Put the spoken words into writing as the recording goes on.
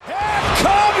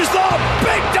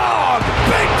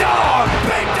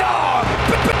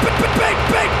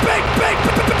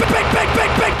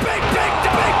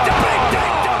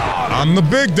I'm the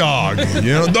big dog.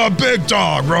 The big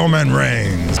dog, Roman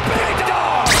Reigns. Big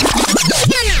dog!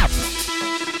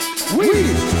 We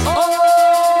are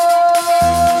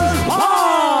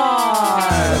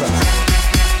live!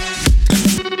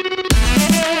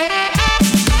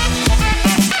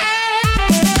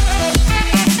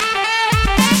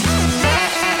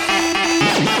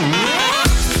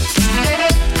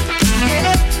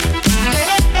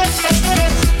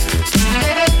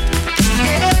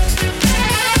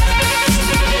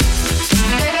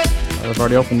 I've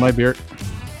already opened my beer.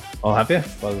 Oh, have you?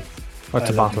 Well, What's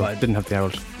a bottle? Didn't have the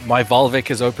out. My Volvic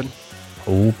is open.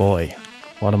 oh boy,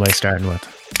 what am I starting with?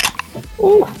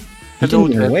 Oh, You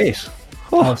didn't even wait.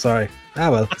 oh, sorry. Ah,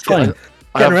 well, That's fine.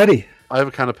 Getting ready. I have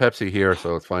a can of Pepsi here,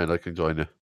 so it's fine. I can join you.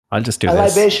 I'll just do A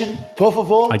this. libation, por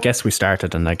favor. I guess we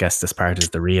started, and I guess this part is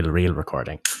the real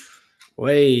recording.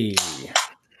 Way.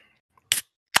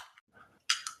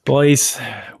 Boys,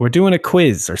 we're doing a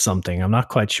quiz or something. I'm not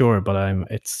quite sure, but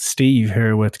it's Steve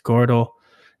here with Gordo,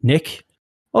 Nick,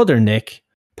 other Nick,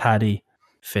 Paddy,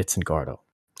 Fitz, and Gordo.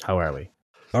 How are we?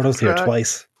 Gordo's here Yeah.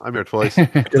 twice. I'm here twice.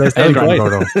 Did I say El it Gran right?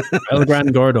 Gordo. El Gran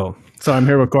Gordo. So I'm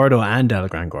here with Gordo and El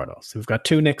Gran Gordo. So we've got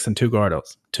two Nicks and two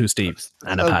Gordos, two Steves,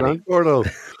 and a Oh, Paddy. Grand Gordo.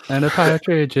 And a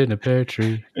partridge in a pear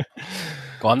tree.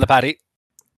 Go on the paddy.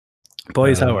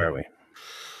 Boys, how are we?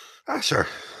 Sure.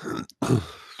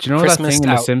 Do you know Christmas that thing in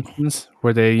The stout. Simpsons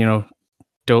where they,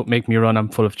 don't make me run, I'm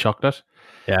full of chocolate?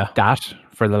 Yeah. That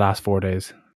for the last 4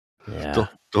 days. Yeah.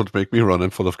 Don't make me run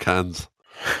in full of cans.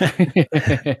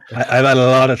 I've had a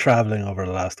lot of traveling over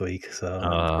the last week, so Oh.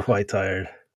 I'm quite tired.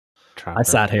 I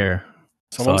sat here.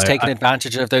 Someone's So taking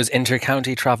advantage of those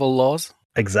inter-county travel laws.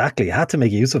 Exactly. I had to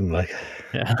make use of them. Like,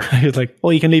 Yeah. He was like, oh,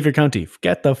 you can leave your county.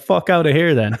 Get the fuck out of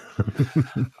here then.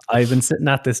 I've been sitting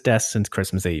at this desk since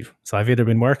Christmas Eve. So I've either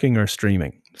been working or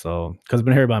streaming. So, because I've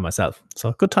been here by myself.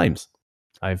 So good times.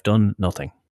 I've done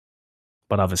nothing.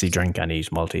 But obviously drink and eat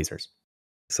Maltesers.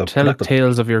 so Tell productive.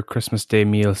 tales of your Christmas Day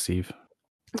meal, Steve.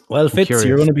 Well, Fitz, curious.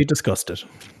 you're going to be disgusted.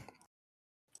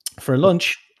 For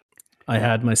lunch, I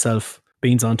had myself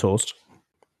beans on toast.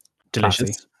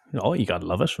 Delicious. Oh, you gotta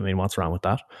love it. I mean, what's wrong with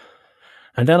that?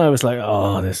 And then I was like,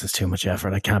 oh, this is too much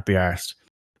effort. I can't be arsed.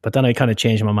 But then I kind of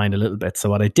changed my mind a little bit. So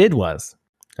what I did was,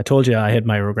 I told you I had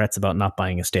my regrets about not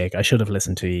buying a steak. I should have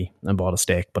listened to you and bought a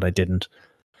steak, but I didn't.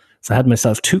 So I had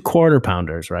myself 2 quarter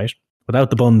pounders, right? Without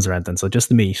the buns or anything. So just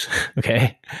the meat.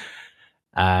 Okay.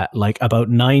 Like about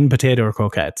 9 potato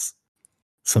croquettes,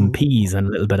 some peas and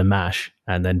a little bit of mash,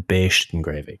 and then bashed in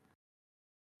gravy.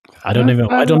 I don't even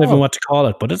know what to call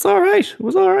it, but it's all right. It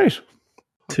was all right.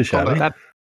 Too shabby.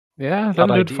 Yeah, Not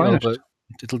that'll do ideal, it fine. but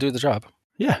it'll do the job.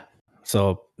 Yeah.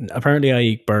 So apparently I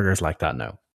eat burgers like that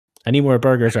now. Any more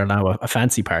burgers are now a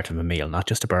fancy part of a meal, not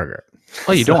just a burger.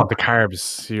 Well, you don't want the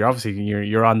carbs. You're obviously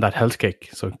you're on that health kick.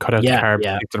 So cut out Yeah, the carbs,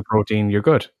 yeah. stick to the protein. You're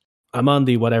good. I'm on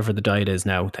the whatever the diet is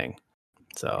now thing.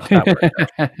 So that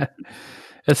works.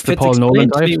 It's the Fitz, Paul Nolan explain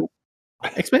to diet. me-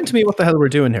 Explain to me what the hell we're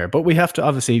doing here. But we have to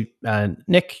obviously,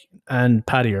 Nick and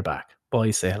Paddy are back.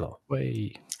 Boys, say hello.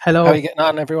 Way. Hello. How are you getting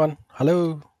on, everyone?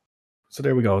 Hello. So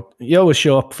there we go. You always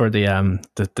show up for the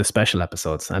special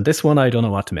episodes, and this one I don't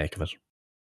know what to make of it.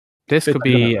 This Fitz, could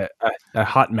be a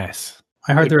hot mess.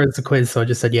 I heard there was a quiz, so I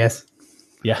just said yes.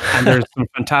 Yeah, And there's some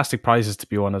fantastic prizes to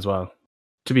be won as well.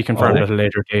 To be confirmed Oh. at a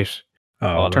later date.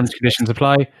 Oh, Terms and conditions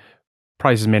apply.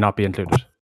 Prizes may not be included.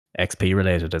 XP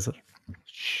related, is it?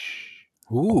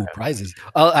 Ooh, prizes.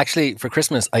 Oh, actually, for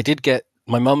Christmas, I did get,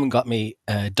 my mum got me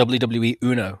WWE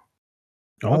Uno.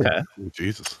 Okay, Oh,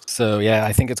 Jesus. So, yeah,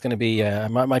 I think it's going to be, I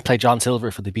might play John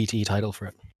Silver for the BT title for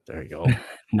it. there you go.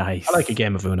 Nice. I like a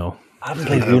game of Uno. I haven't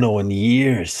played Uno in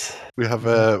years. We have.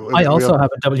 I also have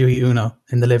a WE Uno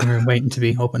in the living room waiting to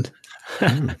be opened.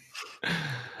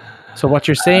 So what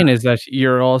you're saying is that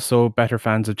you're also better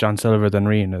fans of John Silver than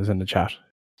Rian is in the chat.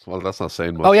 Well, that's not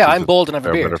saying much. Oh, yeah, He's I'm bald and have a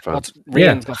fair beard. better fan. What's,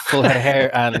 Rian's got full head of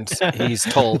hair and he's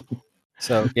tall.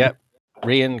 So, yeah,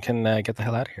 Rian can get the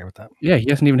hell out of here with that. Yeah, he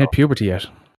hasn't even hit puberty yet.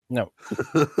 No.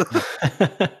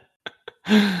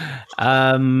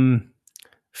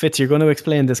 Fitz, you're going to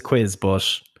explain this quiz, but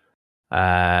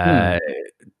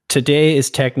today is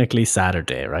technically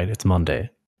Saturday, right? It's Monday.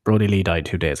 Brody Lee died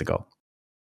 2 days ago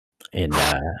in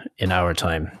our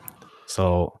time.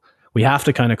 So we have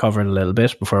to kind of cover it a little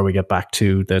bit before we get back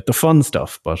to the fun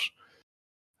stuff. But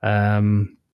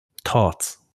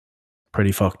thoughts?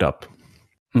 Pretty fucked up.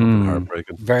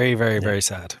 Heartbreaking. Very, very, very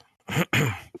sad.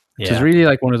 It's really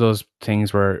like one of those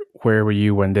things where were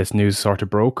you when this news sort of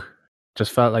broke?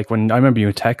 Just felt like when I remember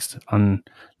you text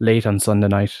late on Sunday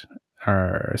night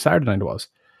or Saturday night it was.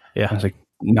 Yeah. I was like,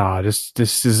 nah, this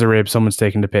is a rape. Someone's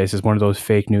taking the piss. It's one of those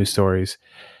fake news stories.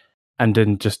 And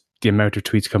then just the amount of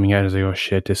tweets coming out is like, oh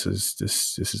shit, this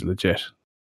is legit.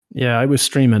 Yeah, I was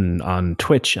streaming on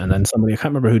Twitch, and then somebody, I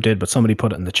can't remember who did, but somebody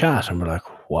put it in the chat, and we're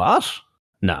like, what?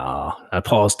 No. I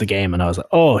paused the game, and I was like,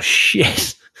 oh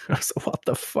shit. I was like, what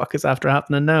the fuck is after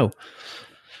happening now?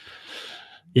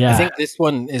 Yeah. I think this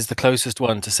one is the closest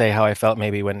one to say how I felt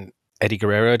maybe when Eddie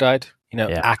Guerrero died. You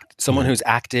know, someone who's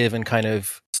active and kind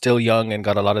of still young and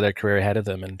got a lot of their career ahead of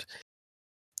them. And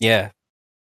yeah.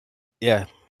 And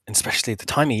especially at the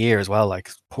time of year as well,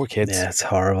 like poor kids. Yeah, it's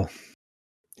horrible.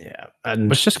 Yeah. And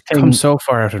it's just come so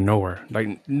far out of nowhere.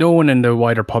 Like no one in the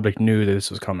wider public knew that this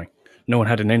was coming. No one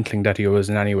had an inkling that he was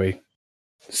in any way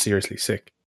seriously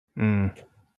sick.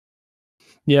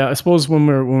 Yeah, I suppose when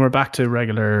we're back to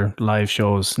regular live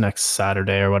shows next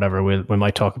Saturday or whatever, we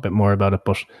might talk a bit more about it.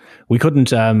 But we couldn't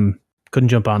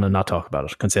jump on and not talk about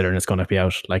it, considering it's going to be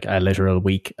out like a literal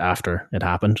week after it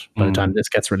happened by the time this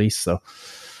gets released. So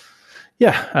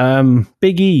yeah,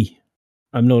 Big E,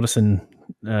 I'm noticing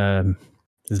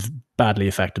is badly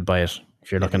affected by it.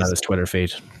 If you're looking at his Twitter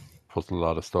feed, Posting a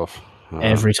lot of stuff.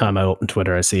 every time I open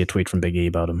Twitter, I see a tweet from Big E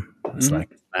about him. It's like,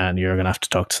 man, you're going to have to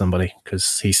talk to somebody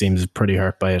because he seems pretty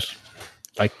hurt by it.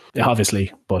 Like,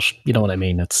 obviously, but you know what I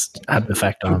mean? It's had an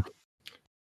effect on him.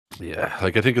 Yeah,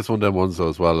 like I think it's one of them ones though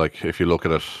as well. Like if you look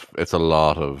at it, it's a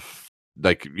lot of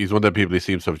like he's one of them people. He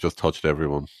seems to have just touched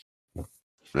everyone.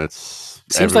 Seems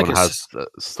everyone like has a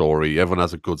story. Everyone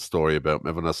has a good story about him.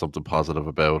 Everyone has something positive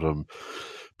about him.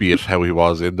 Be it how he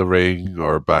was in the ring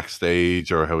or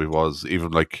backstage, or how he was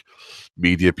even like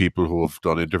media people who have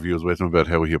done interviews with him about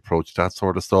how he approached that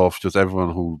sort of stuff. Just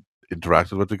everyone who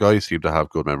interacted with the guy seemed to have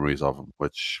good memories of him,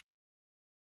 which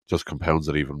just compounds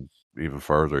it even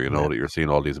further, you know, that you're seeing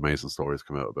all these amazing stories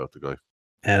come out about the guy.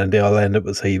 And they all end up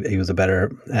with he was a better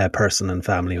person and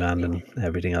family man than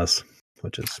everything else,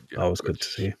 which is always good to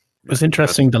see. It was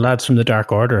interesting. The lads from the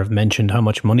Dark Order have mentioned how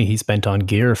much money he spent on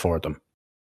gear for them.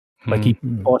 Like he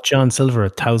bought John Silver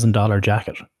 $1,000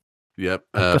 jacket. Yep,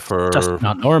 that's just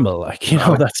not normal. Like, you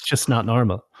know, that's just not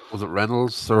normal. Was it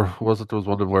Reynolds or was it? There was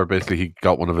one where basically he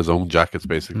got one of his own jackets,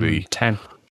 basically 10.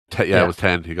 It was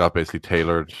 10. He got basically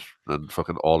tailored and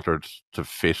fucking altered to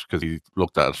fit because he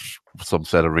looked at some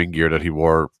set of ring gear that he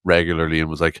wore regularly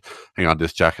and was like, "Hang on,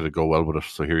 this jacket would go well with it."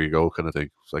 So here you go, kind of thing.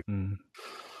 It's like the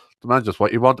man just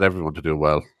he wanted everyone to do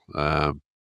well.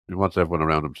 He wants everyone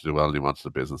around him to do well, and he wants the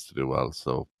business to do well.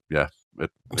 So yeah,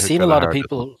 I've seen a lot of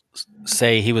people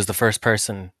say he was the first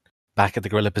person back at the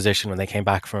gorilla position when they came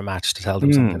back from a match to tell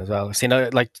them something as well. I've seen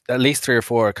like at least 3 or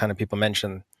 4 kind of people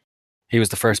mention he was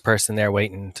the first person there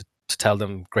waiting to tell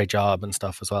them great job and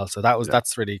stuff as well. So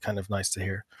that's really kind of nice to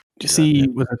hear. Do you see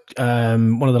was it,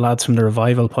 one of the lads from the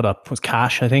Revival put up was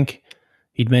Cash, I think.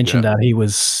 He'd mentioned that he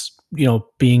was, you know,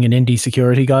 being an indie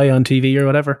security guy on TV or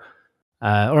whatever.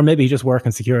 Or maybe just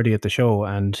working security at the show,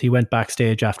 and he went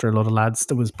backstage after a lot of lads.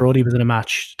 Brody was in a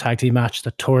tag team match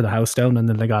that tore the house down, and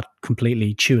then they got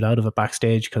completely chewed out of it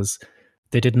backstage because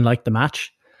they didn't like the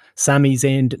match. Sami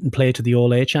Zayn didn't play to the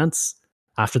Ole chants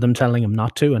after them telling him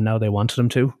not to, and now they wanted him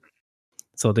to.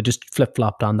 So they just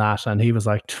flip-flopped on that, and he was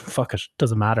like, fuck it,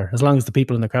 doesn't matter. As long as the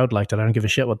people in the crowd liked it, I don't give a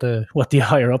shit what the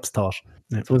higher-ups thought.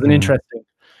 So it was an interesting...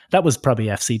 That was probably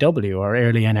FCW or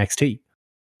early NXT.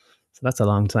 That's a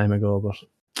long time ago, but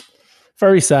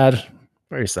very sad.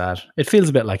 Very sad. It feels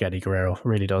a bit like Eddie Guerrero, it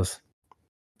really does.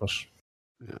 But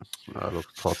yeah, look,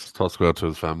 thoughts go out to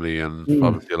his family and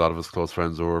obviously a lot of his close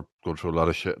friends who are going through a lot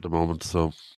of shit at the moment.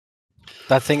 So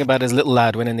that thing about his little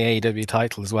lad winning the AEW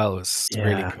title as well is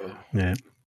really cool. Yeah,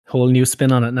 whole new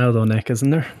spin on it now, though, Nick,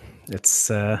 isn't there? It's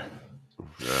apparently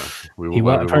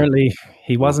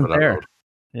he wasn't there.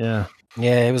 Yeah,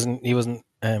 he wasn't.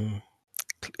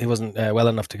 He wasn't well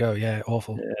enough to go. Yeah,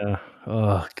 awful. Yeah.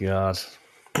 Oh God.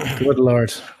 Good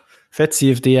Lord. Fitz,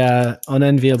 you've the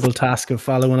unenviable task of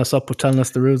following us up with telling us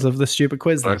the rules of this stupid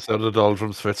quiz. Thanks out of the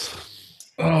doldrums, Fitz.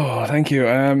 Oh, thank you.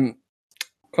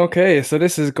 Okay, so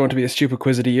this is going to be a stupid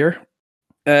quiz of the year.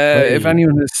 If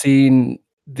anyone has seen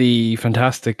the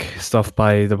fantastic stuff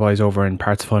by the boys over in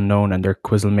Parts of Unknown and their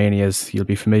Quizlemanias, you'll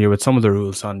be familiar with some of the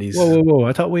rules on these. Whoa!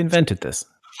 I thought we invented this.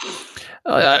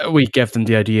 We gave them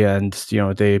the idea, and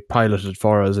they piloted it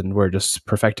for us, and we're just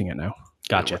perfecting it now.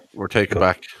 Gotcha. We're taking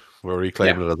back. We're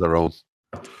reclaiming it as our own.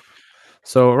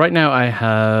 So right now I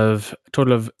have a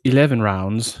total of 11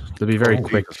 rounds. They'll be very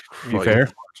quick, to be fair.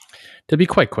 They'll be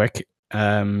quite quick.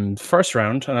 First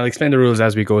round, and I'll explain the rules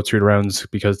as we go through the rounds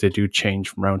because they do change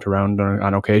from round to round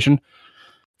on occasion.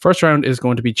 First round is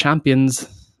going to be champions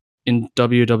in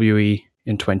WWE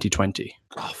in 2020.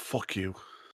 Oh, fuck you.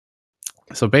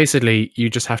 So basically, you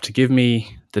just have to give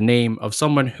me the name of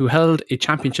someone who held a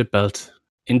championship belt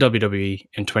in WWE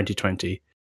in 2020.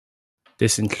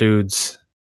 This includes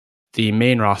the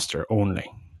main roster only.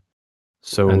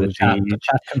 So And the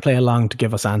chat can play along to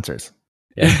give us answers.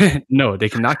 no, they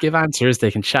cannot give answers.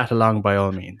 They can chat along by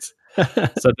all means.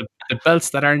 So the belts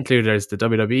that are included is the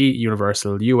WWE,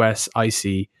 Universal, US,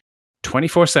 IC,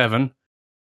 24/7,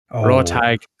 Raw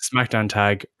Tag, SmackDown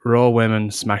Tag, Raw Women,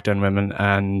 SmackDown Women,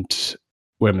 and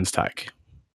Women's Tag.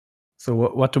 So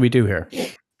what do we do here?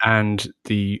 And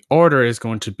the order is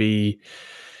going to be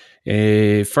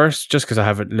first, just because I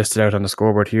have it listed out on the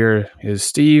scoreboard here, is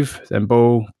Steve, then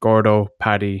Bo, Gordo,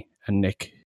 Paddy, and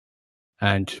Nick.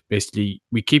 And basically,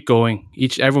 we keep going.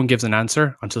 Everyone gives an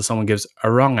answer until someone gives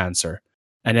a wrong answer,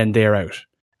 and then they're out.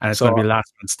 And it's going to be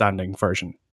last man standing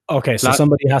version. Okay, so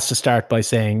somebody has to start by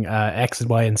saying X,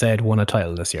 Y, and Z won a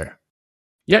title this year.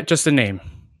 Yeah, just a name.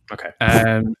 Okay.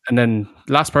 And then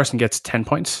last person gets 10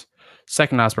 points.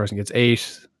 Second last person gets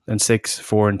 8, then 6,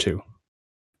 4, and 2.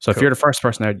 So if you're the first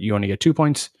person out, you only get 2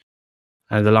 points.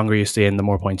 And the longer you stay in, the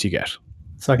more points you get.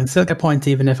 So I can still get points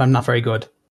even if I'm not very good.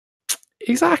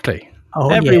 Exactly. Oh,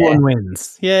 Everyone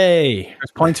wins. Yay.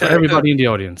 There's points for everybody in the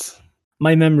audience.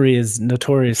 My memory is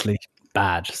notoriously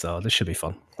bad, so this should be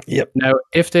fun. Yep. Now,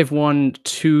 if they've won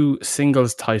 2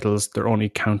 singles titles, they're only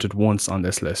counted once on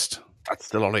this list. That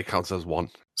still only counts as 1.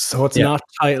 So it's not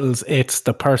titles, it's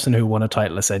the person who won a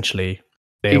title, essentially.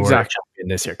 They were champion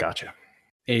this year, gotcha.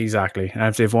 Exactly. And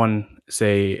if they've won,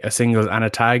 say, a singles and a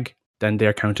tag, then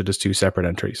they're counted as 2 separate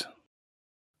entries.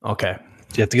 Okay.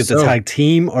 Do you have to get the tag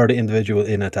team or the individual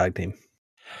in a tag team?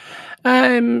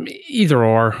 Either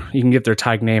or. You can give their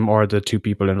tag name or the 2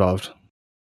 people involved.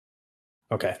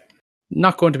 Okay.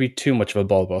 Not going to be too much of a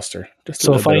ball buster.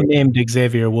 So if I named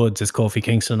Xavier Woods, is Kofi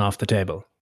Kingston off the table?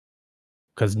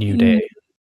 Because New Day.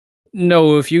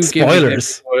 No, if you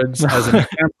Spoilers. give Woods as an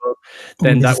example,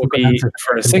 then that would be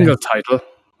for a single title,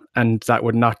 and that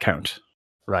would not count.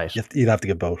 Right. You'd have to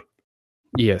get both.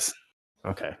 Yes.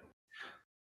 Okay.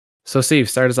 So, Steve,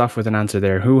 start us off with an answer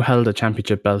there. Who held a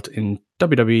championship belt in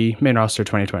WWE main roster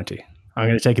 2020? I'm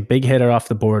going to take a big hitter off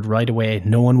the board right away.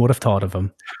 No one would have thought of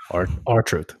him. Or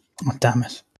truth. Oh, damn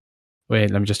it. Wait,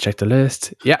 let me just check the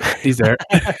list. Yeah, he's there.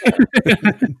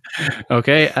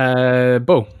 Okay,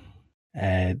 Bo.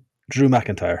 Drew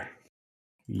McIntyre.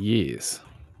 Yes.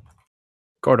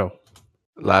 Gordo.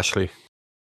 Lashley.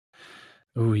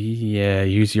 Oh, yeah,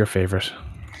 use your favorite.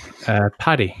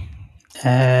 Paddy.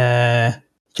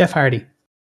 Jeff Hardy.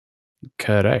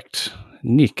 Correct.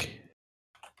 Nick.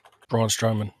 Braun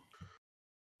Strowman.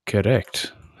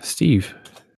 Correct. Steve.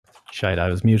 Shite, I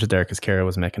was muted there because Kara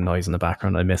was making noise in the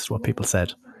background. I missed what people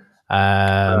said.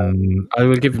 I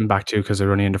will give him back to you because they're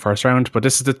running in the first round. But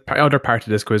this is the other part of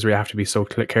this quiz where you have to be so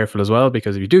careful as well,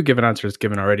 because if you do give an answer that's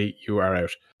given already, you are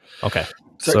out. Okay.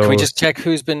 So can we just check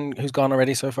who's gone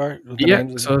already so far? Yeah.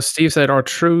 So Steve said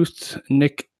R-Truth.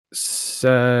 Nick,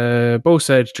 Bo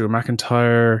said Drew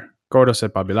McIntyre. Gordo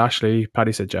said Bobby Lashley.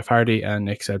 Paddy said Jeff Hardy, and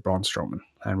Nick said Braun Strowman.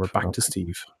 And we're back to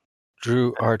Steve.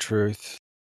 Drew, R-Truth,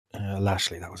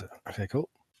 Lashley. That was it. Okay, cool.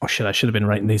 Oh shit! I should have been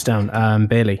writing these down.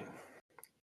 Bailey.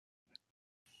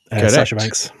 Sasha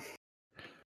Banks.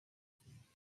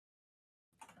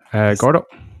 Gordo.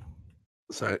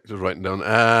 Sorry, just writing down.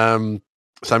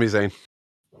 Sami Zayn.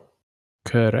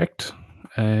 Correct.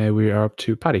 We are up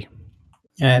to Paddy.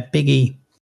 Big E.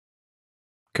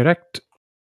 Correct.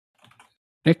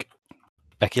 Nick.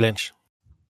 Becky Lynch.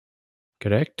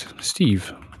 Correct.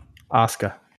 Steve.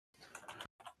 Asuka.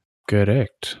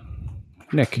 Correct.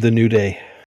 Nick. The New Day.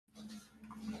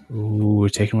 Ooh,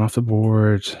 take him off the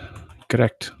board.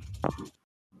 Correct.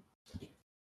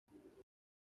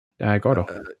 Gordo.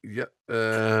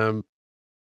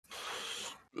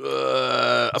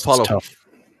 Apollo.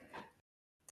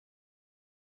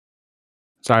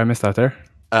 Sorry, I missed that there.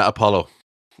 Apollo.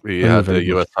 We had the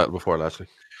US title before Lashley.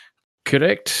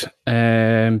 Correct.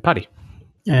 Paddy.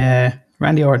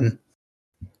 Randy Orton.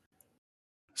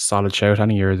 Solid shout.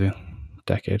 Any year of the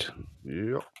decade.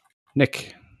 Yep.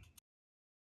 Nick.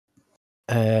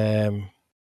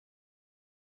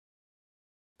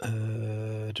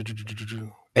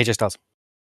 AJ Styles.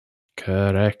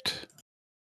 Correct.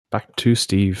 Back to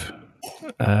Steve.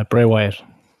 Bray Wyatt.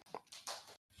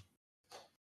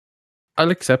 I'll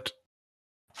accept.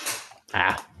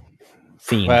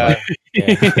 Fiend. Well,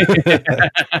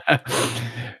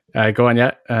 Go on,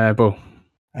 yeah. Bo.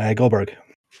 Goldberg.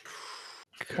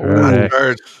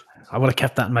 Correct. I would have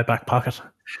kept that in my back pocket.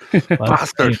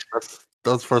 Bastard.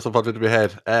 That's first one popped into my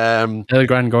head. El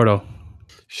Gran Gordo.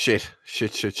 Shit.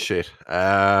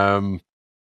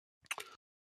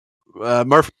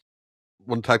 Murphy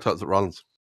won tag titles at Rollins.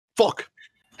 Fuck.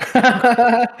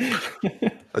 I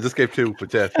just gave 2,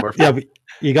 but yeah, Murphy. Yeah, but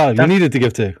you got it. You needed to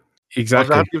give 2.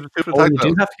 Exactly. I have to give the two for the Oh, tag you do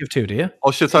title? have to give 2, do you?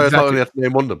 Oh shit! Sorry, I thought I Exactly. only had to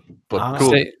name one of them. But Ah.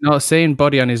 cool. Saying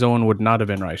Buddy on his own would not have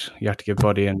been right. You have to give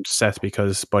Buddy and Seth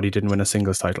because Buddy didn't win a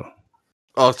singles title.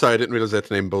 Oh, sorry, I didn't realize I had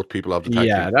to name both people of the tag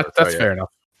Yeah, team. that's Sorry, fair enough.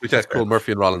 We said cool.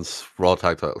 Murphy and Rollins Raw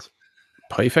tag titles.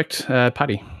 Perfect.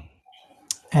 Paddy.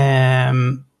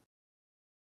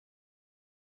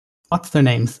 What's their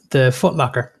names? The Foot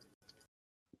Locker.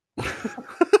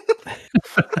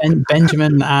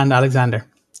 Benjamin and Alexander,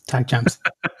 tag champs.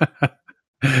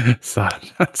 Sad.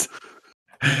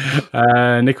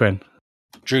 Nick Quinn.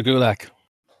 Drew Gulak.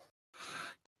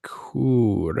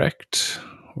 Correct.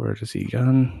 Where does he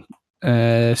gone?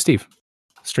 Steve.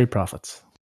 Street Profits.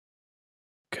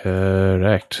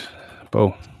 Correct.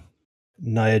 Bo.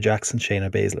 Nia Jackson, Shayna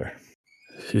Baszler.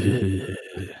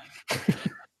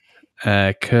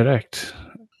 Correct.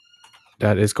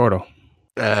 That is Gordo.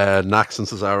 Nax and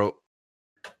Cesaro.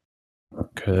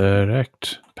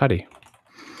 Correct. Paddy.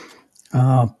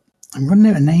 Oh, I'm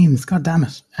running out of names. God damn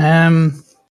it.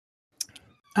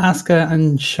 Asuka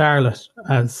and Charlotte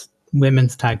as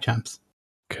women's tag champs.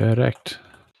 Correct.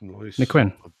 Nice. Nick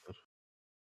Quinn.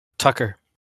 Tucker.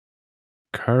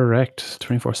 Correct.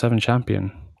 24/7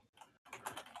 champion.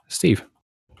 Steve.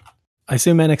 I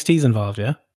assume NXT's involved,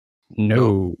 yeah?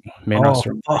 No. Main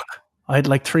roster. Fuck. I had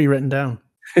like 3 written down.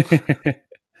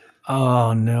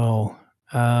 Oh, no.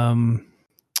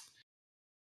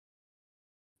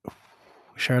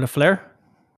 Charlotte Flair?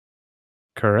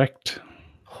 Correct.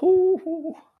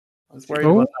 Oh, I was worried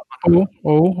about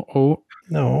Oh.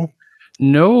 No.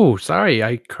 No, sorry.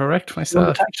 I correct that.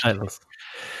 myself. Tag titles.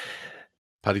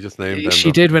 Paddy just named them.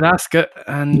 She did with Asuka,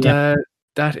 and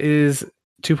that is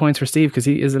 2 points for Steve because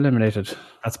he is eliminated.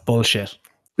 That's bullshit.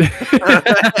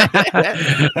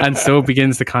 And so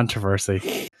begins the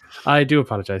controversy. I do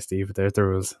apologize, Steve. There's the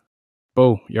rules.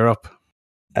 Bo, you're up.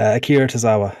 Akira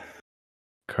Tozawa.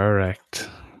 Correct.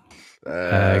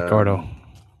 Gordo.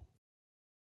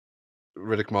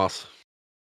 Riddick Moss.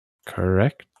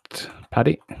 Correct.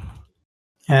 Paddy.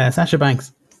 Sasha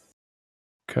Banks.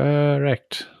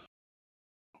 Correct.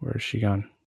 Where's she gone?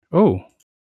 Oh,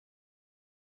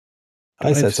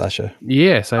 I said Sasha.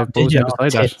 yes, I've both did you?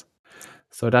 beside that.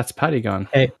 So that's Paddy gone.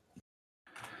 Hey.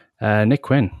 Nick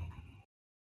Quinn.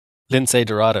 Lindsay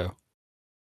Dorado.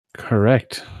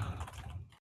 Correct.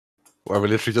 Where we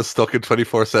literally just stuck in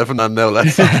 24/7 and now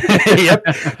let's. Yep.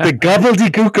 The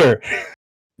gobbledygooker.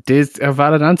 Did a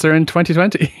valid answer in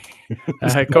 2020.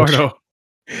 Gordo.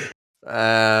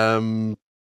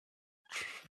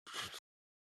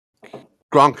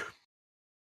 Gronk.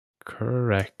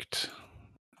 Correct.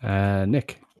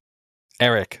 Nick.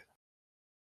 Eric.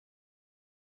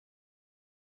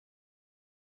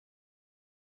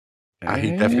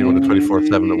 He definitely won the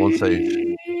 24/7 at one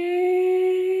stage.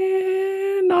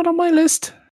 Not on my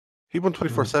list. He won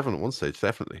 24/7 at one stage,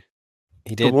 definitely.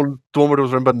 He The did. one where there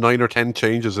was around about 9 or 10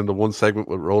 changes in the one segment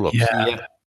with roll-ups. Yeah.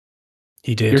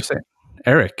 He did. You're saying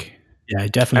Eric. Yeah, he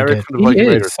definitely Eric did. from the Viking He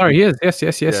Raiders. is. Sorry, he is. Yes.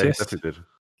 Yeah, he definitely did.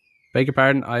 Beg your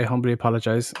pardon. I humbly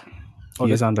apologize.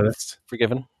 He is on the list.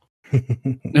 Forgiven.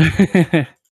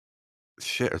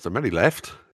 Shit, is there many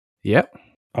left? Yep.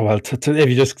 Oh well, if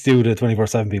you just do the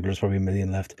 24/7 people, there's probably a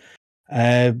million left.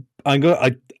 I'm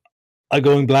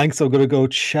going blank, so I'm going to go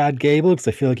Chad Gable because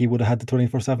I feel like he would have had the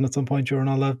 24/7 at some point during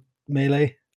all that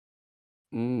melee.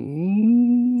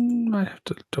 I have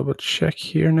to double check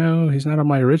here now. He's not on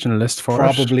my original list for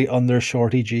Probably under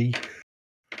Shorty G.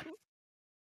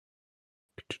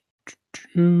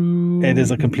 It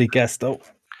is a complete guess, though.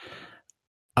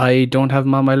 I don't have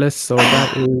him on my list, so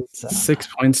that is 6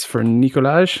 points for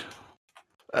Nicolaj.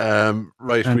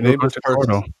 Right, And we named this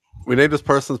Gordo. person. We named this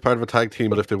person as part of a tag team,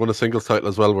 but if they won a singles title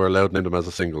as well, we're allowed to name them as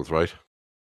a singles, right?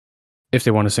 If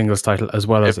they won a singles title as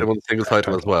well If as they won a singles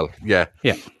title as well, yeah.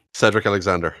 Yeah. Cedric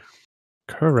Alexander.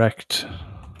 Correct.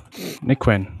 Nick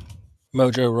Quinn.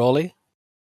 Mojo Rawley.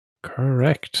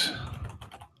 Correct.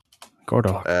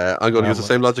 Gordo. I'm going to use the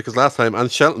same logic as last time, and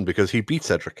Shelton, because he beat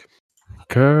Cedric.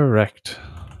 Correct.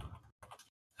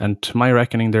 And to my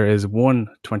reckoning, there is one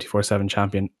 24/7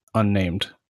 champion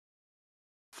unnamed.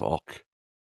 Fuck.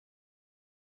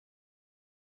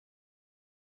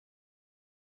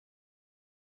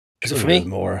 Is it for me?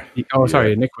 More. Oh,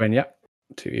 sorry, Nick Quinn. Yeah,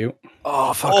 to you.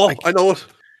 Oh, fuck. Oh, I know it.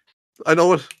 I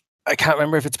know it. I can't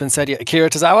remember if it's been said yet. Akira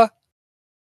Tozawa?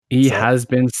 He has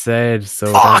been said,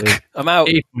 so that is Fuck! I'm out.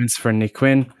 8 points for Nick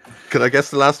Quinn. Can I guess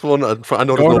the last one? I know there's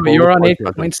no Gordo, bonus you're on 8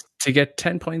 point. points. To get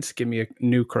 10 points, give me a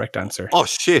new correct answer. Oh,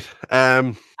 shit.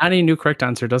 Any new correct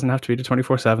answer doesn't have to be the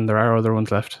 24/7. There are other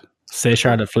ones left. Say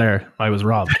Charlotte Flair. I was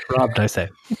robbed. Robbed, I say.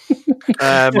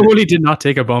 Holy did not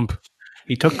take a bump.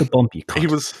 He took the bump. He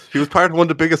was part of one of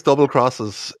the biggest double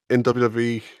crosses in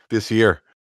WWE this year.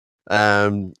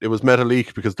 It was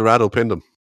Metalik because Dorado pinned him.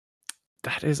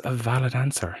 That is a valid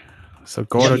answer. So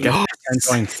Gordo gets 10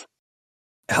 points.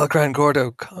 El Gran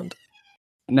Gordo. Cunt.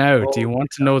 Now, do you want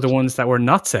to know the ones that were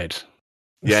not said?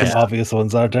 Yes. Some obvious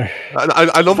ones, aren't there?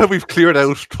 I love how we've cleared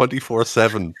out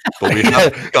 24/7, but we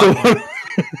have got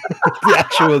the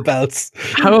actual belts.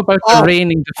 How about the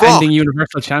reigning defending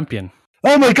Universal Champion?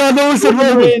 Oh my God, no one said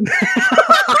Roman.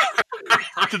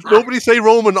 Did nobody say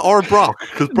Roman or Brock?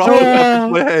 Because Brock was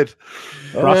in my head.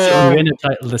 Brock didn't win a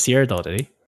title this year, though, did he?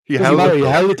 He held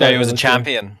it. Yeah, he was a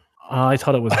champion. Oh, I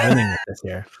thought it was winning it this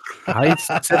year. I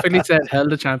specifically said held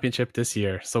the championship this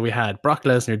year. So we had Brock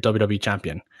Lesnar, WWE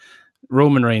Champion,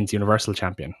 Roman Reigns, Universal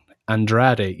Champion,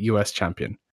 Andrade, US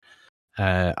Champion.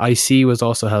 IC was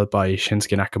also held by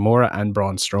Shinsuke Nakamura and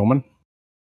Braun Strowman.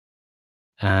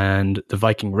 And the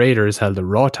Viking Raiders held the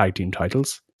Raw Tag Team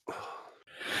titles.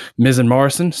 Miz and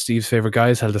Morrison, Steve's favorite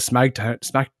guys, held the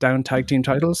SmackDown Tag Team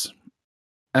titles.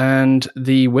 And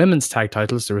the women's tag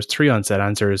titles, there was 3 unsaid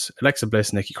answers: Alexa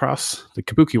Bliss, Nikki Cross, the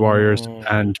Kabuki Warriors,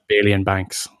 and Bayley and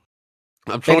Banks.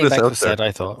 I'm throwing this out there.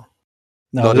 I thought.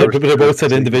 No, they both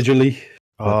said individually,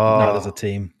 not as a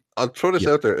team. I'll throw this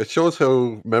out there. It shows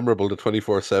how memorable the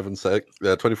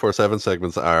 24/7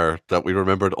 segments are, that we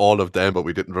remembered all of them, but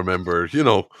we didn't remember,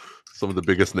 some of the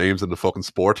biggest names in the fucking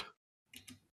sport.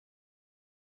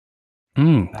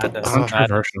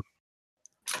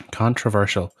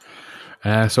 Controversial.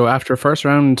 So after first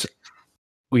round,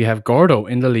 we have Gordo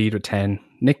in the lead with 10,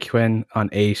 Nick Quinn on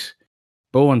 8,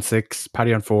 Bo on 6,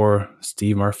 Paddy on 4,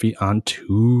 Steve Murphy on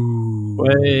 2.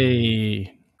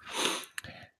 Way.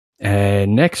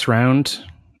 Next round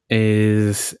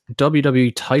is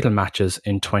WWE title matches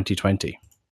in 2020.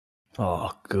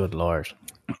 Oh, good Lord.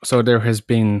 So there has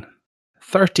been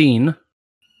 13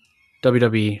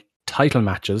 WWE title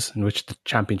matches in which the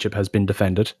championship has been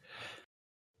defended.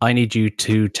 I need you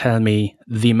to tell me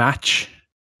the match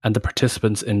and the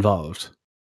participants involved.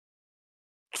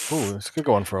 Ooh, this could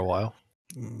go on for a while.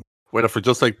 Wait, for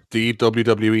just like the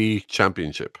WWE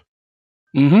Championship?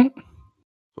 Mm-hmm.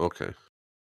 Okay.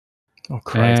 Oh,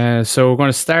 Christ. So we're going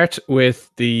to start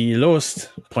with the lowest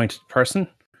pointed person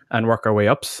and work our way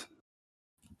up.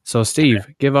 So Steve,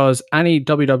 give us any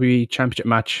WWE Championship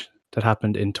match that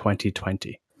happened in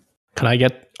 2020. Can I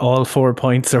get all 4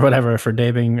 points or whatever for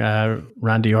naming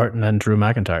Randy Orton and Drew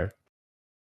McIntyre?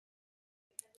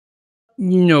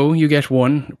 No, you get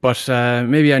 1, but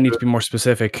maybe I need to be more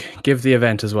specific. Give the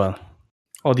event as well.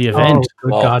 Oh, the event. Oh,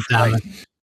 good God damn it.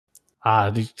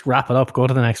 Wrap it up. Go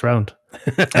to the next round.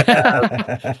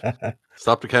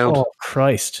 Stop the count. Oh,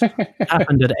 Christ.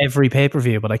 Happened at every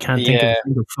pay-per-view, but I can't think of a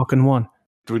single fucking one.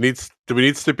 Do we need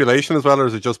stipulation as well, or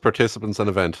is it just participants and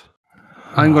event?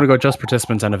 I'm going to go just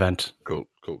participants and event. Cool.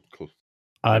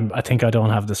 I think I don't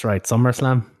have this right.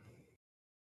 SummerSlam?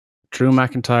 Drew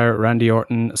McIntyre, Randy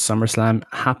Orton, SummerSlam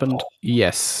happened.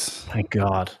 Yes. Thank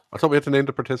God. I thought we had to name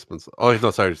the participants. Oh,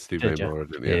 no, sorry, Steve Did named you?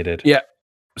 already. Yeah, he did. Yeah.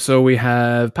 So we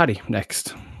have Paddy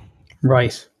next.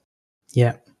 Right.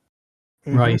 Yeah.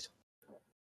 Right.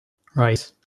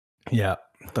 Yeah,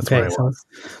 that's Okay, where I so, was.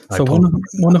 so one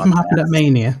of them happened at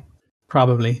Mania,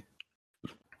 probably.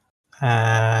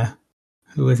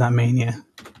 Who was at Mania?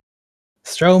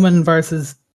 Strowman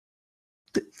versus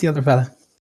the other fella.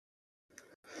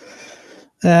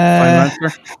 Final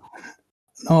answer?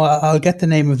 No, I'll get the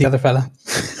name of the other fella.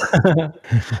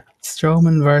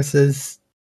 Strowman versus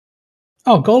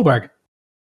Goldberg.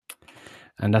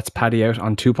 And that's Paddy out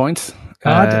on 2 points.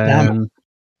 God damn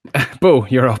it. Bo,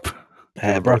 you're up.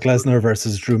 Brock Lesnar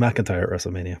versus Drew McIntyre at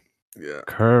WrestleMania. Yeah.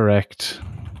 Correct.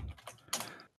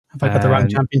 Have I got the wrong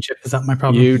championship? Is that my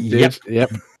problem? You did.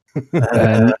 Yep.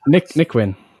 Nick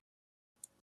win.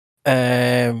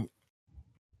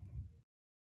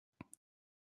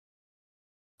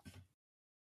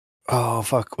 Oh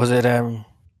fuck! Was it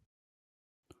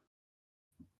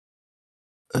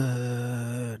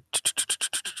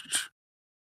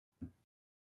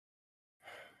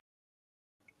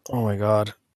Oh my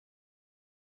God!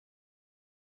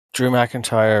 Drew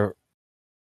McIntyre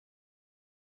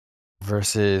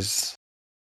versus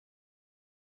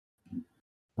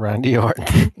Randy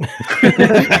Orton.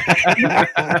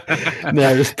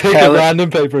 No, just pick a random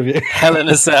pay-per-view. Hell in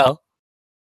a Cell.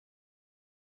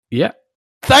 Yeah.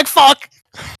 Thank fuck!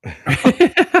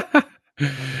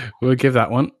 We'll give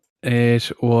that one.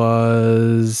 It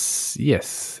was...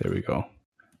 Yes, there we go.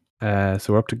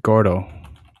 So we're up to Gordo.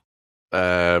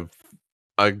 I'm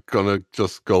gonna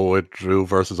just go with Drew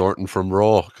versus Orton from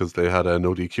Raw because they had a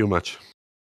no DQ match.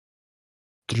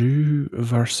 Drew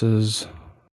versus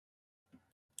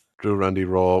Drew Randy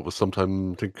Raw was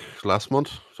sometime, I think, last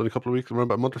month. It's only a couple of weeks,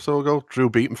 remember, a month or so ago. Drew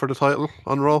beat him for the title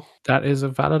on Raw. That is a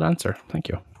valid answer. Thank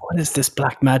you. What is this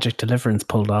black magic deliverance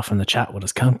pulled off in the chat with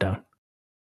his countdown?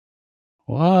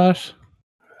 What?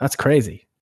 That's crazy.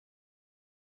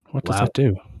 What does that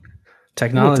do?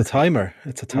 Technology. It's a timer.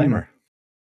 It's a timer.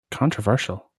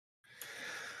 Controversial.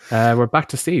 We're back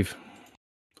to Steve.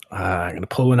 I'm going to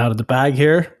pull one out of the bag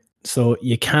here. So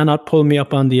you cannot pull me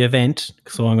up on the event.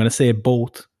 So I'm going to say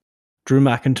both. Drew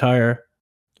McIntyre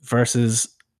versus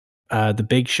the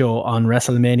Big Show on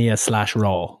WrestleMania /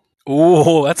 Raw.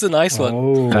 Oh, that's a nice one.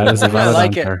 Oh, That is a I valid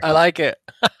like answer. it. I like it.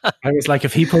 I was like,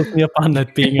 if he pulls me up on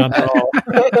that being on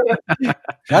Raw.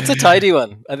 That's a tidy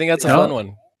one. I think that's a No, fun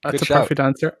one. That's Good a shout. perfect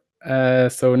answer.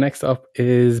 So next up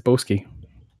is Boski.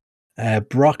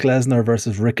 Brock Lesnar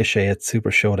versus Ricochet at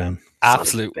Super Showdown.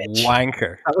 Absolute bitch.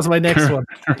 wanker. That was my next one.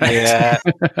 Yeah.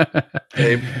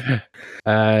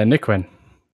 Nick Quinn.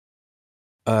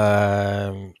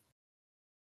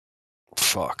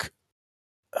 Fuck.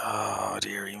 Oh,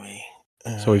 dearie me.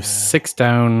 So we've 6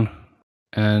 down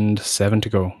and 7 to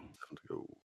go.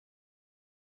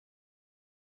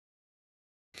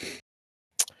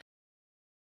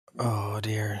 Oh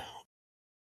dear.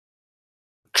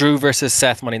 Drew versus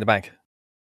Seth, Money in the Bank.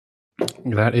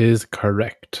 That is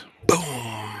correct.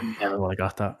 Boom. Never would have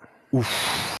got that.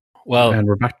 Oof. Well, And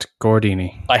we're back to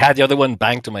Gordini. I had the other one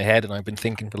banked in my head, and I've been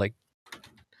thinking for like.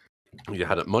 You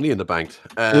had it Money in the Bank.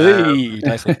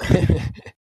 Nice one.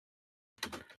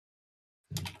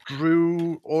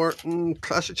 Drew Orton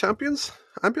Clash of Champions?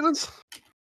 Ambulance?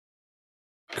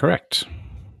 Correct.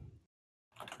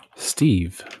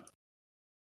 Steve.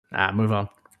 Move on.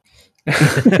 You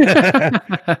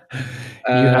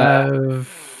have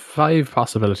 5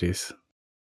 possibilities.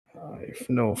 I've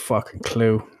no fucking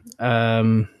clue.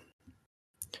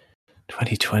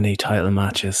 2020 title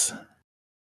matches.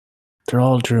 They're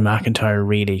all Drew McIntyre,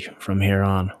 really, from here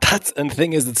on. And the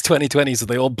thing is, it's 2020, so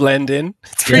they all blend in.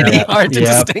 It's really hard to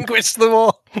distinguish them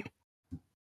all.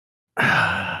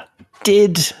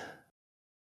 Did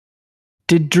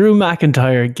Drew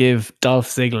McIntyre give Dolph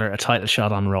Ziggler a title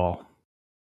shot on Raw?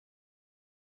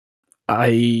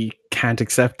 I can't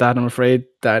accept that, I'm afraid.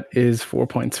 That is 4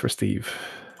 points for Steve.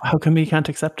 How come he can't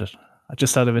accept it?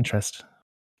 Just out of interest.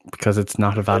 Because it's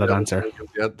not a valid answer.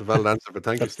 Yeah, the valid answer, but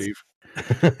thank you, Steve.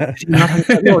 Did not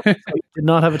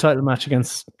have a title match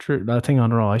against Drew, that thing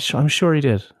on Raw. I'm sure he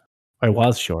did. I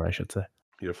was sure, I should say.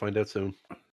 You'll find out soon.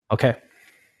 Okay.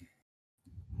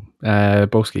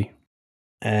 Boski.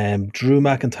 Drew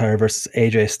McIntyre versus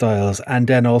AJ Styles, and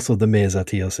then also The Miz at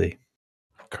TLC.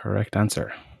 Correct answer.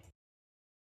 It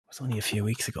was only a few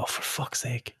weeks ago, for fuck's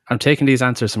sake. I'm taking these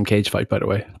answers from Cage Fight, by the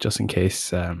way, just in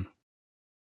case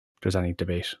there's any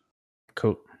debate.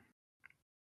 Cool.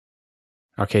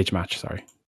 Or Cage Match, sorry.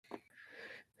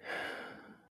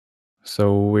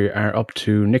 So we are up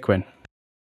to Nick Quinn.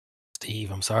 Steve,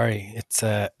 I'm sorry. It's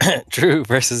Drew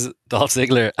versus Dolph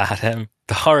Ziggler at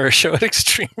the horror show at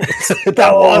Extreme.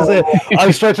 That was it. I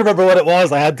was trying to remember what it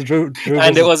was. I had the Drew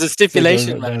and it was a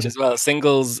stipulation match as well,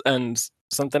 singles and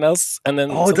something else, and then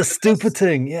the stupid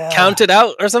thing, counted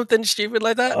out or something stupid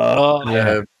like that.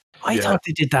 I thought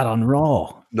they did that on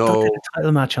Raw. No, a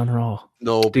title match on Raw.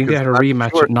 No, I think they had a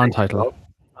rematch non-title.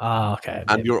 Ah, okay.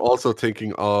 And you're also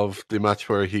thinking of the match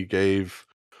where he gave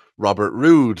Robert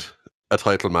Roode a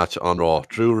title match on Raw.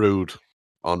 Drew Roode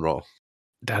on Raw.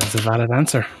 That is a valid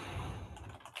answer.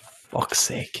 Fuck's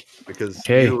sake. Because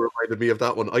you reminded me of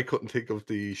that one. I couldn't think of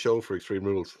the show for Extreme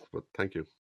Rules, but thank you.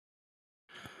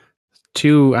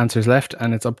 2 answers left,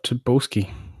 and it's up to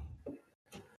Boski.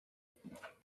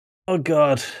 Oh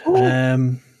God.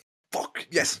 Fuck.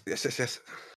 Yes.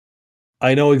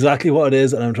 I know exactly what it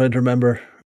is, and I'm trying to remember.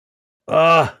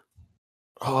 Don't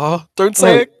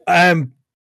say it.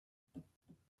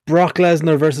 Brock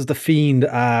Lesnar versus The Fiend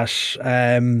at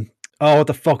what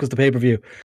the fuck was the pay-per-view?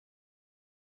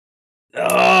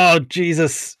 Oh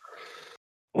Jesus.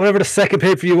 Whatever the second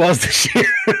pay-per-view was this year.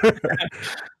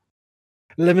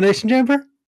 Elimination Chamber?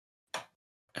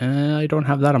 I don't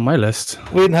have that on my list.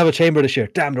 We didn't have a chamber this year.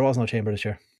 Damn, there was no chamber this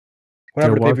year.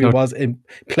 Whatever the pay-per-view was in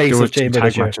place of chamber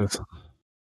this year. Matches.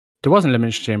 There was an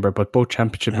elimination chamber, but both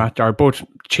championship both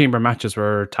chamber matches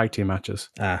were tag team matches.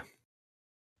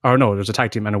 Or no, there's a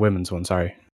tag team and a women's one,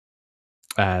 sorry.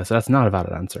 So that's not a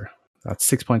valid answer. That's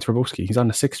 6 points for Boski. He's on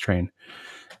the 6 train.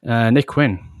 Nick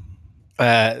Quinn.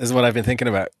 This is what I've been thinking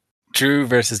about. Drew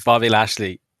versus Bobby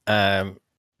Lashley.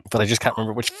 But I just can't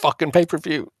remember which fucking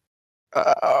pay-per-view.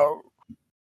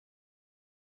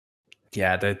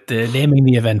 Yeah, the naming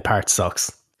the event part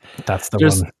sucks. That's the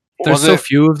one. There's so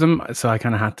few of them, so I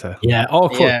kind of had to. Yeah. Oh,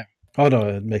 cool. Yeah. Oh no,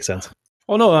 it makes sense.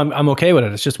 Oh no, I'm okay with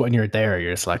it. It's just when you're there,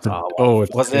 you're just like,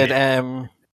 was it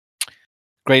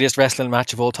greatest wrestling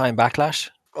match of all time, Backlash?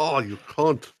 Oh, you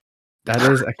cunt. That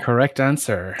is a correct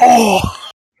answer. Oh,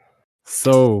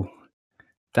 So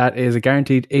that is a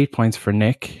guaranteed 8 points for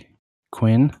Nick,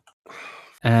 Quinn,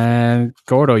 and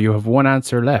Gordo. You have one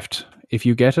answer left. If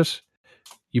you get it,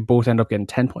 you both end up getting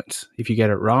 10 points. If you get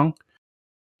it wrong,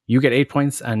 you get 8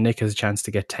 points, and Nick has a chance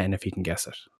to get 10 if he can guess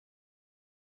it.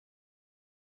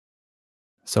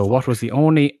 So, what was the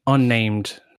only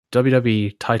unnamed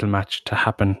WWE title match to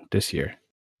happen this year?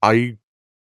 I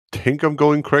think I'm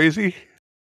going crazy,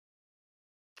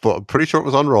 but I'm pretty sure it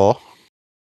was on Raw.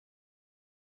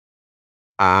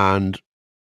 And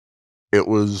it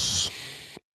was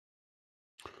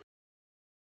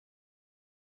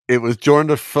during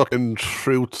the fucking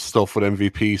Truth stuff with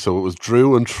MVP. So it was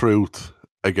Drew and Truth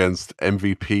against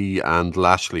MVP and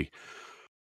Lashley.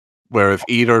 Where if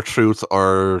either Truth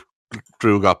or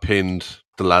Drew got pinned,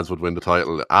 the lads would win the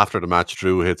title. After the match,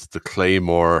 Drew hits the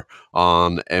Claymore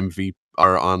on MVP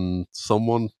or on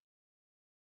someone.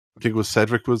 I think it was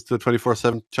Cedric was the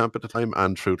 24/7 champ at the time,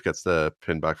 and Truth gets the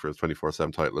pin back for his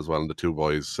 24/7 title as well, and the two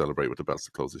boys celebrate with the belts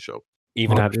to close the show.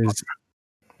 even That is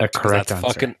a correct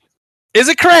answer. Is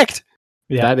it correct?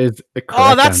 Yeah. That is a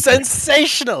correct that's answer.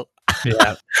 sensational.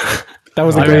 Yeah. That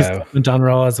was a great segment on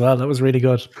Raw as well. That was really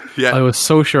good. Yeah, I was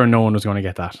so sure no one was going to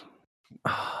get that.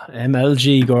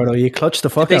 MLG, Gordo, you clutched the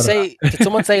fuck Did out of that. Did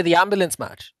someone say the ambulance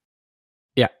match?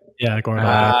 Yeah, Gordo.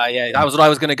 Yeah, that was what I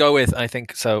was going to go with. I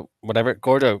think so. Whatever,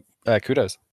 Gordo,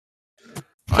 kudos.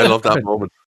 I love that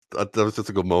moment. That was just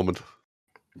a good moment.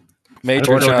 Major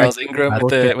Gordo Charles next- Ingram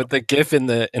with the GIF in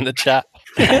the chat.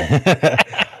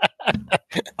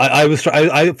 I was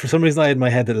for some reason I had in my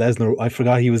head that Lesnar. I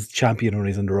forgot he was champion when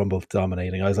he's in the Rumble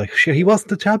dominating. I was like, shit, he wasn't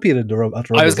the champion in the Rumble.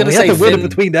 I was going to he say had to win Finn. it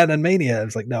between then and Mania. I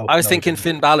was like, no. I was no, thinking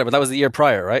Finn Balor, but that was the year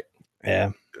prior, right?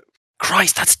 Yeah.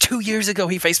 Christ, that's 2 years ago.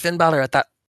 He faced Finn Balor at that.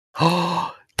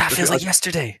 Oh, that feels like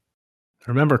yesterday.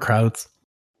 Remember crowds.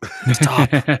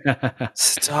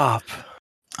 Stop.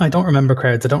 I don't remember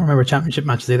crowds. I don't remember championship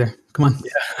matches either. Come on.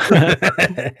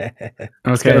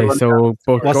 Okay, so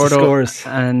both What's the Gordo scores?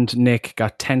 and Nick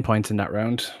got 10 points in that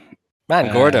round.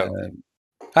 Man, Gordo.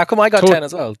 How come I got to- 10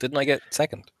 as well? Didn't I get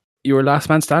second? You were last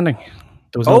man standing.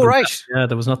 There was Oh, nothing right. left. Yeah,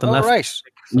 there was nothing Oh, left. right.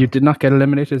 You did not get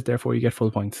eliminated, therefore you get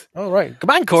full points. Oh, right. Come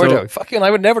on, Gordo. Fucking,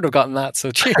 I would never have gotten that.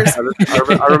 So cheers.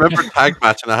 I remember tag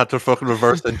match, and I had to fucking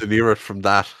reverse engineer it from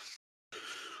that.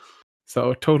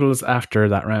 So totals after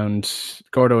that round,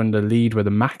 Gordo in the lead with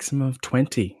a maximum of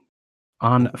 20.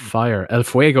 On fire. El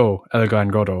Fuego, El Gran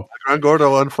Gordo. Gran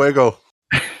Gordo on Fuego.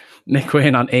 Nick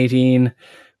Quinn on 18,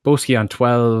 Boski on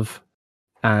 12,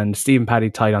 and Stephen Paddy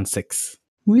tied on 6.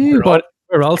 But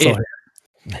We're also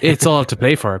it's all to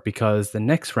play for because the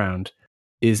next round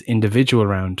is individual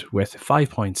round with 5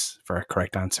 points for a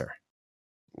correct answer.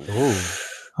 Oh.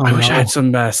 I wish I had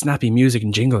some snappy music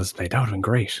and jingles played. That would have been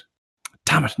great.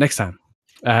 Damn it, next time.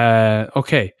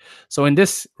 Okay, so in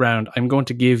this round, I'm going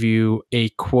to give you a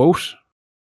quote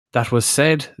that was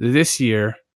said this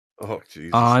year Oh,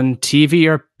 Jesus. on TV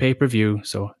or pay-per-view.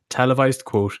 So televised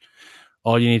quote.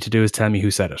 All you need to do is tell me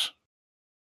who said it.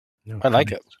 I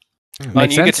like it. Makes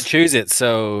And you get to sense? choose it,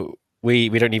 so we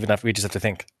don't even have. We just have to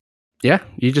think. Yeah,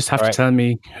 you just have All to right. tell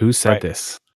me who said Right.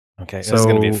 this. Okay, this is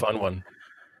going to be a So- fun one.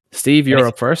 Steve, you're Nice.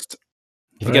 up first.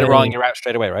 If you get it wrong, you're out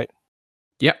straight away, right?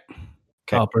 Yep.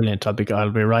 Okay. Oh, brilliant. I'll be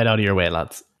right out of your way,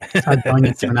 lads. I'll join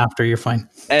you soon after. You're fine.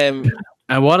 And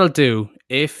what I'll do,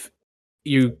 if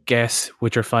you guess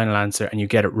with your final answer and you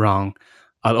get it wrong,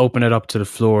 I'll open it up to the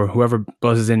floor. Whoever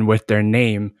buzzes in with their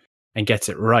name and gets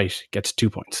it right gets 2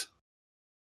 points.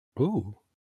 Ooh.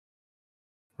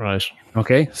 Right.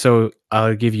 Okay, so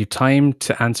I'll give you time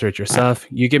to answer it yourself.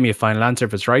 You give me a final answer.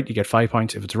 If it's right, you get 5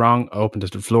 points. If it's wrong, I open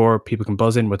it to the floor. People can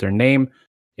buzz in with their name.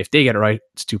 If they get it right,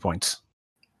 it's 2 points.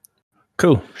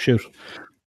 Cool. Shoot.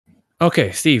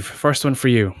 Okay, Steve, first one for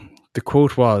you. The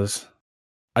quote was,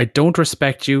 I don't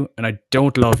respect you and I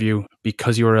don't love you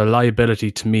because you are a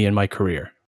liability to me in my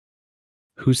career.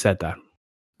 Who said that?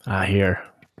 Here.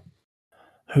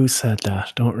 Who said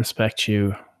that? Don't respect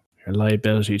you. You're a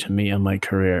liability to me and my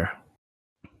career.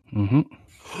 Mm-hmm.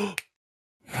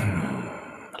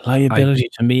 Liability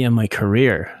to me and my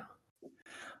career.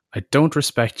 I don't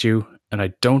respect you and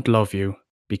I don't love you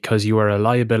because you are a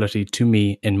liability to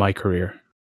me in my career.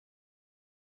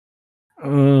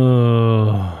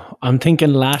 Oh, I'm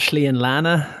thinking Lashley and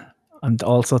Lana. I'm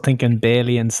also thinking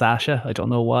Bailey and Sasha. I don't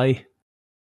know why.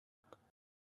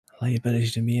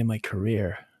 Liability to me and my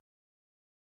career.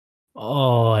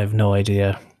 Oh, I have no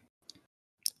idea.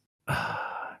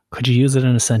 Could you use it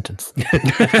in a sentence?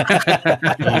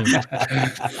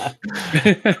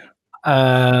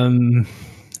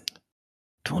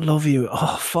 Don't love you.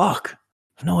 Oh, fuck.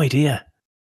 I've no idea.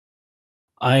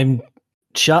 I'm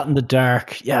shot in the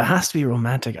dark. Yeah, it has to be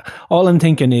romantic. All I'm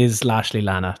thinking is Lashley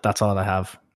Lana. That's all I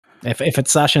have. If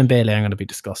it's Sasha and Bailey, I'm going to be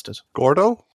disgusted.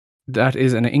 Gordo? That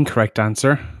is an incorrect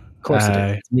answer. Of course it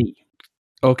is. It's me.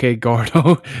 Okay,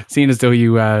 Gordo. Seeing as though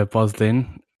you buzzed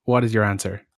in, what is your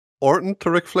answer? Orton to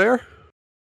Ric Flair?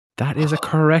 That is a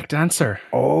correct answer.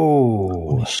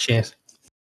 Oh, shit.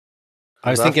 I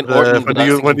was That's thinking Orton. when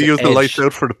they used the lights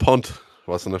out for the punt,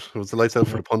 wasn't it? It was the lights out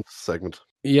for the punt segment.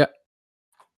 Yeah.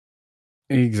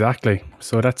 Exactly.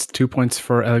 So that's 2 points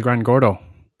for El Gran Gordo.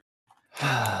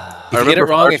 If you get it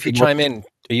wrong, if you chime in,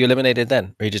 are you eliminated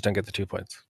then? Or you just don't get the 2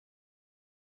 points?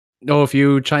 No, if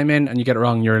you chime in and you get it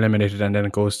wrong, you're eliminated, and then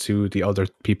it goes to the other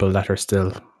people that are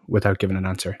still without giving an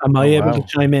answer. Am I able to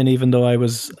chime in even though I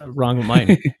was wrong with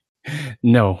mine?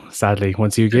 No, sadly.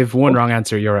 Once you give one wrong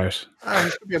answer, you're out. You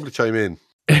should be able to chime in.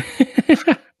 No,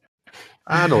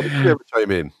 you should be able to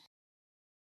chime in.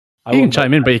 You can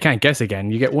chime in, but you can't guess again.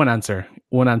 You get one answer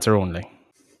only.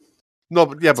 No,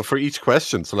 but for each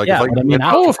question. So, like, yeah,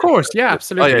 of course, yeah,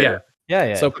 absolutely,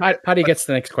 yeah. So Paddy gets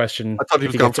the next question. I thought he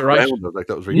was going to right. Like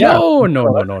that was really No.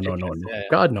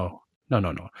 God, no.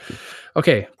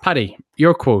 Okay, Paddy,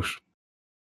 your quote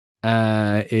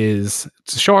it's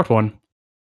a short one.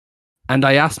 And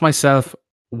I asked myself,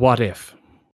 what if?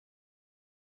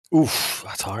 Oof,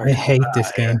 that's hard. I hate this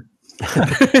game.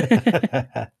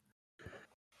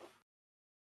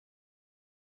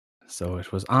 So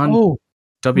it was on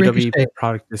WWE Ricochet.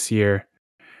 product this year.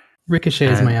 Ricochet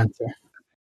is my answer.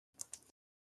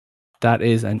 That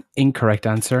is an incorrect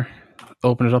answer.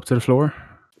 Open it up to the floor.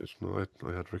 No,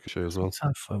 I had Ricochet as well.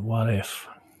 What if?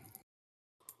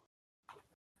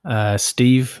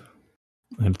 Steve,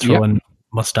 I'm throwing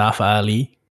Mustafa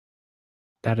Ali.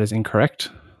 That is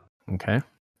incorrect. Okay.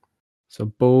 So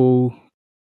Bo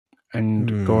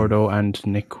and Gordo and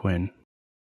Nick Quinn.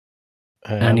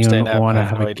 Anyone want to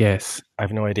have a guess? I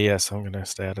have no idea, so I'm going to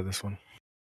stay out of this one.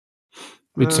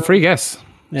 It's a free guess.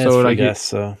 Yeah, so, like, guess.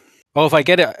 So. Oh, if I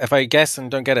guess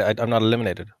and don't get it, I'm not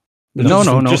eliminated.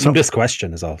 No. Just from this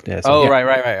question is all. Yeah. So,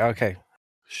 right. Okay.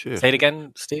 Shit. Say it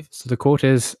again, Steve. So the quote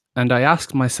is, and I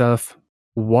asked myself,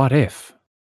 what if?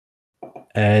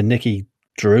 Nikki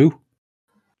Drew.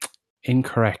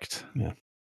 Incorrect. Yeah.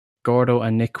 Gordo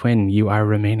and Nick Quinn, you are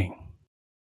remaining.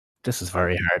 This is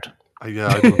very hard. I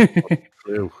don't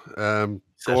know.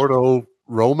 Gordo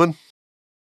Roman?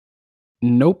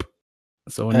 Nope.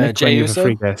 So Nick Quinn, you have a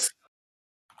free guess.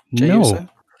 No.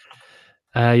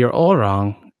 You're all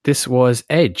wrong. This was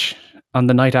Edge on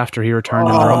the night after he returned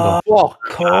in the Rumble. Oh, of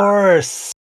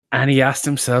course. And he asked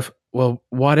himself, well,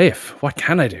 what if? What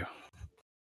can I do?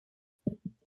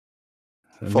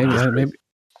 Maybe.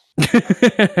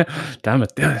 Damn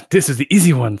it. This is the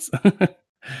easy ones.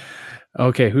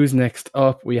 Okay, who's next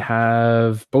up? We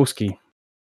have Boski.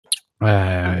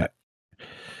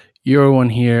 Your one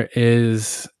here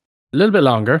is a little bit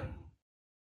longer.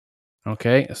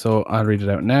 Okay, so I'll read it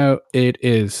out now. It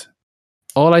is,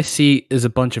 all I see is a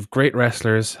bunch of great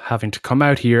wrestlers having to come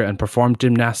out here and perform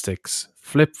gymnastics,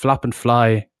 flip, flop, and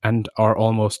fly, and or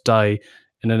almost die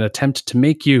in an attempt to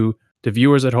make you, the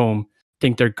viewers at home,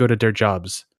 think they're good at their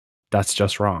jobs. That's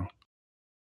just wrong.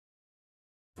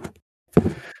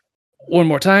 One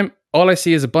more time. All I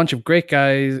see is a bunch of great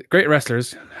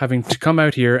wrestlers having to come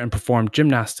out here and perform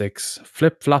gymnastics,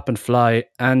 flip, flop, and fly,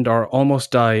 and or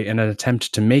almost die in an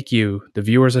attempt to make you, the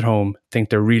viewers at home, think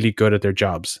they're really good at their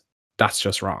jobs. That's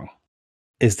just wrong.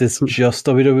 Is this just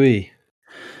WWE?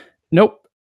 Nope.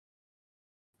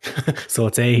 So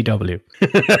it's AEW.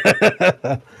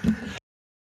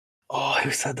 Oh,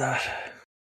 who said that?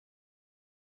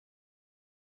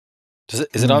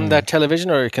 Is it on that television,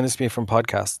 or can this be from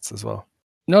podcasts as well?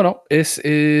 No. This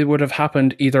would have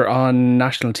happened either on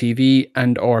national TV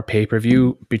and or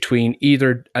pay-per-view between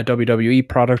either a WWE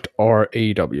product or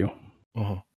AEW.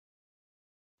 Uh-huh.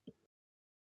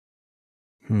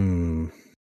 I'm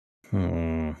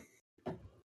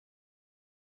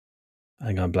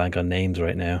going blank on names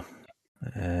right now.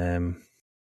 I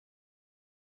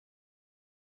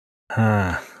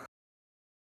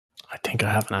think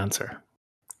I have an answer.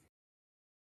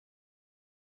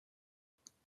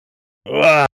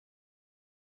 A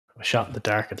shot in the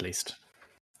dark, at least.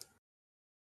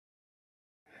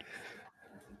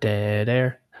 Dead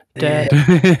air. Dead. I'm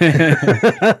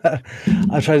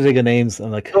trying to think of names. I'm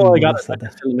like, I got it.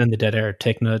 Still in the dead air.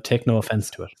 Take no offense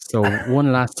to it. So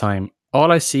one last time.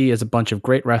 All I see is a bunch of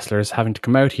great wrestlers having to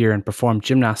come out here and perform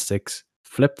gymnastics,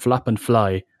 flip, flop, and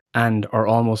fly, and or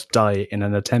almost die in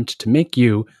an attempt to make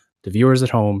you, the viewers at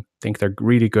home, think they're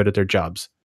really good at their jobs.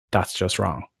 That's just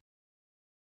wrong.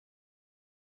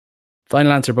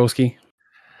 Final answer, Boski.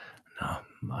 No,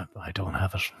 I don't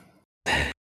have it.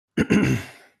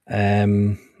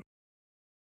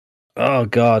 Oh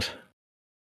God.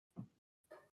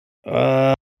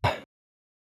 5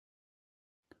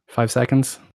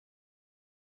 seconds.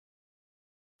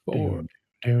 4,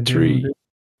 3,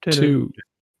 2,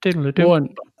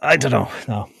 1. I don't know.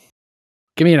 No.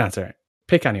 Give me an answer.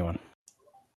 Pick anyone.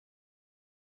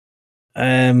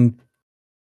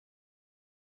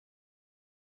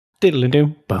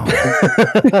 Diddle-a-doo.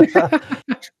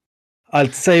 I'll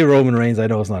say Roman Reigns. I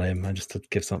know it's not him. I just to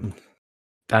give something.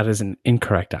 That is an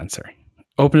incorrect answer.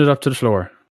 Open it up to the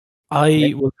floor.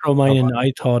 I will throw mine in.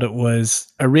 I thought it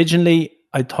was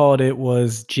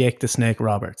Jake the Snake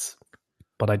Roberts,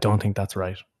 but I don't think that's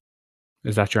right.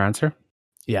 Is that your answer?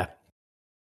 Yeah.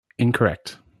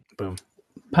 Incorrect. Boom.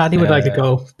 Paddy would like to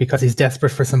go because he's desperate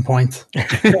for some points.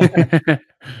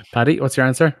 Paddy, what's your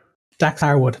answer? Dax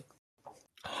Harwood.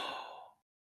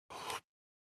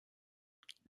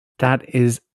 That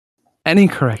is an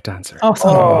incorrect answer. Oh,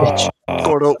 son of a bitch.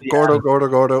 Gordo.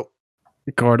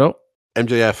 Gordo.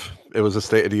 MJF. It was a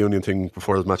State of the Union thing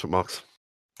before his match with Mox.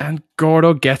 And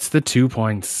Gordo gets the 2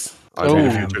 points. I'll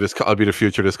be the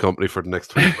future of this company for the next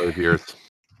 25 years.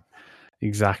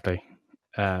 Exactly.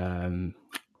 Well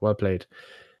played.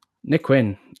 Nick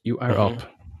Quinn, you are up.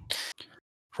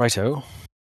 Righto.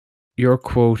 Your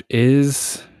quote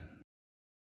is,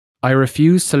 I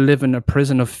refuse to live in a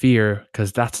prison of fear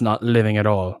because that's not living at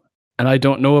all. And I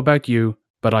don't know about you,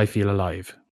 but I feel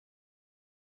alive.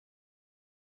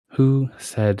 Who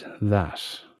said that?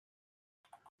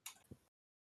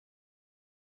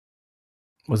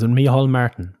 Was it Micheál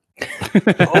Martin?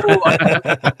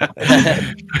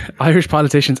 Irish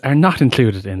politicians are not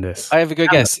included in this. I have a good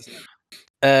guess.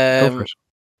 Go for it.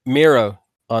 Miro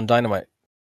on Dynamite.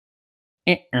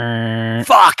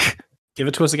 Fuck! Give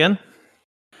it to us again.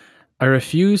 I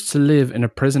refuse to live in a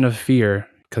prison of fear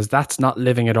because that's not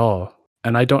living at all.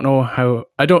 And I don't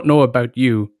know about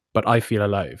you, but I feel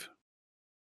alive.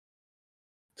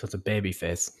 So it's a baby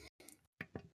face.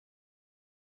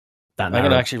 I'm going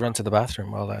to actually run to the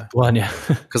bathroom while yeah.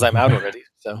 because I'm out already.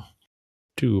 So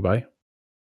 2 by.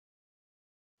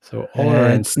 So Ola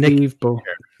and Steve both.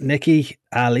 Nikki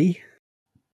Ali.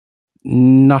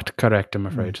 Not correct, I'm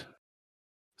afraid.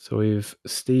 So we've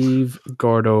Steve,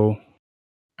 Gordo,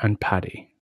 and Paddy.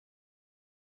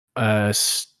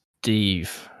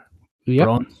 Steve. Yep.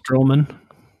 Braun Strowman.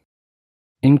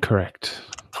 Incorrect.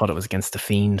 Thought it was against the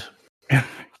Fiend.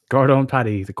 Gordo and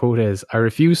Paddy, the quote is, I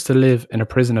refuse to live in a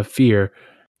prison of fear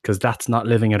because that's not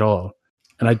living at all.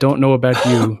 And I don't know about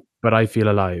you, but I feel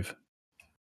alive.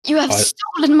 You have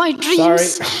stolen my dreams. Sorry.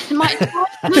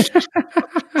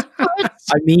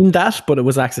 I mean that, but it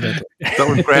was accidental.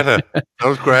 That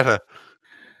was Greta.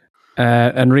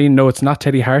 And Reen, no, it's not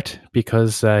Teddy Hart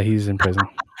because he's in prison.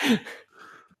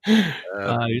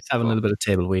 He's having a little bit of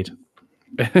table weed.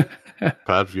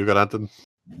 Pat, you got Anton?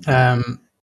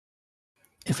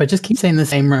 If I just keep saying the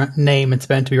same name, it's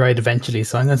bound to be right eventually.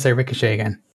 So I'm going to say Ricochet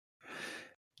again.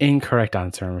 Incorrect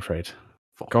answer, I'm afraid.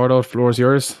 Gordo, floor's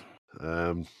yours.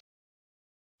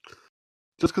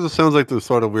 Just because it sounds like the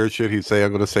sort of weird shit he'd say, I'm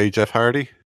going to say Jeff Hardy.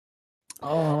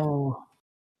 Oh.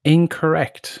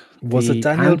 Incorrect. Was it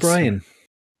Daniel Bryan?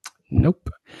 Nope.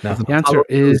 No. The answer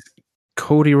is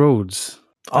Cody Rhodes.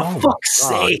 Oh, fuck's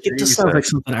sake. It just sounds like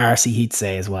something RC he'd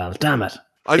say as well. Damn it.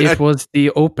 It was the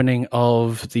opening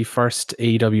of the first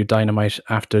AEW Dynamite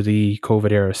after the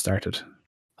COVID era started.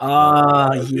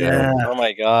 Yeah. Oh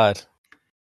my God.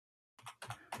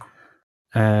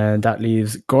 And that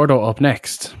leaves Gordo up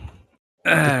next.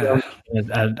 A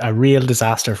real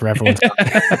disaster for everyone.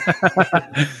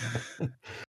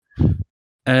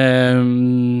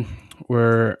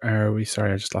 Where are we?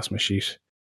 Sorry, I just lost my sheet.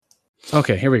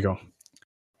 Okay, here we go.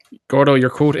 Gordo, your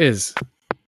quote is,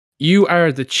 you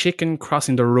are the chicken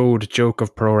crossing the road joke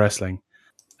of pro wrestling.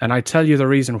 And I tell you the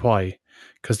reason why.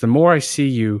 Because the more I see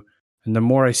you and the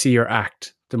more I see your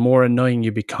act, the more annoying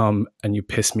you become and you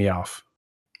piss me off.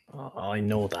 Oh, I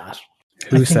know that.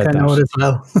 Who said that? I know it as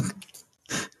well.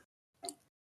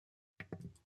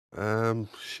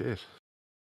 Shit.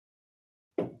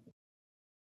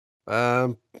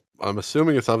 I'm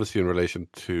assuming it's obviously in relation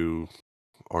to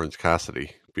Orange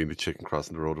Cassidy being the chicken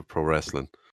crossing the road of pro wrestling.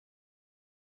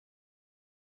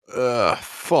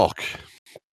 Fuck.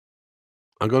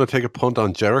 I'm going to take a punt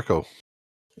on Jericho.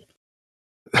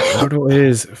 Gordo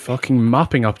is fucking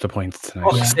mopping up the points tonight.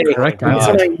 Oh, yeah. Correct That's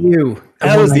answer. what I knew.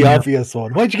 That was the obvious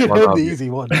one. Why'd you give him the easy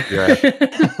one? Yeah.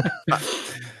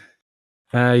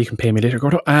 You can pay me later,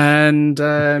 Gordo. And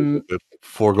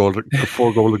 4 golden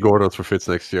Gordos for Fitz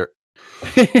next year.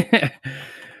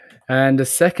 And the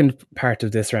second part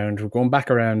of this round, we're going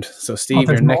back around. So, Steve, your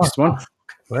there's next more. one.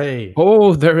 Hey.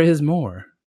 Oh, there is more.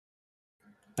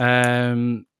 Where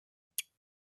am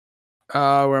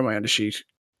I on the sheet?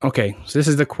 Okay, so this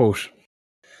is the quote.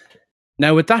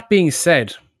 Now, with that being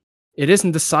said, it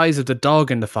isn't the size of the dog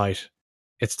in the fight.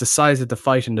 It's the size of the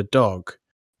fight in the dog.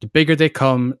 The bigger they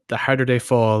come, the harder they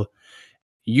fall.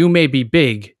 You may be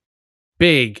big,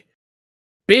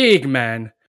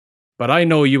 man, but I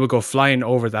know you will go flying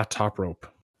over that top rope.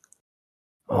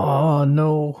 Oh,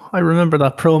 no. I remember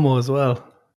that promo as well.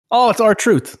 Oh, it's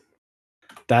R-Truth.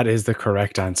 That is the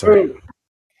correct answer.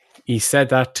 He said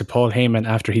that to Paul Heyman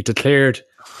after he declared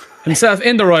himself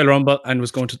in the Royal Rumble and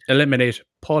was going to eliminate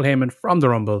Paul Heyman from the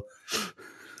Rumble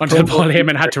until Paul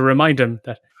Heyman had to remind him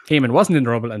that Heyman wasn't in the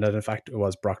Rumble and that in fact it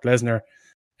was Brock Lesnar,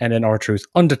 and then R-Truth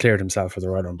undeclared himself for the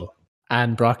Royal Rumble.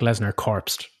 And Brock Lesnar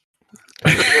corpsed.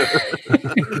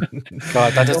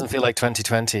 God, that doesn't feel like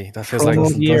 2020. That feels like a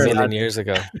million years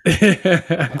ago.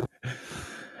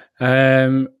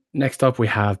 Next up we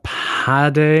have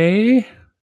Paddy.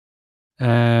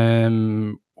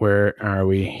 Where are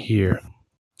we here?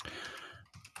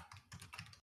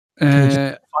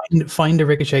 Find a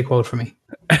Ricochet quote for me.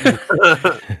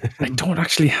 I don't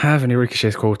actually have any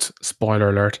Ricochet quotes. Spoiler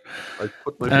alert. I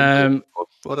put my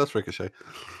oh, that's Ricochet.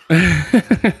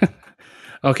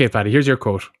 Okay, Paddy, here's your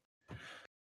quote.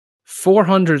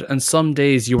 400 and some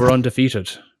days you were undefeated.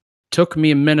 Took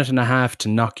me a minute and a half to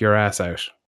knock your ass out.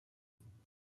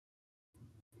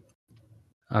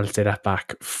 I'll say that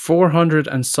back. 400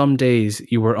 and some days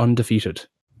you were undefeated.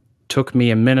 Took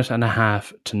me a minute and a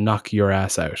half to knock your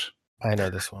ass out. I know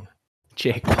this one.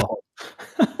 Jake Paul.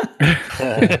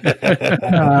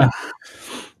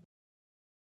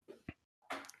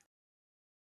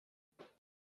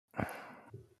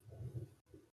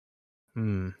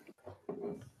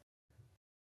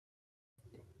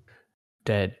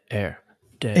 Dead air.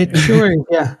 It sure is,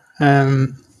 yeah.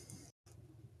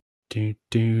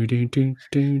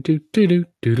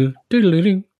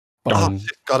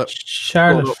 Got it.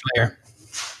 Charlotte Flair.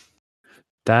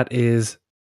 That is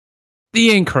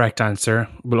the incorrect answer.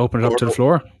 We'll open it up to the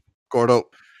floor. Gordo.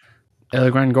 El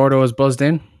Gran Gordo is buzzed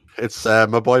in. It's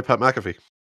my boy Pat McAfee.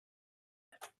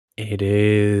 It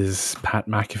is Pat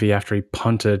McAfee after he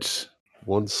punted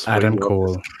once Adam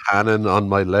Cole. Cannon on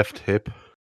my left hip.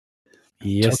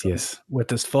 Yes. With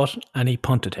his foot, and he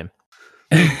punted him.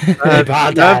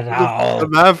 The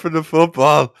man from the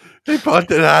football. He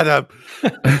punted Adam.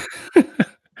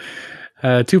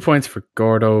 2 points for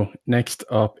Gordo. Next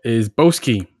up is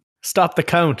Boski. Stop the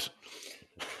count.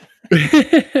 He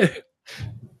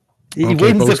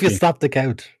wins Boski. if you stop the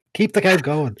count. Keep the count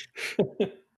going.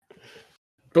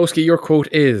 Boski, your quote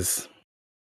is,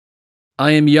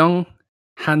 I am young,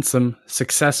 handsome,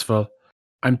 successful.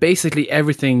 I'm basically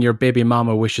everything your baby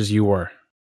mama wishes you were.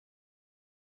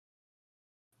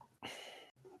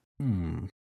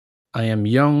 I am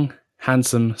young,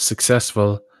 handsome,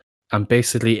 successful. I'm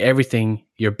basically everything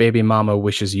your baby mama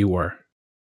wishes you were.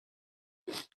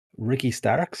 Ricky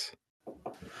Starks?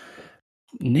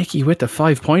 Nicky with the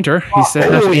 5-pointer. He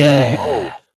said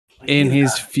that in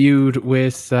his feud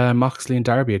with Moxley and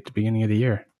Darby at the beginning of the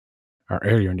year. Or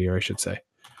earlier in the year, I should say.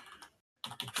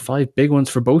 5 big ones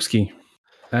for Boski.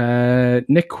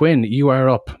 Nick Quinn, you are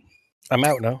up. I'm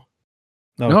out now.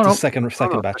 No. Second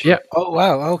batch. Yeah. Oh,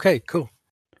 wow. Okay, cool.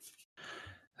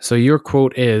 So your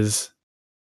quote is,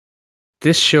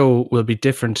 this show will be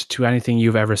different to anything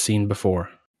you've ever seen before.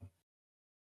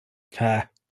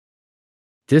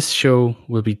 This show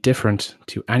will be different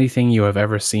to anything you have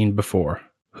ever seen before.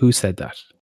 Who said that?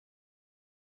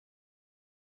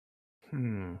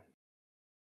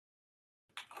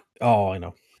 Oh, I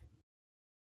know.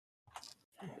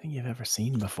 Anything you've ever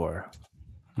seen before.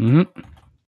 I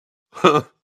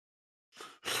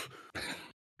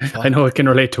know it can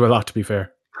relate to a lot, to be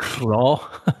fair. Raw.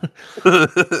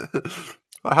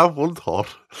 I have one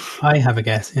thought. I have a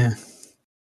guess, yeah.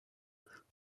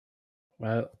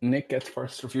 Well, Nick gets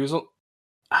first refusal.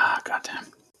 Goddamn.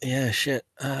 Yeah, shit.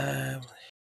 What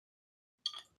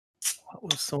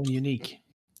was so unique?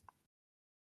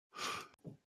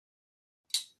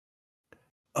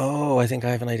 Oh, I think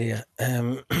I have an idea.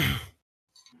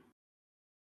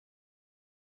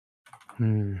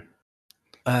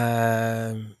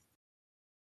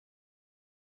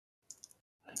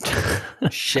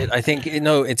 Shit, I think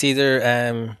it's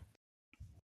either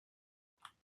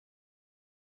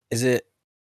is it,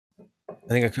 I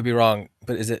think I could be wrong,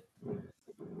 but is it,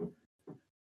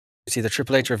 it's either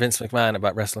Triple H or Vince McMahon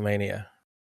about WrestleMania.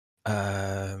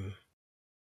 Final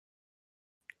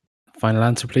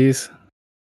answer, please.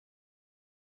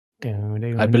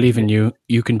 I believe in you.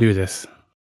 You can do this.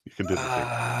 You can do this.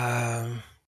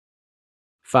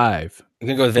 5. You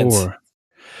can go with Vince. 4.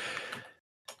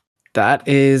 That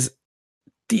is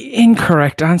the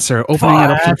incorrect answer. Opening it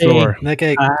up to the floor.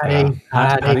 Nicky. Paddy.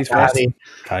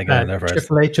 Can't go in there first.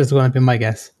 Triple H is going to be my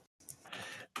guess.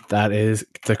 That is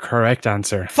the correct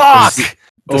answer. Fuck!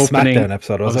 The SmackDown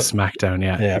episode, was it? SmackDown,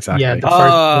 yeah, Yeah. exactly. Yeah, the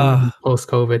first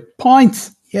post-COVID.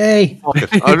 Points! Yay! Fuck it.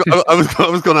 I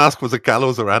was going to ask, was it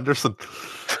Gallows or Anderson?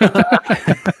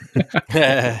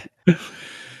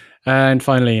 And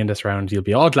finally, in this round, you'll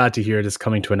be all glad to hear this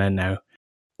coming to an end now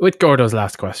with Gordo's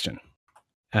last question.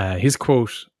 His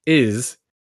quote is,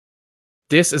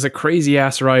 "This is a crazy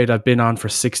ass ride I've been on for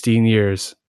 16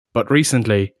 years, but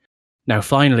recently, now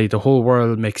finally, the whole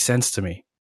world makes sense to me.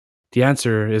 The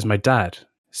answer is my dad.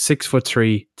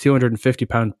 6'3",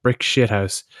 250-pound brick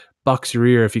shithouse, box your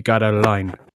ear if you got out of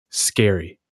line.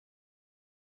 Scary."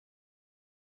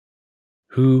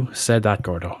 Who said that,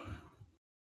 Gordo?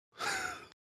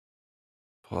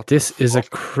 This is a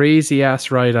crazy ass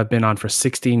ride I've been on for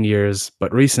 16 years,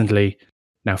 but recently,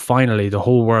 now finally, the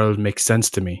whole world makes sense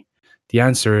to me. The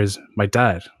answer is my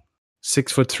dad.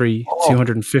 6'3",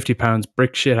 250 pounds,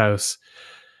 brick shithouse.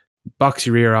 Box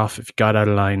your ear off if you got out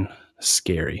of line.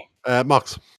 Scary.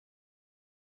 Mox.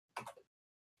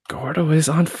 Gordo is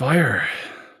on fire.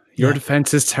 Your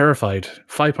defense is terrified.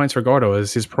 5 points for Gordo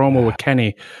is his promo with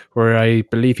Kenny, where I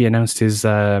believe he announced his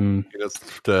the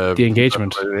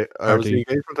engagement. Was the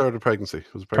engagement or the pregnancy?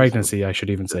 It was pregnancy, I should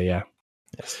even say, yeah.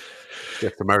 Yes.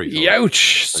 Yes, the marriage.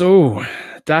 Ouch. So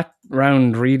that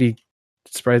round really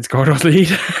spreads Gordo's lead.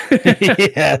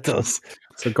 Yeah, it does.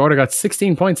 So Gordo got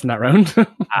 16 points in that round.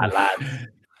 Lad.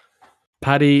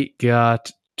 Paddy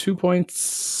got 2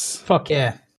 points. Fuck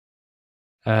yeah.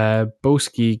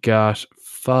 Boski got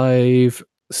 5.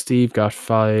 Steve got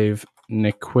 5.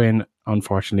 Nick Quinn,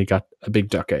 unfortunately, got a big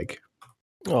duck egg.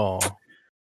 Oh.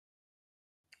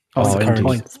 What's the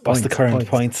Indeed. current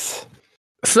points?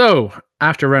 So,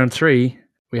 after round 3,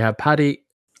 we have Paddy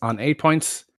on 8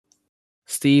 points,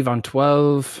 Steve on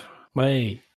 12,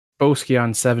 Boski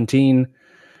on 17,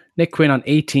 Nick Quinn on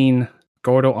 18,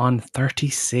 Gordo on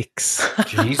 36.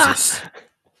 Jesus.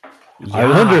 I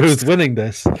wonder who's winning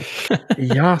this.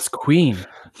 Yas, Queen.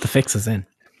 The fix is in.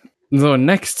 So,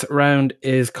 next round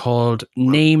is called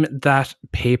Name That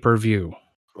Pay-Per-View.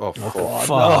 Oh, fuck.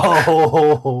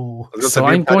 No. So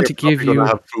I'm going to give you... going to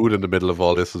have food in the middle of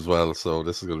all this as well, so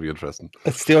this is going to be interesting.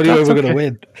 It's the only way we're going to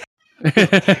win.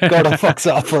 Gordo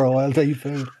fucks off for a while to eat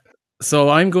food. So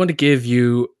I'm going to give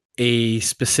you a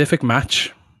specific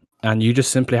match, and you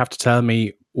just simply have to tell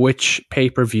me which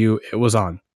pay-per-view it was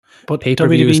on. But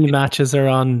WWE matches are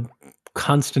on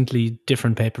constantly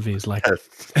different pay-per-views, like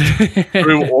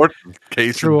Drew Orton.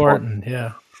 Drew Orton,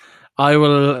 yeah. I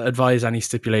will advise any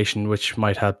stipulation which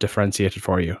might help differentiate it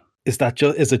for you. Is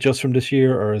it just from this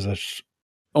year, or is it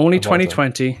only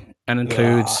 2020 and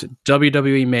includes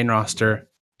WWE main roster,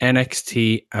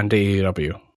 NXT, and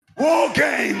AEW? War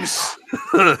Games.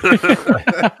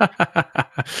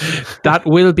 That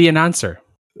will be an answer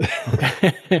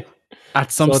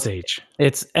at some stage.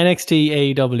 It's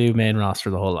NXT, AEW main roster,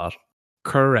 the whole lot.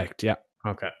 Correct. Yeah.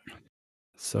 Okay.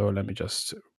 So let me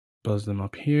just buzz them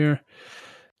up here.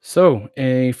 So,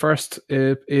 first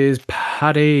is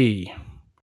Paddy.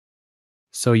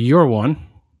 So, your one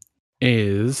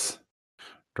is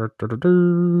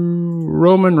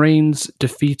Roman Reigns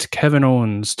defeats Kevin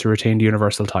Owens to retain the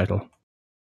Universal title.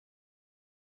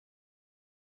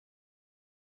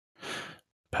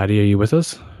 Paddy, are you with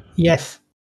us? Yes.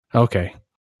 Okay.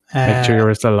 Make sure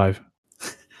you're still alive.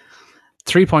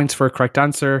 3 points for a correct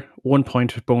answer. 1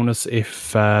 point bonus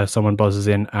if someone buzzes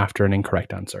in after an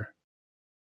incorrect answer.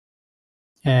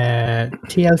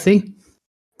 TLC.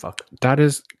 Fuck. That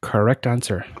is correct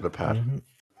answer. The pad.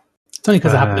 It's only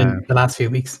because it happened in the last few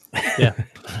weeks. Yeah.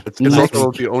 It's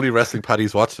also the only wrestling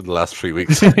Paddy's watched in the last 3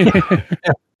 weeks.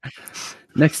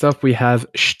 Next up, we have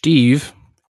Steve.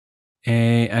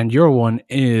 And your one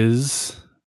is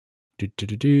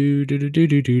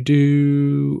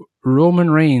Roman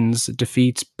Reigns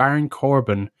defeats Baron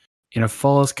Corbin in a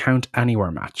Falls Count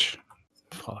Anywhere match.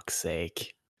 Fuck's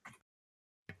sake.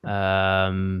 It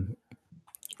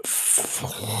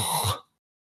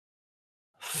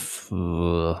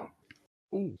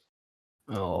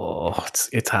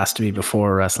has to be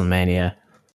before WrestleMania.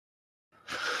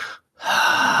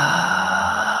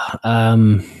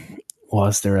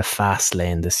 Was there a fast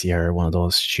lane this year, one of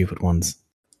those stupid ones?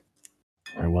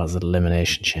 Or was it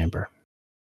Elimination Chamber?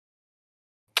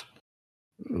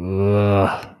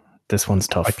 This one's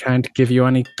tough. I can't give you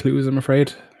any clues, I'm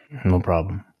afraid. No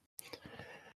problem.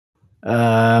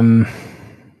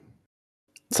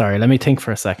 Sorry, let me think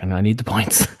for a second. I need the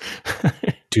points.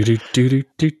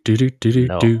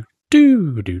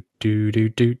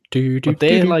 But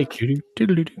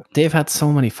they've had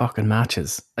so many fucking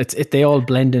matches. They all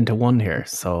blend into one here.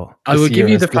 So I will give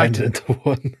you the fact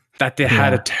one. that they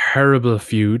had a terrible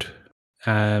feud.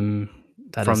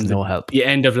 That from is no help. The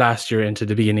end of last year into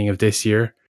the beginning of this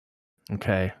year.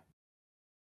 Okay.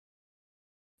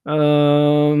 What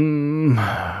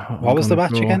was the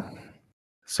match again?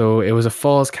 So it was a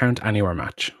Falls Count Anywhere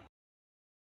match.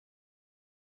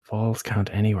 Falls Count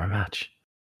Anywhere match.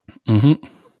 Mm-hmm.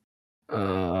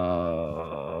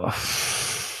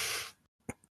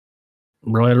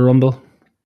 Royal Rumble.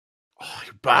 Oh,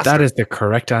 you bastard. That is the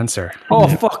correct answer. Oh,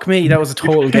 fuck me. That was a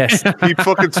total guess. He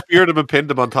fucking speared him and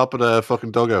pinned him on top of the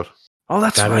fucking dugout. Oh,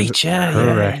 that's That right. is Yeah.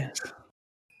 correct.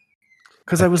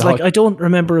 Because I was like, I don't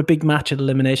remember a big match at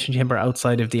Elimination Chamber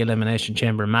outside of the Elimination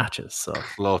Chamber matches. So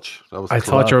Clutch. That was I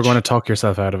thought you were going to talk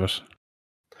yourself out of it.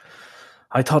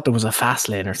 I thought there was a fast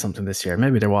lane or something this year.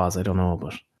 Maybe there was. I don't know.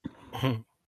 But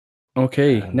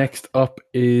Okay, next up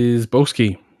is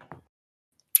Boski.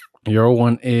 Your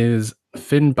one is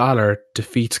Finn Balor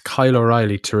defeats Kyle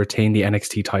O'Reilly to retain the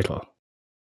NXT title.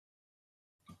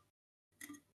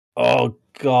 Oh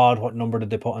God, what number did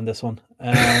they put on this one?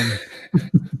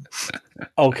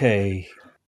 Okay.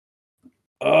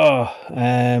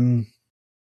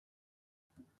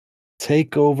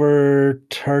 Takeover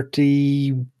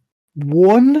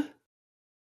 31.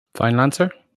 Final answer?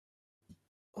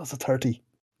 Was it 30?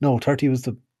 No, 30 was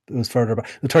it was further back.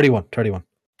 31.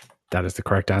 That is the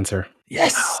correct answer.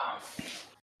 Yes.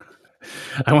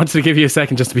 I wanted to give you a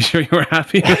second just to be sure you were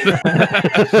happy with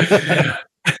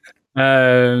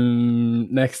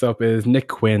it. Next up is Nick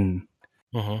Quinn.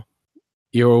 Uh-huh.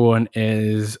 Your one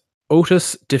is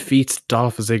Otis defeats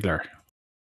Dolph Ziggler.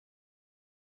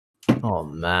 oh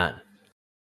man,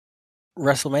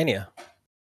 WrestleMania.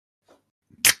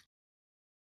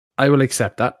 I will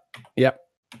accept that. Yep.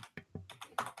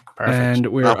 perfect. And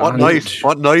we're What on night?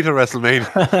 What night of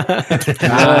WrestleMania?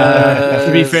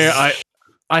 to be fair,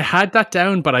 I had that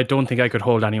down, but I don't think I could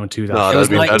hold anyone to that. No, It was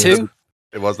that'd be- night that'd- two.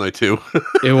 It was night 2.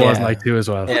 It was Yeah. night 2 as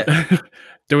well. Yeah.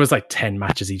 There was like 10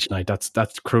 matches each night. That's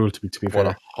cruel to be What fair.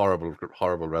 a horrible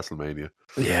WrestleMania.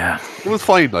 yeah, It was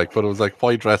fine, but it was like,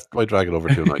 why drag it over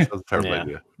 2 nights? That's a terrible Yeah.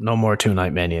 idea. no more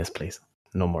 2-night manias, please.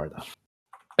 No more of that.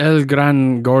 El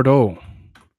Gran Gordo.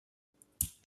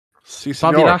 Si,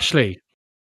 Bobby senor. Lashley.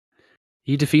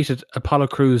 He defeated Apollo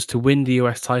Crews to win the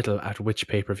US title at which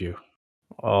pay-per-view?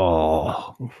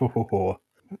 Oh,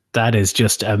 that is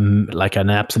just like an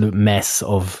absolute mess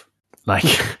of like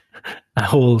a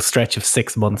whole stretch of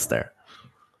 6 months there.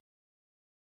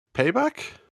 Payback?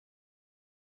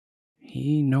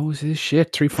 He knows his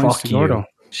shit. 3 points Fuck to you. Gordo.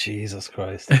 Jesus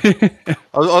Christ. I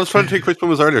was trying to think which one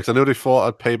was earlier because I know they fought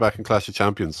at Payback and Clash of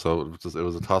Champions, so it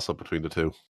was a toss-up between the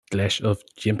two. Clash of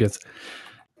Champions.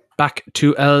 Back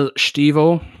to El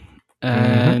Stivo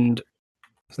and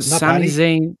Not Sami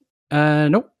Paddy?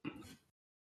 Zayn. Nope.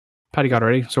 Paddy got it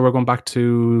already, so we're going back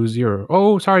to 0.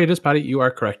 Oh, sorry, it is Paddy. You are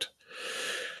correct.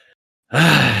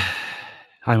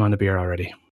 I'm on the beer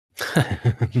already.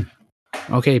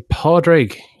 Okay,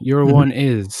 Podrig, your one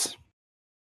is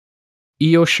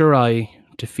Io Shirai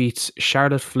defeats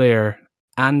Charlotte Flair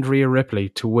and Rhea Ripley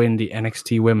to win the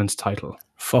NXT Women's title.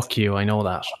 Fuck you, I know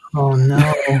that. Oh no.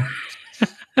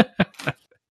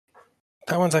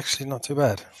 That one's actually not too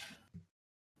bad.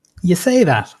 You say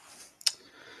that.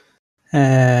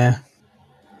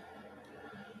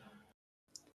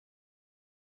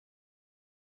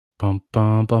 Bum,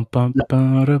 bum, bum, bum,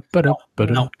 ba-da, ba-da,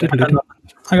 ba-da, No, diddle-diddle.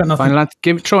 I got nothing. Final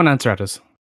answer. Throw an answer at us.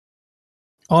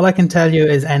 All I can tell you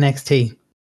is NXT.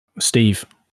 Steve.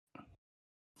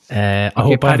 I Okay,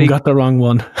 hope I Paddy. haven't got the wrong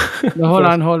one. No,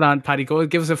 hold on, Paddy. Go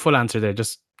give us a full answer there.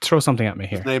 Just throw something at me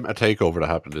here. Name a takeover that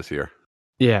happened this year.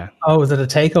 Yeah. Oh, was it a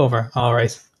takeover? All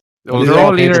right. Well, They're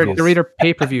all either pay-per-views. they're either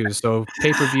pay-per-views, so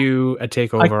pay-per-view, a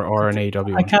takeover, or an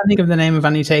AEW. I can't think of the name of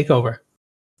any takeover.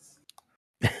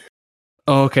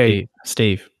 Okay,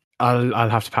 Steve. I'll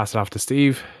have to pass it off to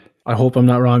Steve. I hope I'm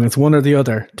not wrong. It's one or the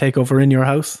other. Takeover in your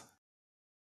house.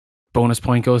 Bonus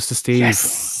point goes to Steve.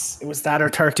 Yes. It was that or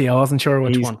 30. I wasn't sure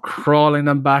which He's one. crawling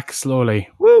them back slowly.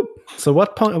 Woo. So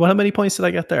what point? How many points did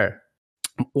I get there?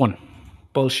 1.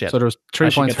 Bullshit. So there was 3 I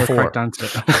should points get for 4. correct answer.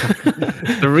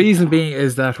 The reason being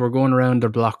is that we're going around the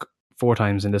block 4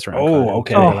 times in this round. Oh,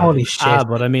 okay. Oh, holy shit.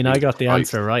 But I mean, I got the Right.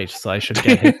 answer right, so I should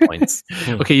get hit points.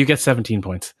 Okay, you get 17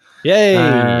 points. Yay!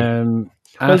 Well,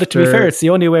 Well, to be fair, it's the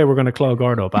only way we're going to claw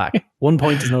Gordo back. 1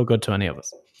 point is no good to any of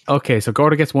us. Okay, so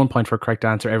Gordo gets 1 point for a correct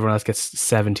answer. Everyone else gets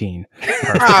 17.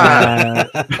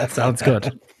 That sounds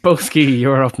good. Boski,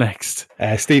 you're up next.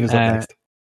 Steve is up next.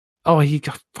 Oh, he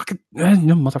got fucking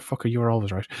no, motherfucker. You were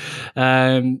always right.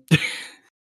 I'm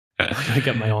gonna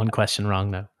get my own question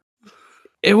wrong now.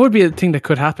 It would be a thing that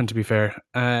could happen. To be fair,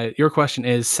 your question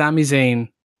is: Sami Zayn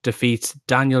defeats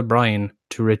Daniel Bryan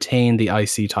to retain the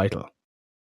IC title.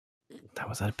 That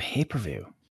was at a pay-per-view.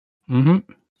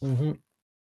 Mm-hmm.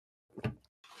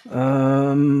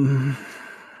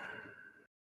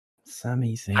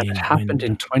 Sami Zayn. And it happened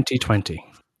in 2020.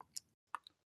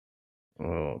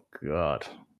 Oh God.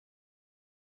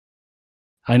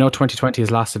 I know 2020 has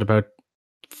lasted about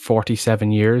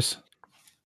 47 years,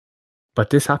 but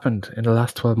this happened in the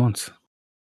last 12 months.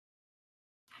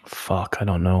 Fuck, I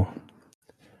don't know.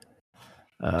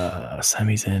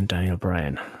 Sami Zayn, Daniel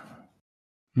Bryan.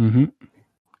 Mm-hmm.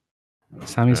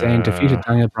 Sami Zayn defeated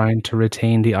Daniel Bryan to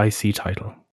retain the IC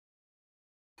title.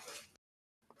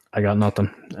 I got nothing.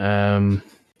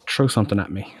 Throw something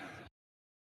at me.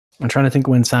 I'm trying to think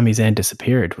when Sami Zayn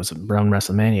disappeared. Was it around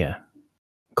WrestleMania?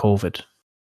 COVID.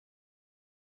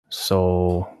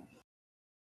 So,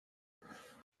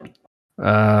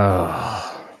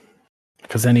 because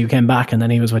then he came back and then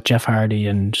he was with Jeff Hardy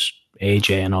and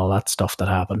AJ and all that stuff that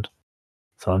happened.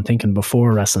 So I'm thinking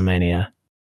before WrestleMania.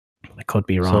 I could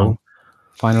be wrong. So,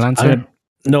 final answer?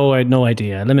 No, I had no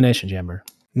idea. Elimination Chamber.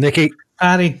 Nikki.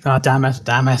 Paddy. Oh, damn it.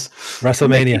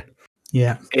 WrestleMania.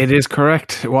 Yeah. It is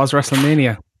correct. It was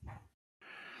WrestleMania.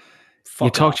 You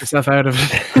talked yourself out of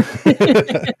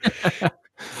it.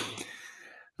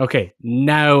 Okay,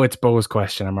 now it's Bo's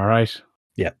question. Am I right?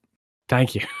 Yeah.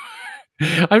 Thank you.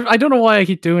 I don't know why I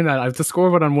keep doing that. I've the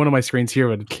scoreboard on one of my screens here,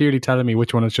 but it's clearly telling me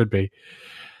which one it should be.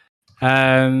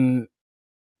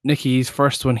 Nikki's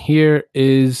first one here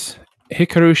is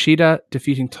Hikaru Shida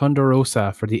defeating Thunder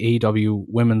Rosa for the AEW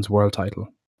Women's World Title.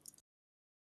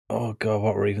 Oh God,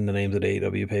 what were even the names of the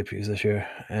AEW pay-per-views this year?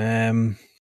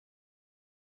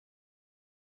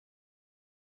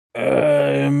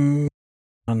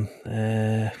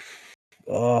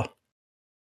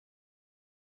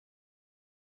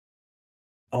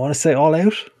 I want to say All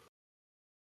Out.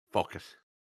 Fuck it.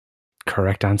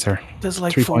 Correct answer. There's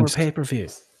like 3 4 points.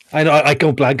 pay-per-views. I know. I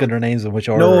go blank on their names and which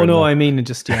order. No, I mean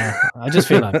just I just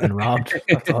feel I've been robbed.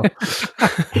 That's all.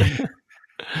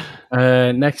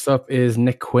 Next up is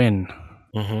Nick Quinn.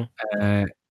 Mm-hmm.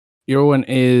 Your one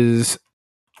is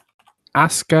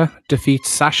Asuka defeats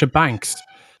Sasha Banks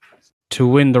to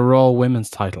win the Raw Women's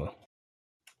title.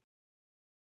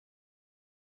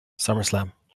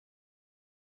 SummerSlam.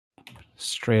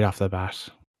 Straight off the bat.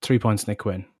 3 points, Nick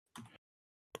Quinn.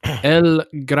 El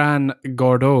Gran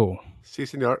Gordo. Si,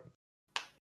 senor.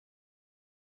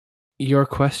 Your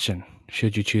question,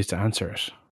 should you choose to answer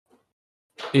it,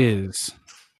 is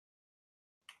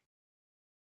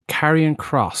Karrion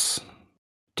Kross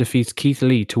defeats Keith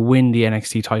Lee to win the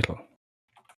NXT title.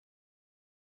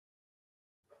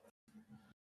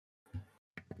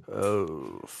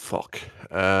 Oh, fuck.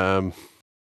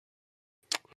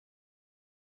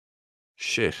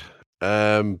 Shit.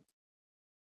 Run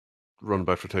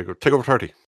back for Takeover. Takeover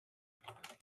 30.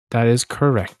 That is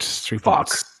correct. 3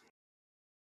 points.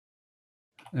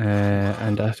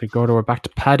 And after Gordo, we're back to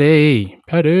Paddy.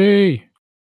 Paddy.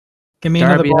 Give me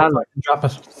another ball so I can drop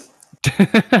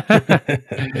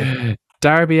it.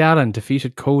 Darby Allin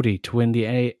defeated Cody to win the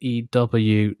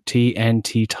AEW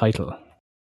TNT title.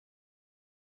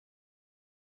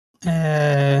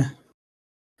 And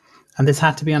this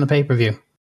had to be on a pay-per-view.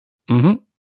 Mm-hmm.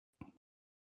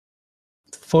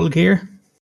 Full Gear.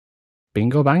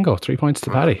 Bingo bango. 3 points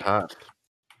to Paddy.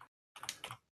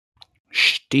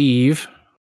 Steve.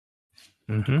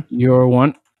 Mm-hmm. Your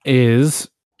one is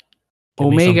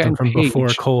Omega and from Page. Before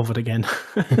COVID again.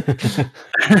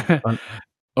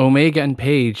 Omega and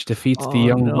Page defeats the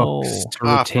Young Bucks to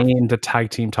retain the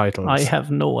tag team titles. I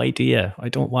have no idea. I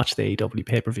don't watch the AEW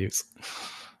pay-per-views.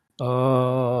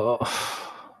 So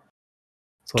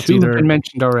two have been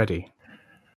mentioned already.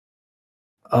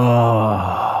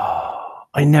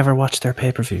 I never watch their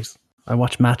pay-per-views. I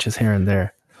watch matches here and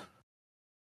there.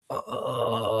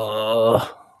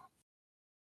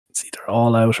 It's either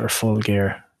All Out or Full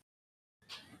Gear.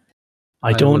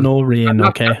 I don't know, Rian,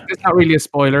 okay? It's not really a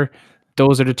spoiler.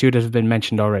 Those are the two that have been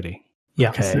mentioned already. Yeah,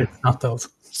 okay. It's not those.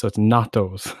 So it's not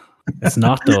those. It's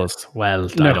not those. Well,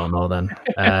 no. I don't know then.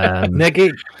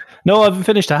 Nicky. No, I haven't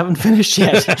finished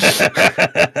yet.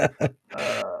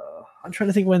 I'm trying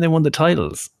to think when they won the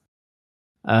titles.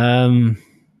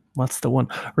 What's the one?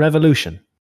 Revolution.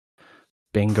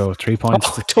 Bingo. 3 points.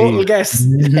 Oh, total guess.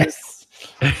 Yes.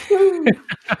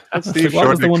 Steve what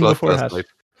was the one clutch before last night.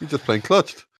 He's just playing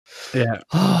clutched. Yeah.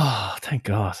 Oh, thank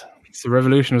God. So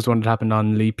Revolution was one that happened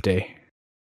on Leap Day.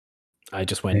 I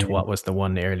just went, what was the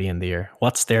one early in the year?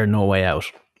 What's there? No Way Out.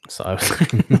 So I was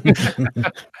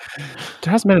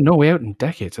There hasn't been a No Way Out in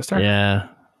decades, is there? Yeah.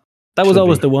 That was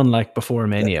always the one like before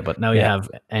Mania, but now you have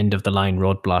end of the line,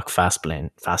 Roadblock, fast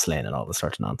lane, and all this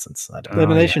sort of nonsense. I don't know.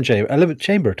 Elimination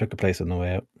Chamber took a place on the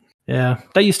way out. Yeah.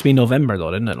 That used to be November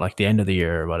though, didn't it? Like the end of the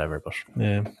year or whatever. But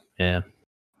yeah.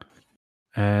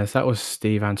 So that was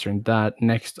Steve answering that.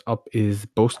 Next up is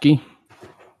Boski.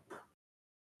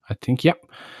 I think, yep.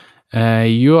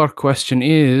 Your question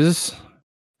is: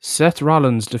 Seth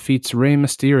Rollins defeats Rey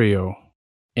Mysterio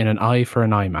in an eye for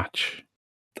an eye match.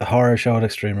 The horror show at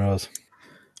Extreme Rules.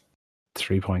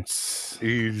 3 points.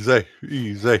 Easy.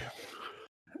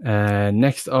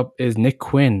 Next up is Nick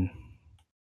Quinn.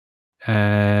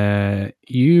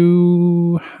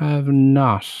 You have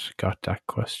not got that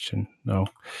question. No.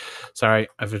 Sorry,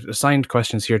 I've assigned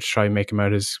questions here to try and make them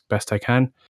out as best I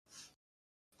can.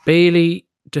 Bayley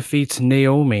defeats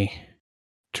Naomi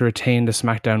to retain the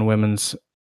SmackDown Women's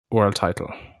World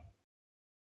title.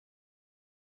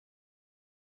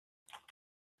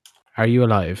 Are you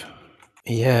alive?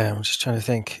 Yeah, I'm just trying to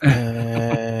think.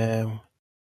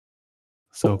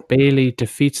 So Bayley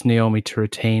defeats Naomi to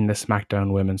retain the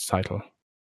SmackDown Women's title.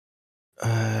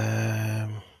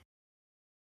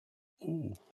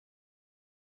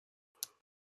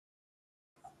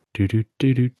 Do.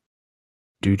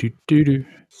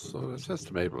 So it says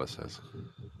to Mabel, it says.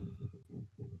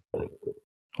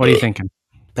 What are you thinking?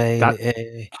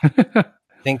 Bayley.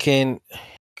 Thinking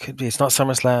could be. It's not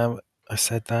SummerSlam. I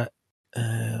said that.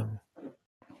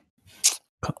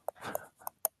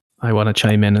 I want to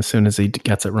chime in as soon as he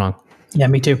gets it wrong. Yeah,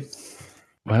 me too.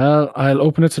 Well, I'll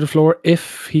open it to the floor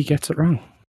if he gets it wrong.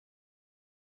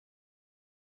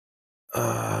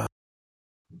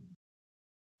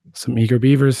 Some eager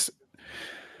beavers.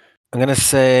 I'm going to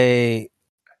say...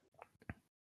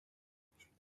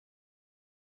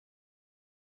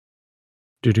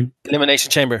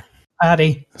 Elimination Chamber.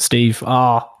 Paddy. Steve.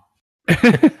 That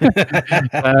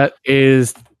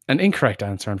is an incorrect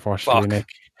answer, unfortunately, Nick.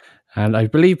 And I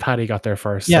believe Paddy got there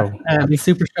first. Yeah, the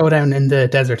Super Showdown in the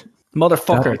desert.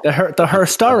 Motherfucker. The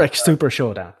historic Super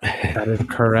Showdown. That is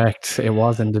correct. It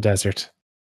was in the desert.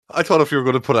 I thought if you were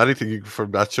going to put anything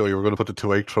from that show, you were going to put the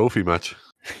 2-8 trophy match.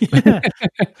 That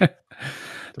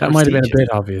might have been a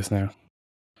bit obvious now.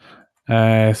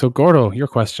 So, Gordo, your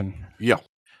question. Yeah.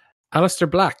 Aleister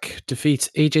Black defeats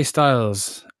AJ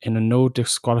Styles in a no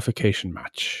disqualification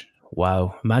match.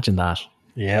 Wow. Imagine that.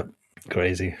 Yep.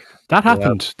 Crazy. That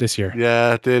happened this year.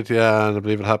 Yeah, it did. Yeah, and I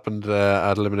believe it happened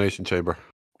at Elimination Chamber.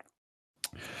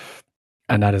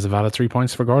 And that is a valid 3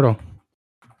 points for Gordo.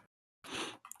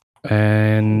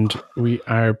 And we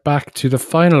are back to the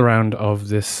final round of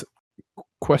this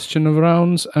question of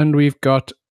rounds. And we've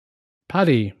got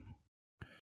Paddy.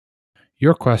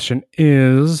 Your question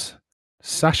is: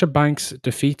 Sasha Banks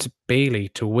defeats Bayley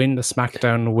to win the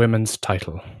SmackDown Women's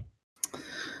title.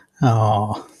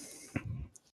 Oh.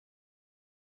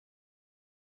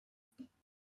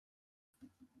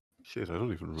 Shit, I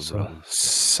don't even remember. So,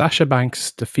 Sasha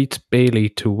Banks defeats Bayley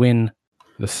to win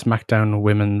the SmackDown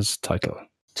Women's title.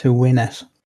 To win it.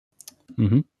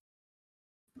 Mm-hmm.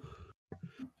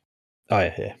 Oh,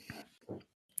 yeah.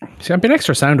 See, I'm being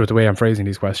extra sound with the way I'm phrasing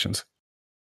these questions.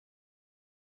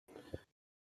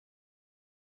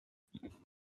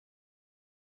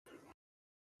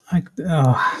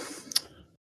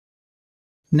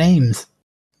 Names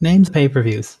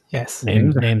pay-per-views. Yes.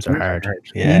 Names are hard.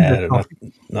 Yeah, they're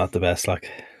not the best. Like,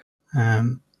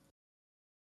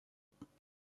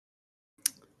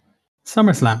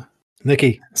 SummerSlam.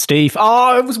 Nikki. Steve.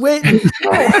 Oh, I was waiting.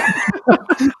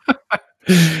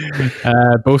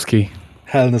 Boski.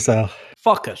 Hell in a Cell.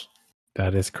 Fuck it.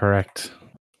 That is correct.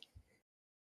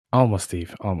 Almost,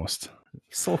 Steve. Almost.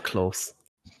 So close.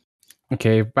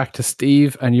 Okay, back to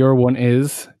Steve, and your one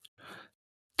is: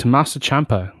 Tommaso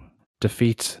Ciampa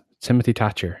defeats Timothy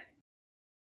Thatcher.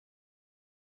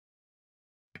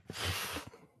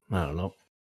 I don't know.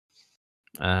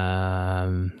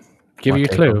 Give you a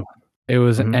clue. It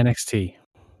was NXT.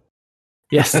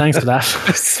 Yes, thanks for that.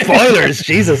 Spoilers,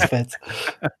 Jesus, Fitz.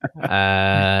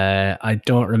 I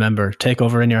don't remember.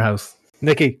 Takeover in your house.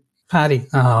 Nikki. Paddy.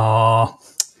 Oh.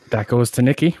 That goes to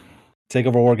Nikki.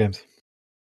 Takeover War Games.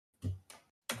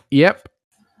 Yep.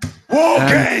 War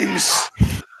Games!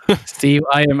 Steve,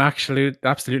 I am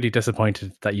absolutely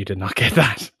disappointed that you did not get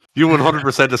that. You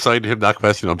 100% assigned him that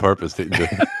question on purpose, didn't you?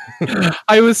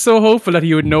 I was so hopeful that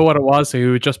he would know what it was, so he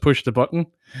would just push the button.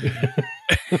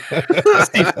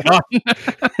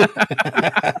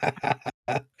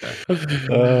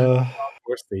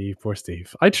 Poor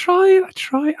Steve. I try.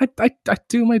 I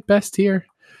do my best here.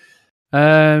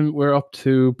 We're up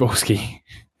to Boski.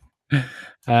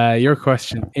 Your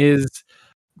question is: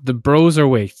 the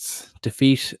Broserweights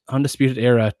defeat Undisputed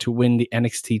Era to win the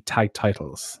NXT tag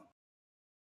titles.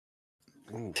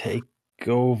 Take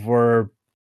over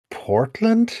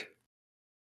Portland?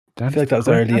 I feel like that was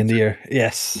correct early in the year.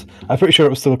 Yes. I'm pretty sure it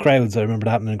was still crowds. I remember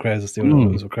that happening in crowds. I still know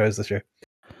it was with crowds this year.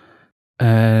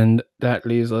 And that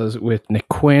leaves us with Nick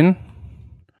Quinn,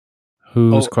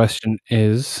 whose question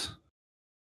is: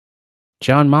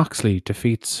 John Moxley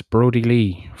defeats Brody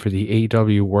Lee for the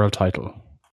AEW World Title.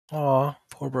 Oh,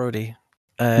 poor Brody.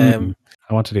 I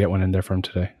wanted to get one in there for him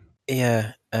today.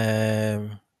 Yeah.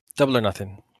 Double or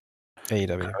Nothing.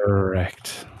 AEW.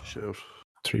 Correct. Shoot.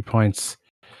 3 points.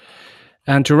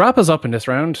 And to wrap us up in this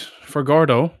round, for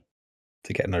Gordo,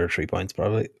 to get another 3 points,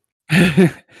 probably.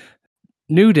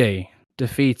 New Day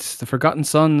defeats the Forgotten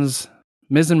Sons,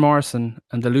 Miz and Morrison,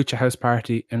 and the Lucha House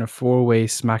Party in a 4-way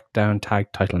SmackDown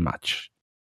tag title match.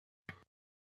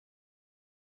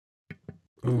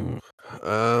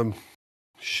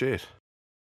 Shit.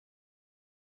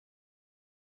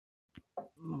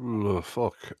 Oh,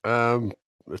 fuck.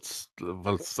 It's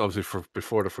obviously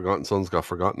before the Forgotten Sons got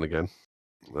forgotten again.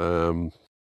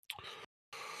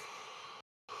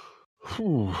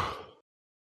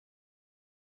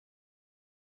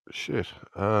 Shit.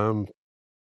 I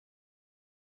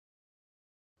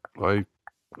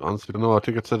honestly don't know. I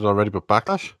think I said it already, but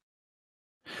Backlash?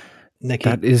 Nikki.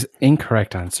 That is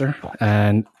incorrect answer.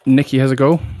 And Nikki has a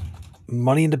go.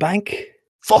 Money in the Bank?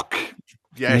 Fuck!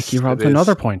 Yes. Nikki robbed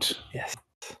another point. Yes.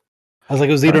 I was like,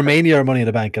 it was either Mania or Money in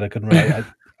the Bank, and I couldn't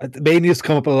remember. Mania's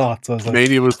come up a lot, so I was like,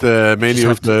 Mania was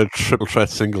the triple threat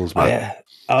singles match. yeah.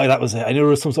 Oh, that was it. I knew it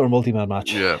was some sort of multi-man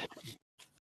match. Yeah.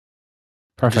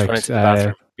 Perfect. Just went into the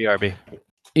bathroom. BRB.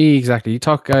 Exactly. You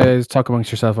talk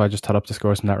amongst yourself. I just tot up the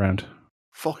scores in that round.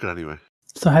 Fuck it anyway.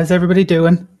 So how's everybody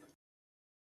doing?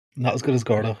 Not as good as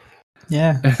Gordo.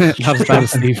 Yeah. Not as bad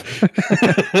as Steve.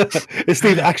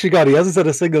 Steve actually got he hasn't said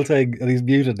a single thing and he's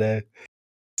muted now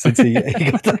since he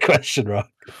got that question wrong.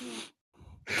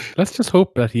 Let's just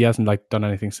hope that he hasn't done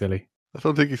anything silly. I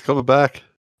don't think he's coming back.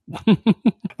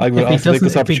 I will also take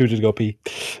this opportunity to go pee.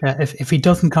 If he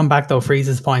doesn't come back though,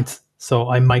 freezes points. So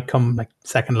I might come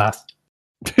second last.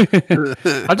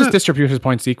 I'll just distribute his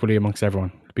points equally amongst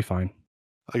everyone. It'll be fine.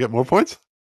 I get more points?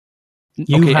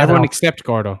 Okay, everyone except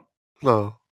Gordo.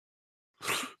 No.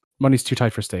 Money's too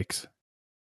tight for stakes.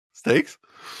 Stakes?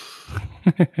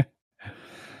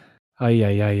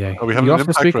 Aye. Are we having you an off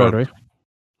this impact week, round? Gordo, right?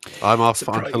 I'm off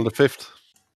until the 5th.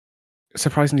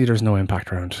 Surprisingly, there's no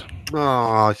impact round.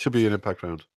 Oh, it should be an impact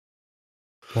round.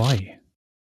 Why?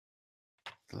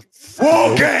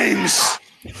 War games!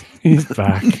 He's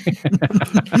back.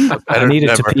 I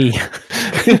needed to pee.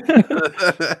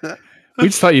 We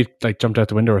just thought you jumped out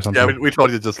the window or something. Yeah, we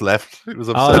thought you just left. It was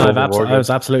upset. I was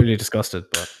absolutely disgusted,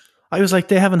 but I was like,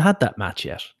 they haven't had that match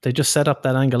yet. They just set up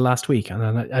that angle last week, and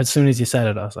then as soon as you said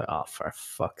it, I was like, oh, for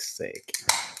fuck's sake!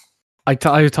 I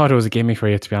thought it was a gimmick for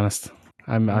you, to be honest.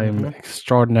 I'm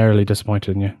extraordinarily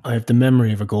disappointed in you. I have the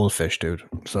memory of a goldfish, dude.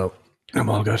 So I'm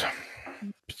all good.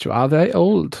 But you are very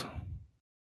old.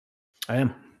 I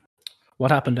am.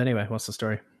 What happened anyway? What's the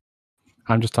story?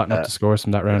 I'm just talking up the scores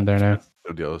from that round there now.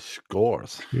 Those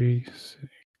scores. 3,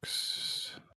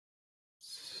 6,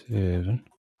 7.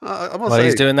 While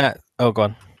he's doing that, go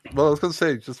on. Well, I was going to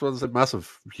say, just want to say,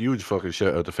 massive, huge fucking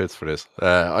shout out to Fitz for this.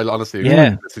 I honestly,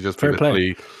 Yeah, this is just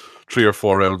been 3 or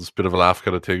 4 rounds, bit of a laugh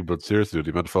kind of thing. But seriously, the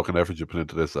amount of fucking effort you put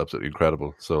into this is absolutely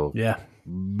incredible. So yeah,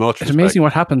 much. It's amazing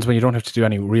what happens when you don't have to do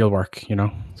any real work. You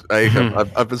know.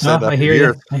 I've been saying that I for hear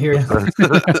years. you. I hear you.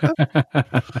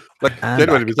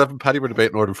 Genuinely, because having Paddy were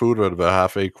debating ordering food around about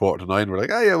 8:30, 8:45. We're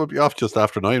like, oh yeah, we'll be off just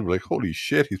after 9. We're like, holy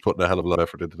shit, he's putting a hell of a lot of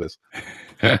effort into this.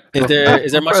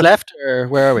 Is there much left, or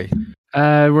where are we?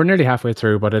 We're nearly halfway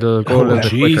through, but it'll go a little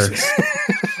bit quicker.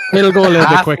 It'll go a little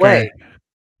bit quicker.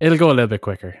 It'll go a little bit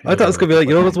quicker. I thought it was going to be like,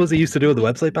 you know those ones they used to do on the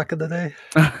website back in the day?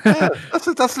 Yeah,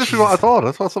 that's literally what I thought.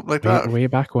 I thought something like that. Way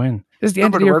back when. This is the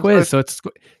end of the year quiz, so it's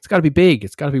got to be big.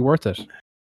 It's got to be worth it.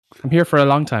 I'm here for a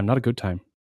long time, not a good time.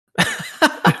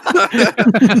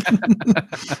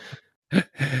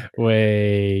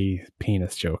 Way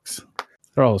penis jokes.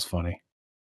 They're always funny.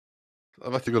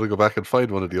 I'm actually going to go back and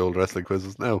find one of the old wrestling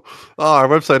quizzes now. Oh, our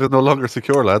website is no longer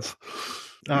secure, lads.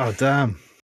 Oh, damn.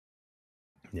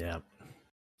 Yeah.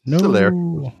 No. Still there.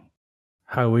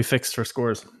 How are we fixed for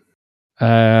scores?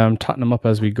 I'm totting them up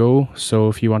as we go. So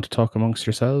if you want to talk amongst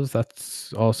yourselves,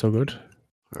 that's also good.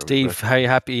 Steve, how are you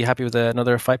happy? You happy with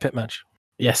another fight pit match?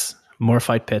 Yes, more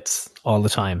fight pits all the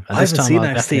time. And I this haven't time seen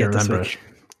I'll NXT definitely yet this remember week.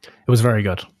 it. It was very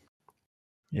good.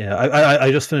 Yeah,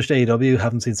 I just finished AEW.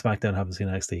 Haven't seen SmackDown. Haven't seen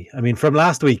NXT. I mean, from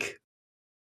last week.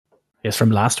 Yes,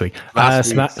 from last week.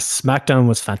 SmackDown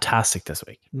was fantastic this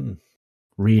week.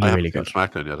 Really, really good.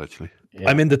 SmackDown yet, actually. Yeah.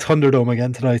 I'm in the Thunderdome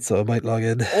again tonight, so I might log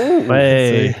in. Oh,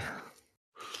 hey.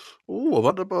 Oh, I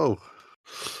wonder about.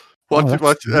 What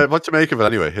you make of it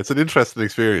anyway? It's an interesting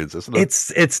experience, isn't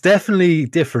it? It's definitely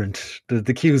different.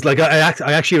 The cues, like I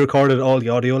actually recorded all the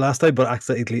audio last time, but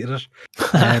accidentally deleted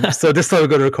it. So this time we're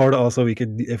going to record it also. We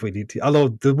can, if we need to. Although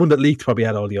the one that leaked probably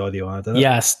had all the audio on it. Didn't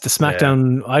yes, the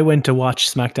SmackDown. Yeah. I went to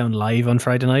watch SmackDown live on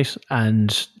Friday night,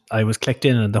 and I was clicked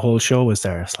in, and the whole show was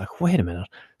there. It's like, wait a minute.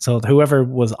 So whoever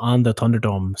was on the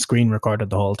Thunderdome screen recorded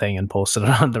the whole thing and posted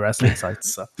it on the wrestling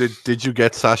sites. So. Did you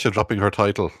get Sasha dropping her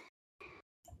title?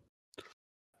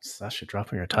 Sasha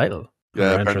dropping her title?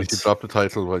 Yeah, apparently she dropped the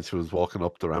title when she was walking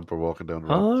up the ramp or walking down the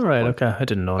ramp. Oh, right, okay. I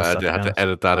didn't know that. They had to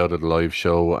edit that out of the live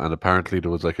show, and apparently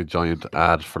there was like a giant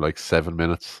ad for like 7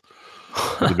 minutes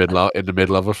in the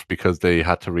middle of it because they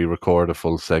had to re-record a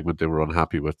full segment they were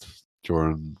unhappy with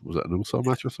during, was it an USO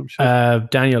match or some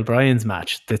shit? Daniel Bryan's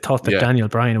match. They thought that Daniel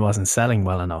Bryan wasn't selling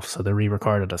well enough, so they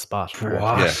re-recorded a spot.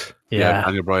 What? Yeah,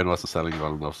 Daniel Bryan wasn't selling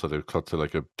well enough, so they cut to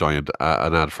like a giant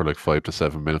an ad for like 5 to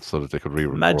 7 minutes so that they could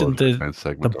re-record. Imagine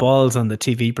the balls on the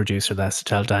TV producer that's to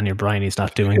tell Daniel Bryan he's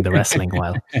not doing the wrestling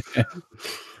well.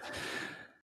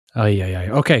 Oh yeah.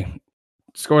 Okay,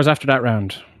 scores after that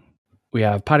round. We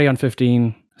have Paddy on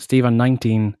 15, Steve on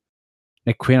 19,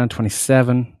 Nick Quinn on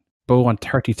 27, Bo on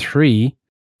 33,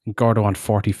 and Gordo on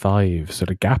 45. So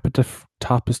the gap at the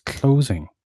top is closing.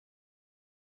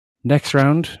 Next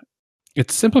round,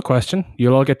 it's a simple question.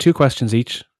 You'll all get 2 questions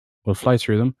each. We'll fly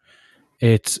through them.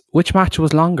 It's which match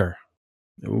was longer?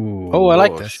 Ooh, I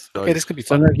like this. Okay, this could be fun.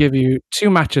 So I'm going to give you 2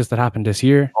 matches that happened this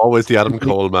year. Always the Adam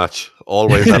Cole match.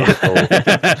 Always Adam Cole.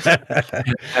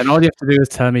 And all you have to do is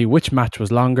tell me which match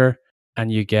was longer,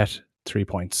 and you get 3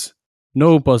 points.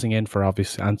 No buzzing in for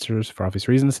obvious answers, for obvious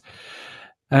reasons.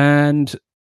 And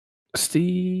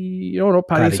Paddy,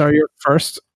 sorry, you're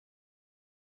first.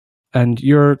 And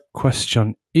your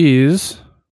question is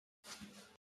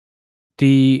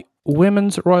the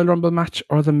women's Royal Rumble match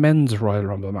or the men's Royal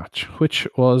Rumble match? Which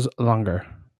was longer?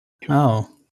 Oh.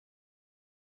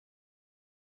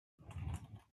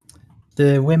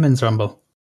 The women's Rumble.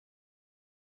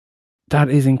 That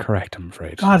is incorrect, I'm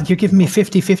afraid. God, you're giving me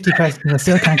 50-50 questions. I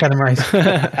still can't get them right.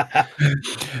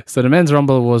 So the men's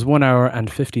Rumble was 1 hour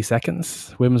and 50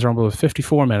 seconds. Women's Rumble was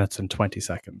 54 minutes and 20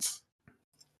 seconds.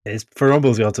 For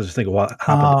Rumbles, you also just think of what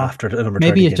happened after the number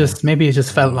 30. Maybe it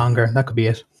just felt longer. That could be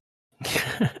it.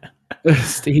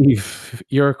 Steve,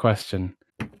 your question.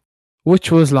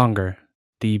 Which was longer?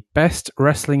 The best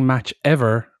wrestling match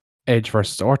ever, Edge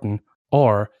versus Orton,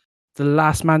 or the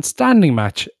last man standing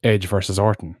match, Edge versus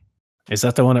Orton? Is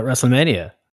that the one at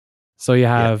WrestleMania? So you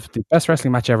have the best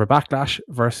wrestling match ever, Backlash,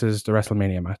 versus the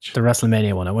WrestleMania match. The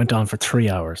WrestleMania one. It went on for 3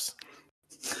 hours.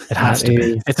 It has to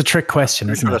be. It's a trick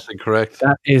question, isn't it? That's incorrect.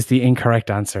 That is the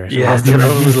incorrect answer. Yeah, the other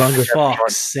one was longer.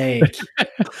 Fuck's sake.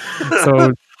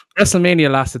 So WrestleMania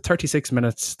lasted 36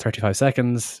 minutes, 35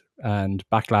 seconds, and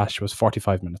Backlash was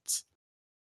 45 minutes.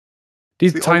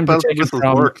 These times are taken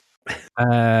from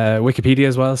Wikipedia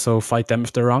as well, so fight them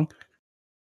if they're wrong.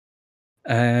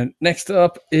 And next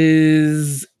up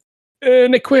is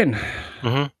Nick Quinn.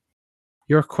 Mm-hmm.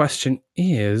 Your question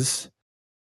is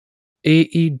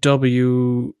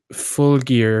AEW Full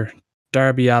Gear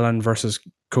Darby Allin versus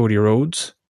Cody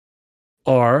Rhodes,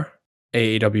 or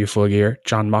AEW Full Gear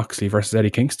Jon Moxley versus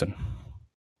Eddie Kingston.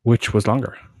 Which was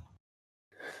longer?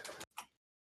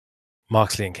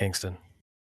 Moxley and Kingston.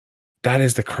 That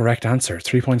is the correct answer.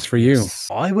 3 points for you.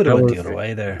 I would have went the other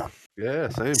way there. Yeah,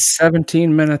 same.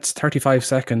 17 minutes, 35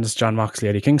 seconds, Jon Moxley,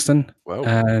 Eddie Kingston. Wow.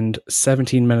 And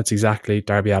 17 minutes exactly,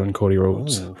 Darby Allin, Cody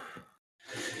Rhodes. Oh.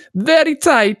 Very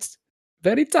tight.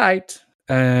 Very tight.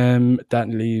 That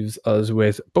leaves us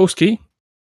with Boski.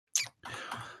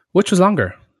 Which was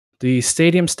longer? The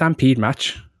Stadium Stampede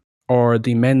match or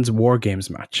the men's War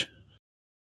Games match?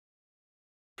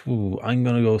 Ooh, I'm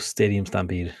going to go Stadium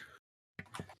Stampede.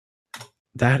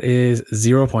 That is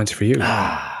 0 points for you.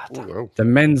 The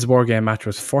men's War Game match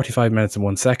was 45 minutes and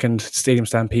 1 second. Stadium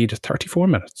Stampede, 34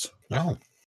 minutes. Oh.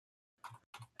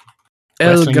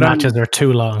 Wrestling matches are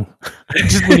too long.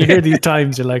 Just when you hear these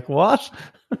times, you're like, what?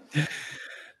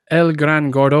 El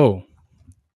Gran Gordo.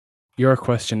 Your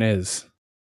question is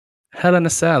Hell in a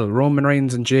Cell, Roman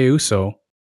Reigns and Jey Uso,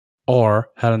 or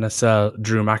Hell in a Cell,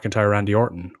 Drew McIntyre, Randy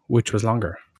Orton? Which was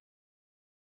longer?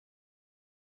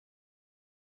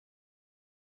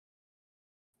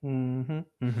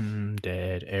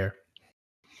 Dead air.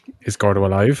 Is Gordo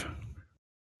alive?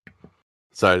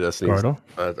 Sorry, that's sneezing.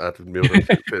 I had to mute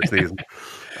it. Sneezing.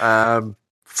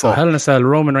 So Hell in a Cell,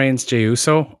 Roman Reigns, Jey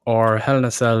Uso, or Hell in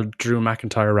a Cell, Drew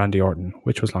McIntyre, Randy Orton?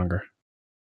 Which was longer?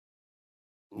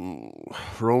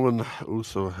 Roman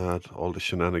Uso had all the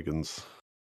shenanigans.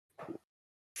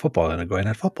 Football in a grind.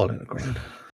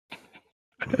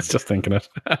 It's just thinking it.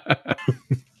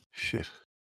 Shit.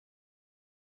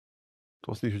 There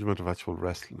wasn't a huge amount of actual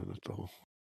wrestling in it, though.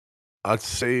 I'd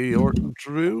say Orton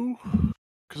Drew.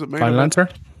 Final answer?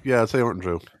 Yeah, I'd say Orton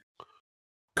Drew.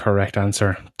 Correct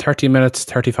answer. 30 minutes,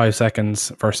 35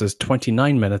 seconds versus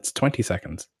 29 minutes, 20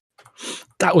 seconds.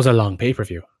 That was a long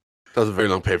pay-per-view. That was a very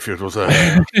long pay-per-view. It was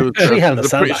I'm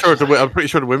pretty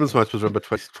sure the women's match was around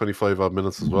about 25 odd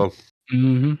minutes as well.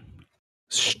 Mm-hmm.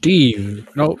 Steve.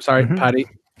 No, sorry, Paddy.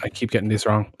 I keep getting these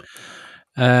wrong.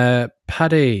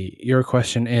 Paddy, your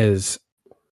question is,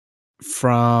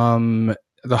 from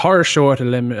the horror show at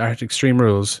Extreme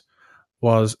Rules,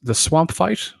 was the swamp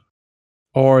fight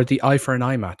or the eye for an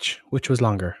eye match? Which was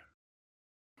longer?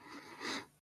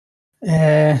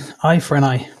 Eye for an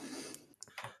eye.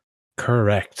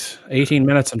 Correct. 18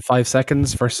 minutes and 5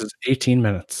 seconds versus 18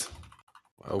 minutes.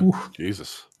 Wow. Ooh.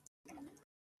 Jesus.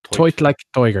 Toit like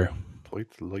Tiger. Toit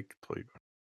like Tiger.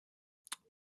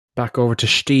 Back over to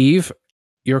Steve.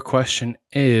 Your question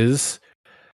is,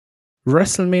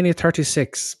 WrestleMania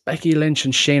 36, Becky Lynch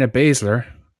and Shayna Baszler,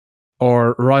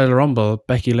 or Royal Rumble,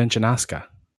 Becky Lynch and Asuka?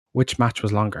 Which match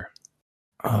was longer?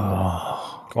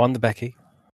 Oh, go on, the Becky.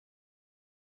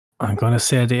 I'm going to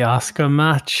say the Asuka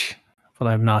match, but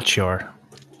I'm not sure.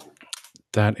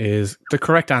 That is the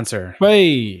correct answer.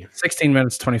 Way 16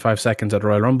 minutes, 25 seconds at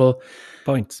Royal Rumble.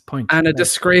 Points. And a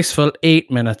disgraceful 8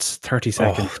 minutes, 30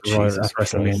 seconds at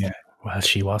WrestleMania. Well,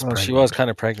 she was pregnant. She was kind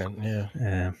of pregnant,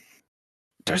 yeah.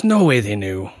 There's no way they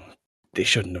knew. They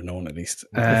shouldn't have known, at least.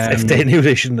 If they knew,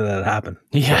 they shouldn't have let it happen.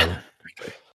 Yeah.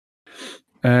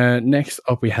 Next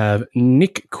up, we have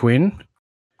Nick Quinn.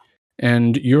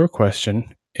 And your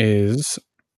question is,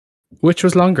 which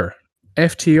was longer?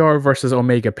 FTR versus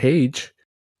Omega Page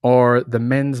or the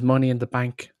men's Money in the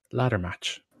Bank ladder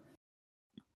match?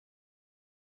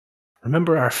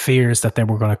 Remember our fears that they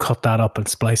were going to cut that up and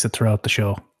splice it throughout the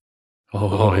show?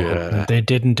 Oh yeah. They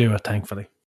didn't do it, thankfully.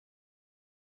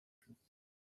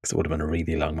 Because it would have been a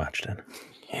really long match then.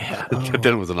 Yeah.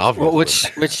 Then it was an obvious. Well,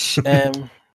 which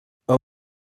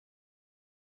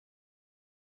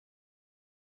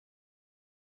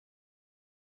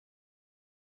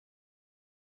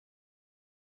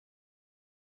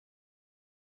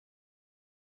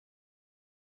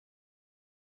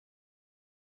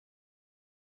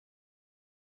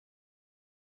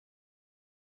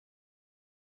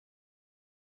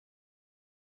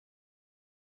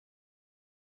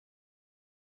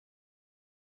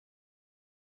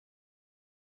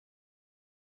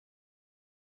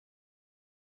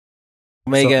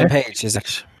Omega and Page, is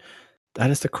it? That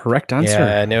is the correct answer.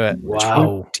 Yeah, I knew it.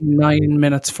 Wow. 29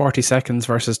 minutes 40 seconds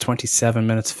versus 27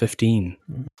 minutes 15.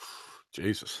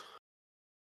 Jesus.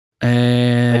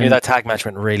 And I knew that tag match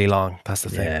went really long. That's the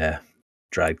thing. Yeah.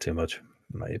 Dragged too much,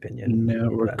 in my opinion. Now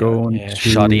we're going to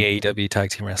shoddy AEW tag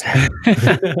team wrestling.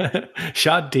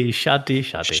 Shoddy.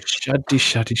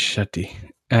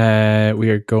 We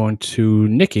are going to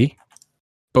Nikki.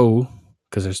 Bo,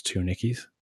 because there's two Nickies.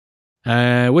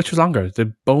 Which was longer?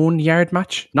 The Boneyard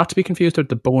match? Not to be confused with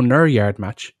the Boner Yard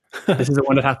match. This is the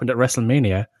one that happened at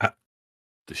WrestleMania.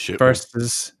 The shit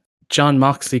versus John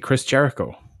Moxley, Chris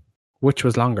Jericho. Which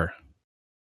was longer?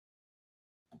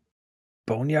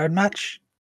 Boneyard match?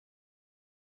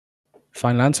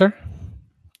 Final answer?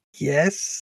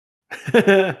 Yes.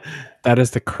 That is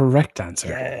the correct answer.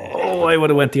 Yeah. Oh, I would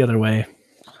have went the other way.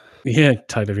 Yeah,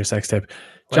 title of your sex tape.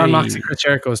 John Moxley, Chris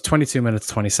Jericho was 22 minutes,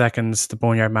 20 seconds. The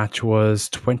Boneyard match was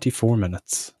 24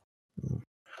 minutes.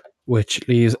 Which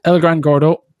leaves El Gran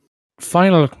Gordo.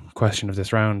 Final question of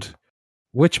this round.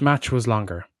 Which match was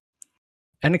longer?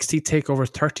 NXT TakeOver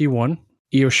 31,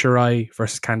 Io Shirai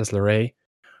versus Candice LeRae,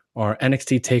 or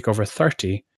NXT TakeOver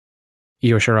 30,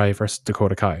 Io Shirai versus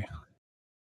Dakota Kai?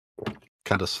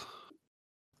 Candice.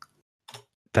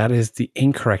 That is the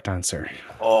incorrect answer.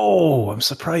 Oh, I'm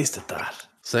surprised at that.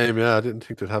 Same, yeah. I didn't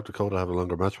think they'd have Dakota have a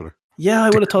longer match with her. Yeah, I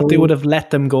would have thought they would have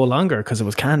let them go longer because it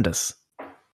was Candice.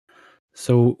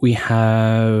 So we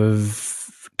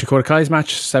have Dakota Kai's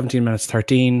match, 17 minutes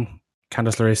 13.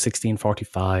 Candice LeRae,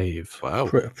 16:45. Wow.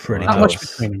 Pretty Not close. much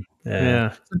between them.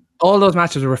 Yeah. All those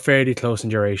matches were fairly close in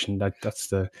duration.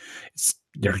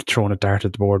 They're throwing a dart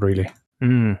at the board, really.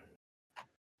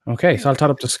 Okay, so I'll tot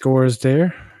up the scores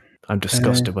there. I'm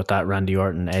disgusted with that Randy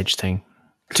Orton Edge thing.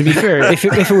 To be fair, if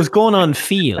it was going on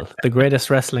feel, the greatest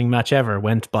wrestling match ever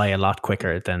went by a lot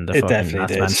quicker than the fucking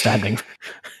last man standing.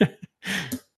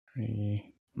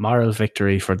 Moral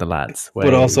victory for the lads.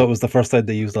 But also, it was the first time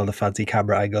they used all the fancy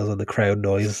camera angles and the crowd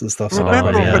noise and stuff.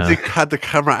 Remember when they had the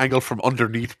camera angle from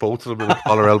underneath both of them and the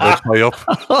collar elbows high up?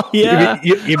 Oh, yeah.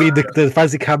 You mean the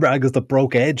fancy camera angles that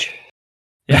broke Edge?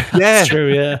 Yeah, that's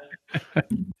true, yeah.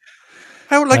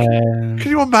 How, can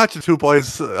you imagine two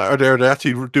boys are there, they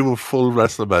actually do a full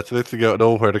wrestling match, they have to go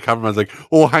nowhere, the cameraman's like,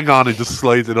 oh, hang on, and just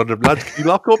slides it under. Lads, can you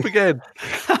lock up again?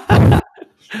 Want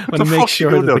to make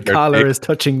sure that the collar is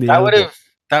touching the elbow.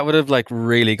 That would have like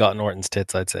really gotten Orton's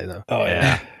tits, I'd say, though. Oh,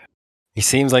 yeah. He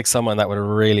seems like someone that would have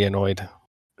really annoyed.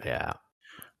 Yeah.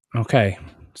 Okay.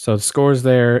 So the scores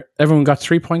there. Everyone got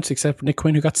 3 points except Nick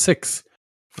Quinn, who got 6.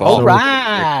 All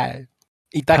right.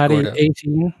 Eat that, Paddy, Gordo.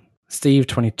 18. Steve,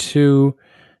 22.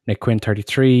 Nick Quinn,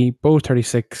 33. Bo,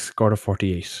 36. Gordo,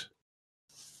 48.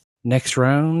 Next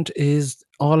round is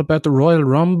all about the Royal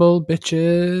Rumble,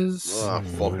 bitches. Oh,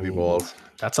 fuck me balls.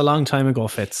 That's a long time ago,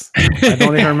 Fitz. I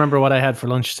don't even remember what I had for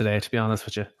lunch today, to be honest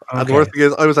with you. And the worst thing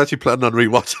is, I was actually planning on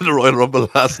rewatching the Royal Rumble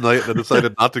last night and I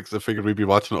decided not to because I figured we'd be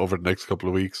watching it over the next couple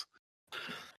of weeks.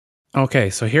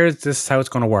 Okay, so this is how it's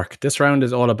going to work. This round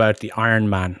is all about the Iron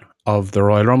Man of the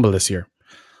Royal Rumble this year.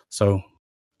 So,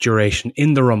 duration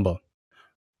in the Rumble.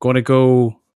 Going to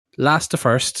go last to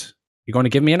first. You're going to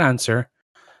give me an answer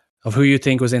of who you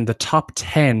think was in the top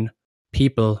 10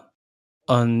 people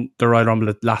on the Royal Rumble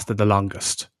that lasted the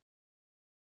longest.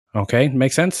 Okay,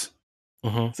 make sense?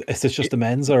 Mm-hmm. Is this just the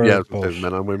men's or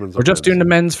men and women's? We're just doing the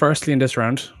men's firstly in this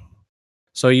round.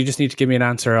 So you just need to give me an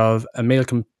answer of a male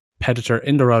competitor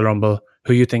in the Royal Rumble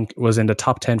who you think was in the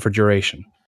top 10 for duration.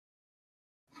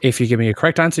 If you give me a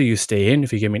correct answer, you stay in.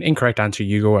 If you give me an incorrect answer,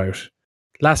 you go out.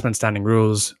 Last man standing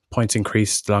rules, points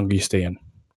increase the longer you stay in.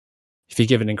 If you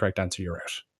give an incorrect answer, you're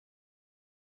out.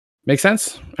 Make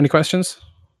sense? Any questions?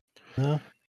 No.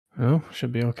 Oh,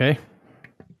 should be okay.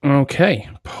 Okay,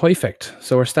 perfect.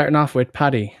 So we're starting off with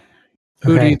Paddy.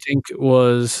 Who do you think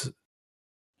was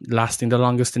lasting the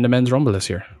longest in the men's Rumble this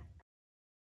year?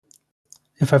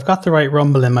 If I've got the right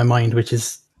Rumble in my mind, which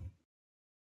is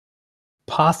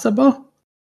possible,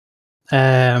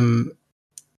 Drew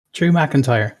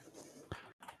McIntyre.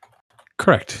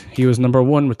 Correct. He was number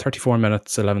 1 with 34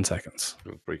 minutes, 11 seconds.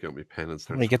 I'll break out my pen and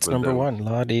start. He gets number 1.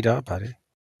 La-dee-da, Paddy.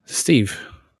 Steve.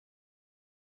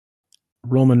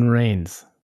 Roman Reigns.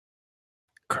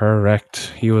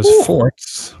 Correct. He was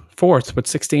fourth with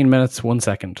 16 minutes, 1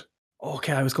 second.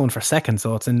 Okay, I was going for second,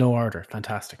 so it's in no order.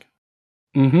 Fantastic.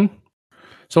 Mm-hmm.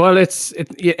 So, well, it's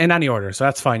in any order, so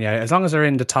that's fine. Yeah, as long as they're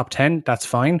in the top 10, that's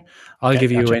fine. I'll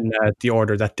give you in the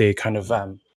order that they kind of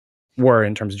were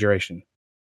in terms of duration.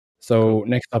 So,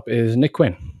 next up is Nick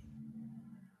Quinn.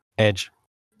 Edge.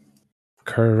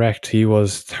 Correct. He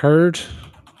was third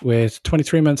with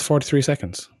 23 minutes, 43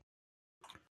 seconds.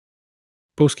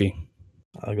 Boski.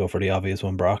 I'll go for the obvious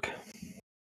one, Brock.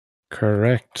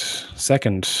 Correct.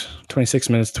 Second, 26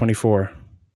 minutes, 24.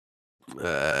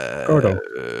 Gordo.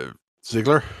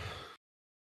 Ziggler.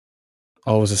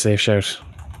 Always a safe shout.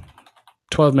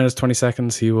 12 minutes, 20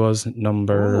 seconds. He was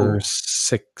number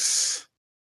 6.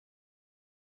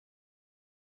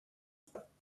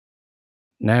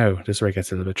 Now, this is where it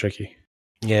gets a little bit tricky.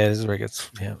 Yeah, this is where it gets...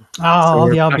 Yeah. Oh, all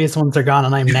the obvious ones are gone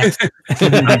and I'm next.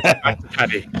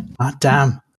 Paddy. Oh,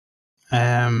 damn.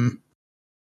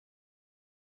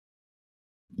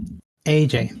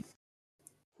 AJ.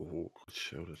 Oh, good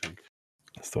shout, I think.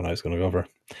 That's the one I was going to go for.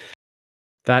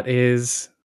 That is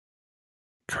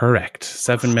correct.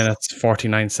 7 minutes,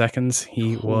 49 seconds.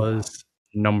 He was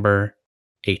number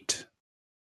 8.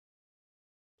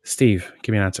 Steve,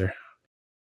 give me an answer.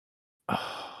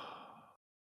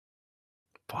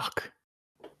 Fuck.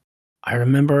 I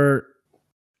remember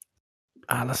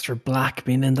Aleister Black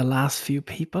being in the last few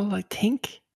people, I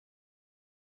think.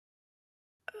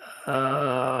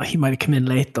 He might have come in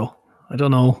late, though. I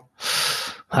don't know.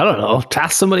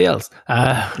 Ask somebody else.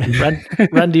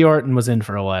 Randy Orton was in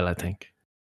for a while, I think.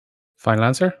 Final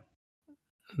answer?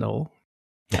 No.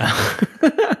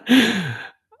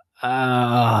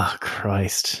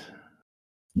 Christ.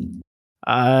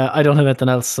 I don't have anything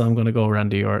else, so I'm going to go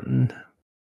Randy Orton.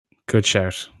 Good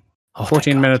shout. Oh,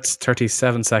 14 minutes,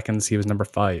 37 seconds. He was number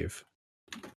 5.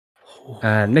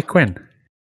 Nick Quinn.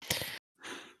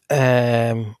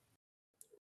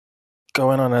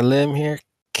 Going on a limb here.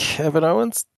 Kevin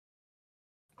Owens.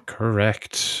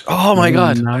 Correct. Oh my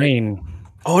God. 9.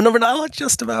 Oh, number 9,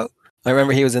 just about. I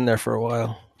remember he was in there for a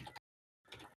while.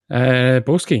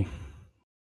 Boski.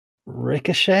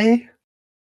 Ricochet?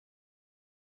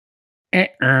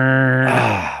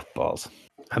 Uh-uh. Balls.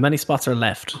 How many spots are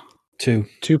left? 2.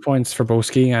 2 points for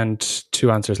Boski and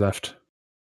 2 answers left.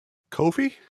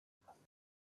 Kofi?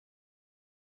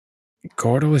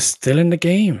 Gordo is still in the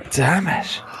game. Damn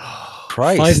it.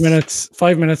 Christ.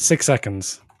 5 minutes, 6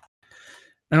 seconds.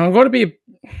 Now I'm going to be...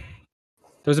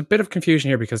 There's a bit of confusion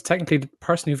here because technically the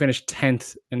person who finished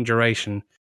 10th in duration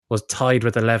was tied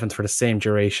with 11th for the same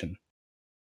duration.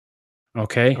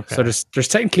 Okay. So there's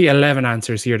technically 11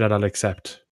 answers here that I'll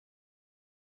accept.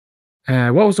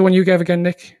 What was the one you gave again,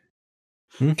 Nick?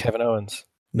 Kevin Owens.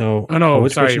 No. Oh no,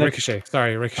 which sorry, Nick? Ricochet.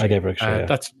 Sorry, Ricochet. I gave Ricochet.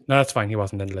 Yeah. That's fine. He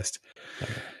wasn't in the list.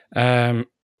 Okay.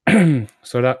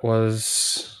 So that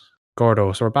was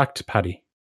Gordo. So we're back to Paddy.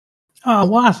 Oh,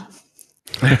 what?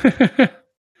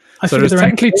 So there's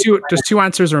technically there's 2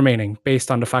 answers remaining based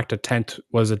on the fact that 10th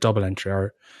was a double entry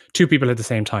or 2 people at the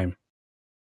same time.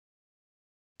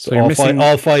 So you're missing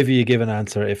all 5 of you give an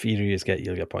answer. If either of you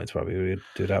you'll get points. Probably we would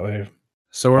do that way.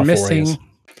 So we're missing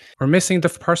the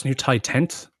person who tied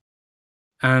 10th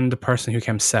and the person who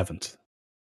came 7th.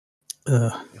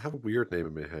 I have a weird name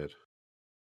in my head.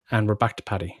 And we're back to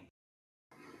Paddy.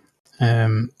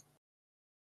 I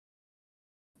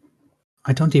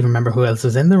don't even remember who else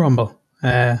is in the Rumble.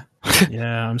 Yeah,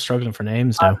 I'm struggling for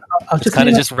names now. It's kind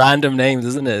of just random names,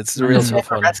 isn't it? It's a real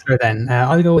tough one. Wrestler then.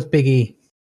 I'll go with Big E.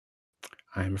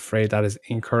 I'm afraid that is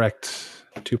incorrect.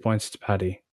 2 points to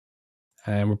Paddy.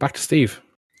 And we're back to Steve.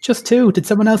 Just 2. Did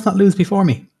someone else not lose before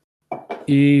me?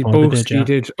 Boski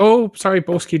did. Oh, sorry,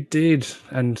 Boski did.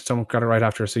 And someone got it right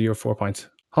after, so you have 4 points.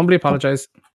 Humbly apologise.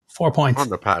 4 points. On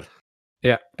the pad.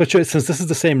 Yeah. But since this is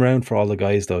the same round for all the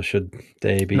guys, though, should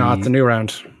they be... No, it's a new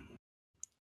round.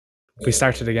 We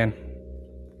started again.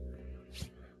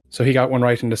 So he got one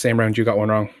right in the same round, you got one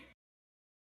wrong.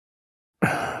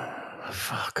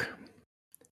 Fuck.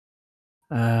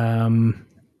 I'm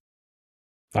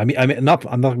not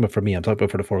talking about for me. I'm talking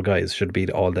about for the 4 guys. Should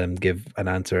be all them give an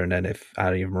answer, and then if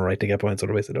any of them are right, they get points.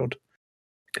 Otherwise, they don't.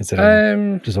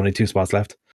 Considering there's only 2 spots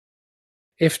left.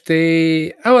 If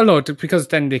they, no, because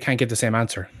then they can't give the same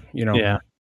answer. You know. Yeah.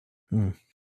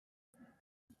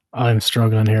 I'm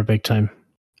struggling here big time.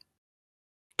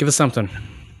 Give us something.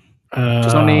 It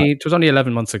was only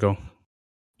 11 months ago.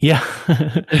 Yeah,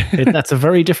 that's a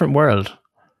very different world.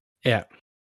 Yeah.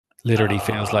 Literally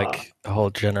feels like a whole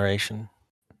generation.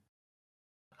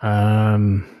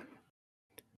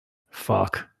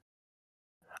 Fuck.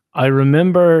 I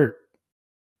remember.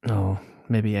 No,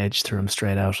 maybe Edge threw him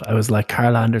straight out. I was like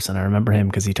Carl Anderson. I remember him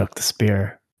because he took the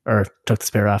spear after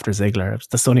Ziggler.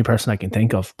 That's the only person I can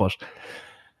think of. But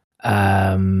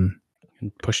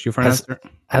pushed you for an answer.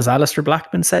 Has Alistair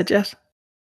Black been said yet?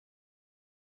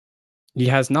 He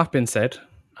has not been said.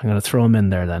 I'm going to throw him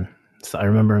in there then. So I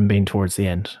remember him being towards the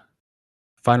end.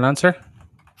 Final answer?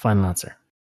 Final answer.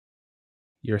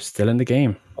 You're still in the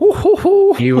game.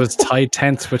 Ooh. He was tied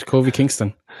 10th with Kofi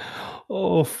Kingston.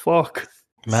 Oh, fuck.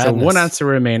 Madness. So 1 answer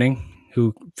remaining,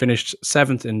 who finished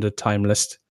 7th in the time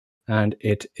list. And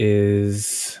it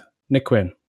is Nick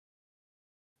Quinn.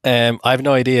 I have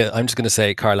no idea. I'm just going to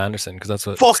say Carl Anderson because that's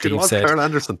what Steve said. Carl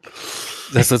Anderson.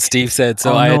 That's what Steve said.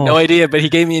 So I had no idea, but he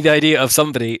gave me the idea of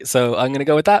somebody. So I'm going to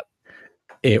go with that.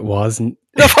 It wasn't.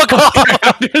 No, fuck off.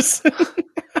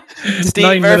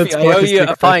 Steve Murphy, I owe you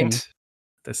a pint.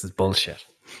 This is bullshit.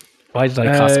 Why did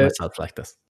I cost myself like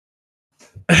this?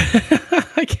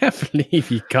 I can't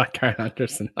believe you got Carl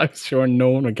Anderson. I'm sure no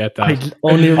one would get that. I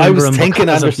only remember I was thinking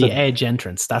Anderson. Of the Edge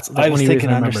entrance. That's the I was only thinking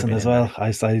reason Anderson as well.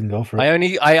 I didn't go for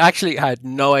it. I actually had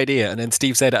no idea, and then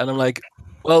Steve said it, and I'm like,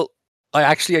 well,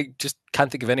 I just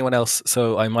can't think of anyone else,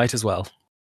 so I might as well.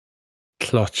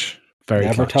 Clutch. Very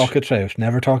Never clutch. talk it truth.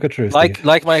 Never talk it truth. Like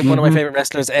one of my favorite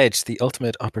wrestlers, Edge, the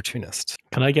ultimate opportunist.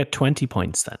 Can I get 20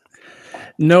 points then?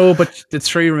 No, but the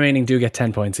 3 remaining do get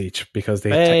 10 points each because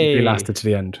they technically lasted to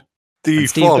the end. And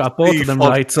Steve got both of them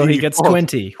right, so he gets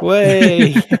 20.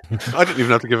 Way! I didn't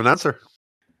even have to give an answer.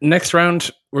 Next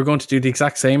round, we're going to do the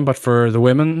exact same, but for the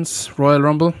women's Royal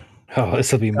Rumble. Oh,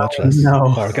 this will be much less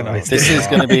organized. This is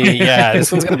going to be,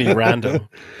 this one's going to be random.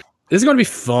 This is going to be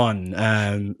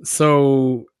fun.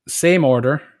 So, same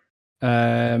order.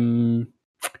 Same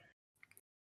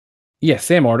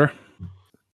order.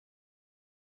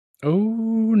 Oh,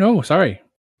 no, sorry.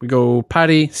 We go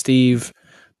Paddy, Steve,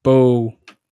 Bo,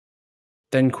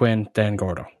 then Quinn, then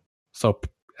Gordo. So,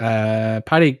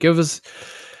 Paddy, give us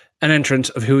an entrant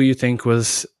of who you think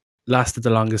lasted the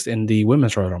longest in the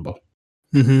Women's Royal Rumble.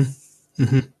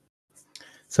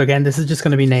 So again, this is just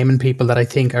going to be naming people that I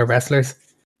think are wrestlers.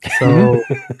 So,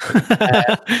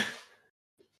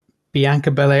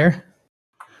 Bianca Belair.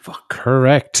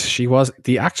 Correct. She was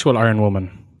the actual Iron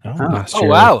Woman last year.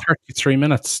 Wow. 33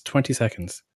 minutes, 20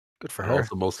 seconds. Good for her.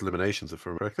 Also, most eliminations, if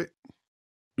I'm correctly.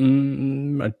 I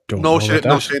don't know. No,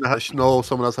 about Shayna has, no,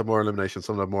 someone else had more eliminations.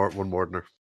 Someone had one more than her.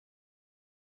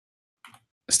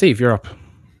 Steve, you're up.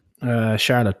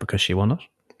 Charlotte, because she won it.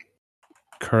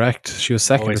 Correct. She was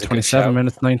second Always with a good 27 shout.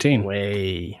 minutes 19.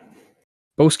 Way.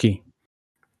 Boski.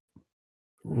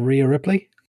 Rhea Ripley.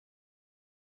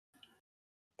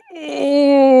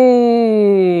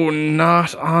 Oh,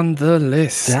 not on the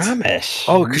list. Damn it!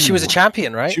 Oh, because she was a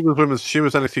champion, right? She was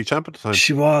NXT champ at the time.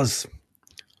 She was.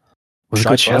 Was a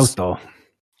good shout, though.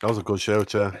 That was a good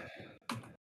shout, yeah.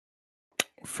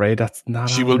 Afraid that's not.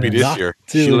 She on will be the this list. year.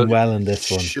 Doing well in this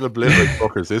one. She'll have blitzed like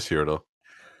fuckers this year, though.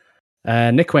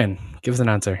 Nick Quinn, give us an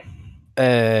answer.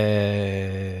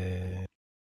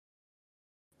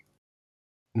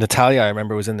 Natalia, I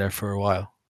remember, was in there for a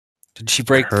while. Did she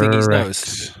break Thingy's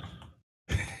nose?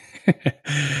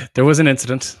 There was an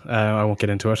incident. I won't get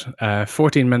into it.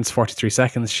 14 minutes, 43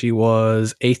 seconds. She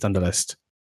was 8th on the list.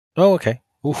 Oh, okay.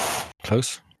 Oof,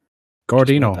 close.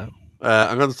 Gordino.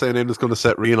 I'm going to say a name that's going to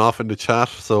set Rian off in the chat.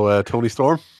 So, Tony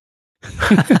Storm.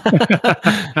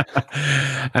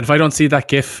 And if I don't see that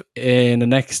GIF in the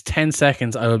next 10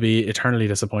 seconds, I will be eternally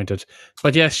disappointed.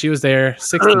 But yes, she was there,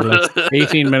 6th on the list,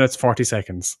 18 minutes, 40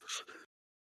 seconds.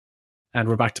 And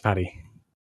we're back to Paddy.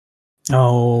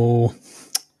 Oh.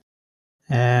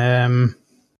 And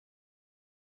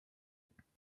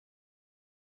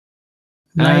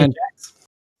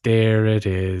there it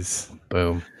is.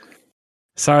 Boom.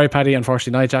 Sorry, Paddy.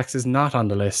 Unfortunately, Nia Jax is not on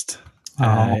the list.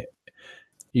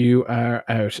 You are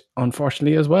out,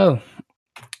 unfortunately, as well.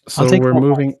 So we're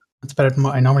moving. It's better than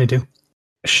what I normally do.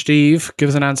 Steve, give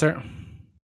us an answer.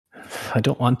 I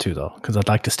don't want to, though, because I'd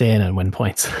like to stay in and win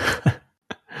points.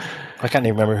 I can't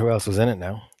even remember who else was in it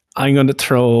now. I'm going to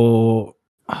throw...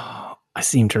 I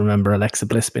seem to remember Alexa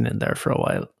Bliss been in there for a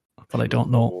while, but I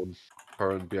don't know.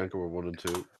 Her and Bianca were 1 and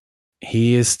 2.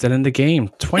 He is still in the game.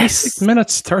 26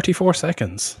 minutes, 34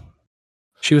 seconds.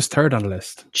 She was 3rd on the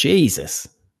list. Jesus.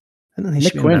 I don't think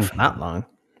she's been there for that long.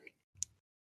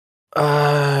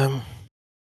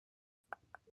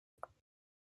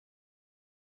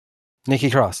 Nikki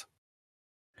Cross.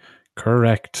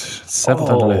 Correct. 7th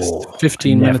on the list.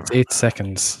 15 minutes, 8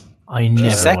 seconds. I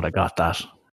never would have got that.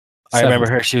 I remember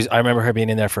her. I remember her being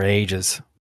in there for ages.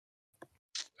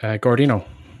 Gordino.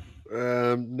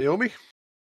 Naomi.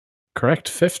 Correct.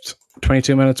 5th.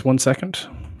 22 minutes, 1 second.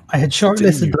 I had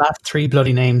shortlisted the last 3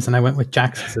 bloody names, and I went with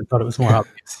Jax because I thought it was more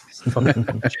obvious.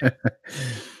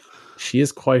 She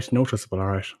is quite noticeable, all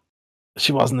right.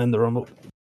 She wasn't in the Rumble.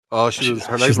 Oh, she was.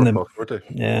 Her legs were fucked, weren't they?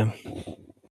 Yeah.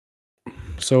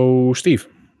 So, Steve.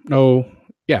 No.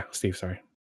 Yeah, Steve, sorry.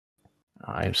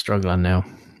 I'm struggling now.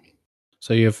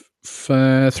 So you have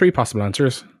 3 possible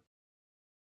answers.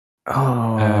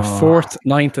 Oh. 4th,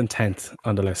 9th, and 10th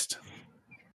on the list.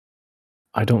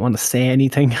 I don't want to say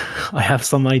anything. I have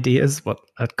some ideas, but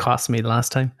it cost me the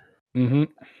last time. Mm-hmm.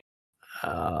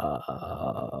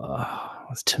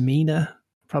 Was Tamina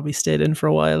probably stayed in for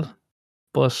a while,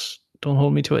 but don't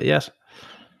hold me to it yet.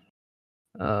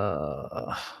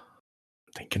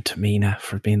 Thinking Tamina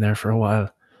for being there for a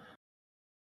while.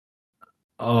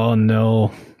 Oh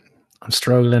no, I'm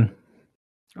struggling.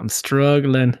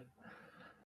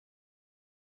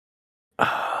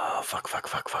 Oh, fuck.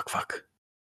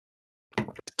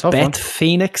 Tough Beth one.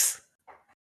 Phoenix.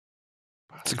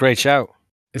 It's a great shout.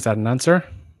 Is that an answer?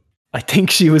 I think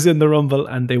she was in the Rumble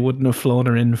and they wouldn't have flown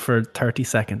her in for 30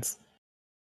 seconds.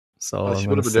 So she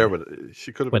would have been there with.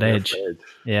 She could have been Edge. there for Edge.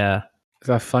 Yeah. Is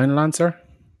that final answer?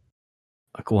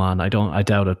 Go on. I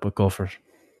doubt it, but go for it.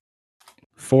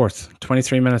 4th,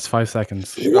 23 minutes, 5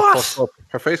 seconds. She got fucked up.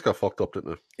 Her face got fucked up,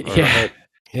 didn't it? Or her Yeah. head.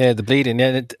 Yeah, the bleeding.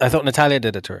 Yeah, I thought Natalia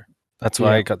did it to her. That's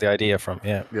where I got the idea from.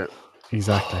 Yeah.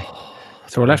 Exactly.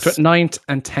 So we're left with 9th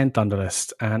and 10th on the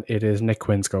list, and it is Nick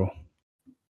Quinn's go.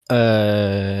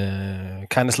 Candice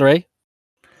LeRae.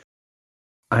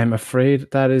 I'm afraid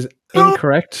that is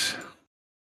incorrect.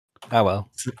 Ah, well.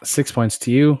 6 points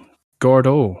to you.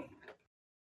 Gordo.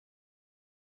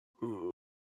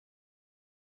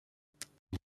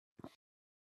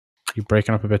 You're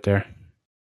breaking up a bit there.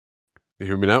 You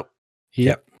hear me now?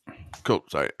 Yep. Cool.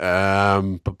 Sorry.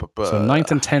 So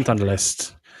 9th and 10th on the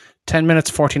list. 10 minutes,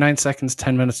 49 seconds,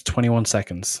 10 minutes, 21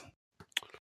 seconds.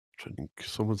 I think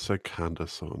someone said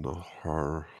Candace, so not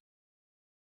her.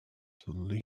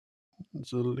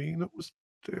 Zelina was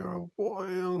there a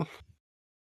while.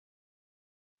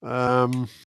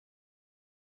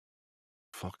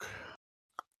 Fuck.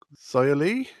 Xia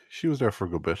Li? She was there for a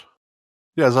good bit.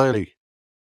 Yeah, Xia Li.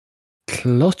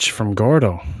 Clutch from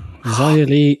Gordo. Xia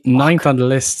Li, 9th on the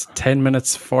list, 10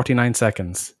 minutes, 49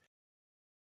 seconds.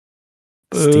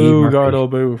 Steve Murphy. Gordo,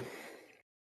 boo.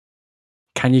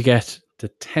 Can you get the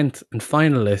 10th and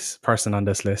final person on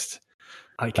this list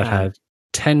I can. that had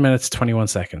 10 minutes, 21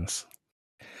 seconds?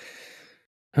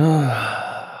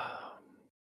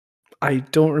 I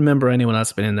don't remember anyone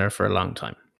else been in there for a long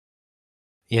time.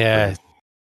 Yeah.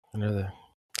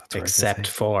 Except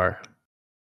for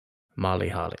Molly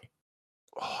Holly.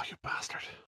 Oh, you bastard.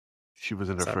 She was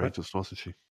in there for ages, wasn't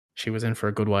she? She was in for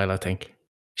a good while, I think.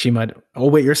 She might... Oh,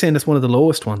 wait, you're saying it's one of the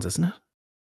lowest ones, isn't it?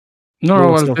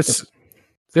 No, well,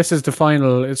 this is the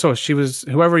final. So she was...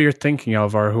 Whoever you're thinking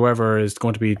of, or whoever is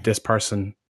going to be this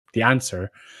person, the answer,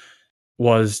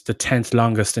 was the 10th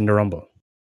longest in the Rumble.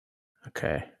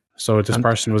 Okay. So this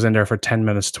person was in there for 10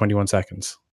 minutes, 21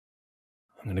 seconds.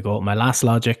 I'm going to go with my last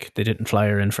logic. They didn't fly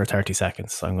her in for 30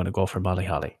 seconds, so I'm going to go for Molly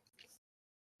Holly.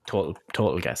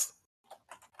 Total guess.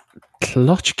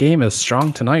 Clutch game is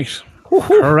strong tonight.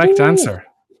 Correct answer.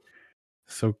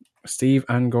 So Steve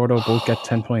and Gordo both get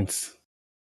 10 points.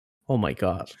 Oh my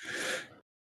God.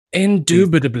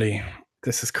 Indubitably.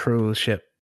 This is cruel shit.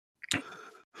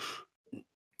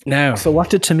 Now, so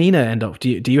what did Tamina end up? Do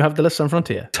you have the list in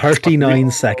front of you? 39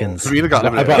 seconds. Tamina got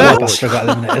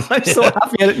eliminated. I'm so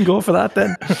happy I didn't go for that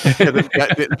then.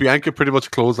 Bianca pretty much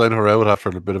clotheslined her out after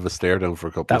a bit of a stare down for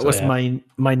a couple of seconds. That was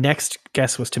my next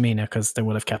guess was Tamina because they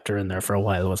would have kept her in there for a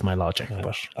while was my logic. Yeah.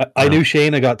 But I knew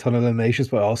Shayna got a ton of eliminations,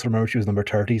 but I also remember she was number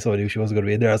 30, so I knew she wasn't going to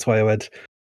be in there. That's why I went,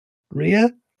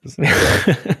 Rhea?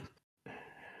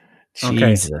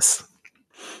 Jesus.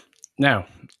 Now,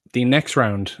 the next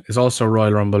round is also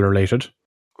Royal Rumble related.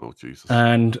 Oh, Jesus.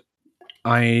 And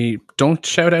I don't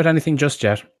shout out anything just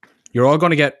yet. You're all going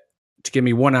to get to give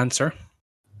me one answer.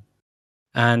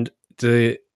 And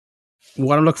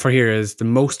what I'm looking for here is the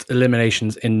most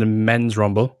eliminations in the men's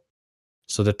Rumble.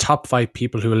 So the top 5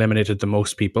 people who eliminated the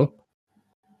most people.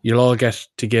 You'll all get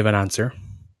to give an answer.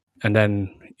 And then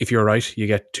if you're right, you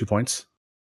get 2 points.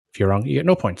 If you're wrong, you get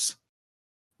no points.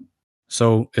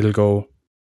 So it'll go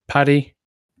Paddy,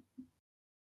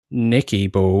 Nikki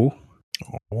Bo,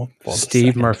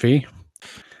 Steve Murphy,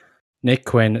 Nick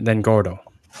Quinn, then Gordo.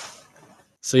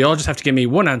 So you all just have to give me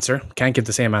one answer. Can't give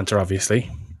the same answer,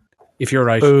 obviously. If you're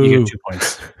right, you get 2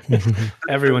 points.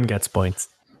 Everyone gets points.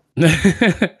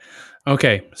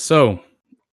 Okay, so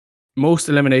most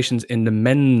eliminations in the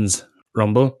men's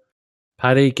Rumble.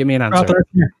 Paddy, give me an answer.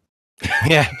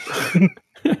 Yeah.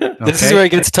 This is where it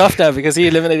gets tough now because he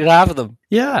eliminated half of them.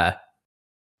 Yeah.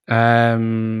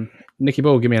 Nikki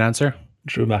Bo, give me an answer.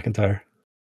 Drew McIntyre.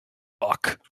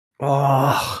 Fuck.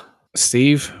 Oh.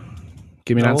 Steve,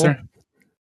 give me an answer.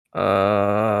 I'm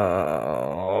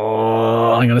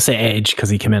going to say Edge because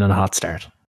he came in on a hot start.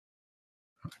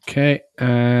 Okay.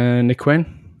 Nick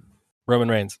Quinn? Roman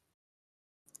Reigns.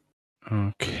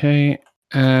 Okay.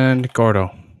 And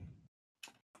Gordo?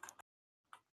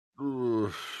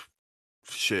 Ooh,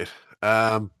 shit.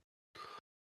 Oh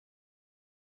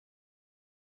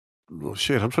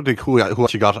shit, I'm trying to think who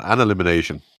actually got an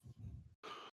elimination.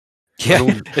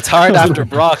 Yeah, it's hard after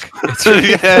Brock.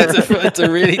 It's a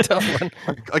really tough one.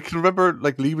 I can remember,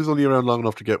 like, Lee was only around long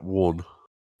enough to get one.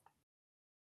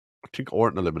 I think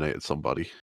Orton eliminated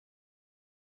somebody.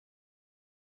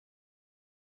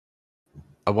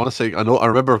 I want to say, I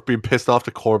remember being pissed off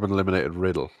that Corbin eliminated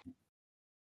Riddle.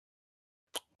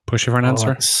 Push you for an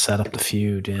answer? Set up the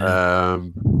feud, yeah.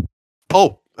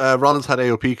 Rollins had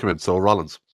AOP come in, so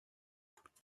Rollins.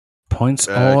 Points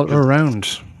all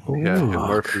around. Yeah,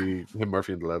 him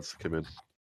Murphy and the lads came in.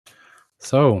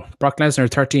 So, Brock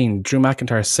Lesnar 13, Drew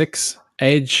McIntyre 6,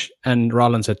 Edge and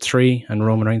Rollins at 3, and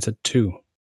Roman Reigns at 2.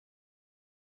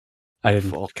 I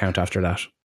didn't count after that.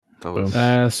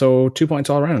 So 2 points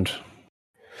all around.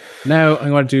 Now I'm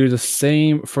going to do the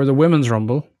same for the women's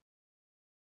Rumble.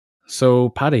 So,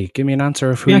 Paddy, give me an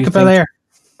answer of who Bianca you Belair.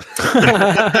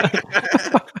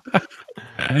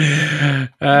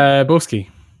 Boski.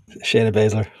 Shayna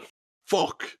Baszler.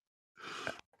 Fuck.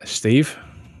 Steve.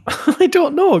 I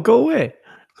don't know. Go away.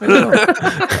 I don't know.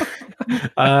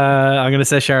 I'm going to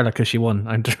say Charlotte because she won.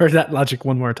 I'm heard that logic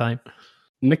one more time.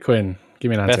 Nick Quinn, give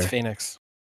me an answer. Beth Phoenix.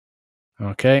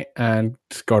 Okay, and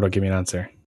Gordo, give me an answer.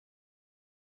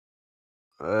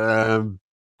 Little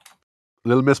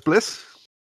Miss Bliss.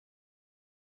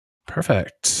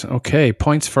 Perfect. Okay,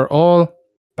 points for all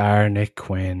bar Nick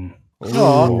Quinn.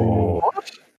 Oh,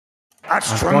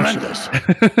 that's tremendous.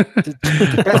 Did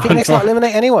Beth Phoenix not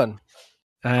eliminate anyone?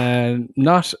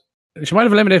 She might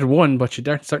have eliminated one, but she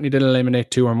certainly didn't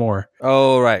eliminate 2 or more.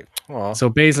 Oh, right. Aww. So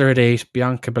Baszler had 8,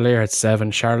 Bianca Belair had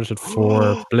 7, Charlotte had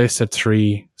 4, Bliss had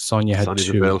 3, Sonya had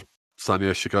 2.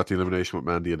 Sonya, she got the elimination with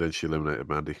Mandy, and then she eliminated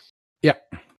Mandy. Yeah.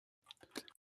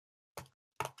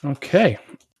 Okay.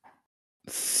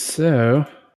 So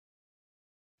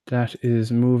that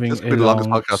is moving. This could be the longest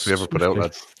podcast we ever put out,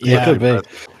 lads. Yeah, it could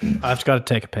be. I've got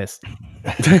to take a piss.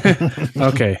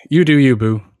 Okay, you do you,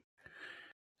 boo.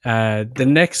 The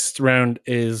next round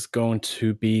is going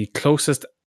to be closest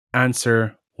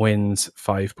answer wins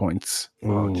 5 points.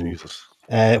 Oh, Jesus.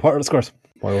 What are the scores?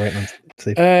 While we're waiting on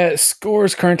Steve.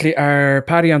 Scores currently are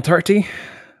Paddy on 30,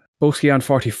 Boski on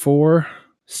 44,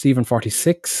 Steve on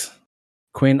 46,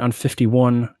 Quinn on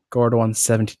 51, Gordo on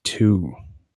 72.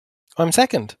 I'm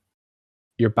second.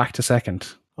 You're back to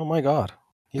second. Oh my God.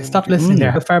 Stop listening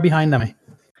there. How far behind am I?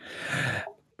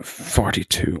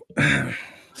 42.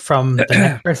 From the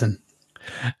next person.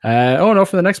 Oh no,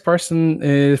 for the next person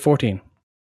is 14.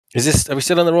 Are we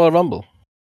still in the Royal Rumble?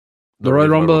 The Royal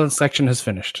Rumble section has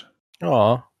finished.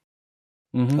 Oh.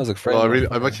 Mm-hmm. That was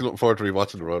I'm actually looking forward to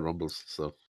rewatching the Royal Rumbles.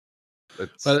 So it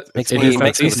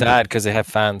makes me sad because they have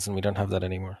fans and we don't have that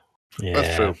anymore. Yeah.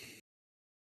 That's true.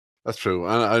 That's true.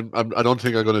 And I don't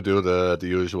think I'm going to do the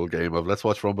usual game of let's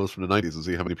watch Rumbles from the 90s and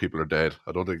see how many people are dead.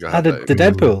 I don't think I have the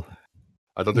Deadpool.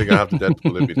 I don't think I have the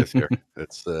Deadpool in me this year.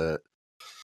 It's the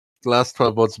last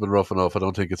 12 months have been rough enough. I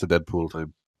don't think it's a Deadpool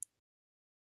time.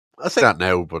 I say that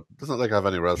now, but it's not like I have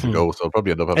anywhere else to go, so I'll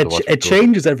probably end up having to watch it. It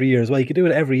changes every year as well. You can do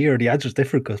it every year. The answer's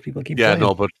different because people keep playing.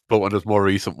 No, but when there's more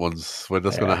recent ones, when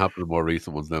that's going to happen, more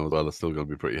recent ones now as well, it's still going to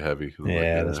be pretty heavy.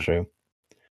 Yeah, that's true.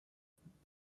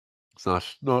 It's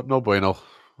not, no bueno.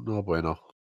 No bueno.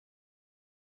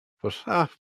 But,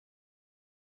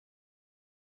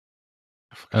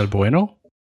 El Bueno?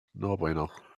 No bueno.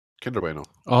 Kinder Bueno.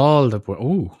 All the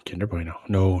Kinder Bueno.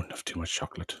 No, too much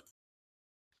chocolate.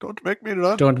 Don't make me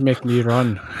run. Don't make me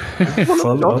run.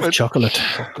 Full of chocolate.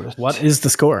 What is the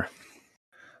score?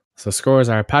 So scores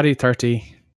are Paddy 30,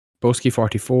 Boski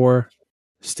 44,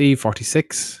 Steve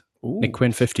 46, Nick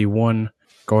Quinn 51,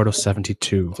 Gordo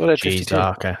 72. So that's 52.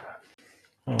 Okay.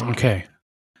 Okay.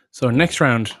 So next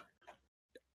round,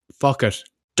 fuck it,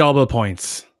 double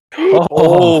points.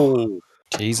 Oh,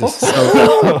 Jesus.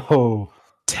 So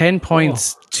 10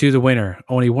 points to the winner.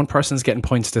 Only one person's getting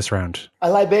points this round. A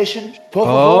libation.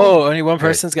 Only one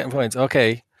person's getting points.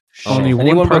 Okay. Only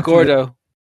Anyone one but Gordo.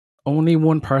 Only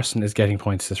one person is getting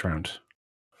points this round.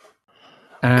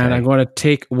 And I'm going to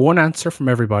take one answer from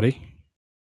everybody.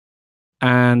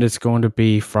 And it's going to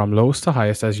be from lowest to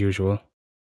highest as usual.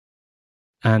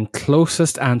 And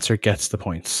closest answer gets the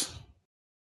points.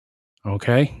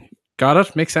 Okay. Got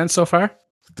it? Makes sense so far?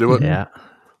 Do it. Yeah.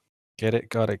 Get it?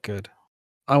 Got it. Good.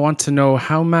 I want to know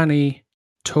how many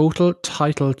total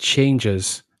title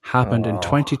changes happened in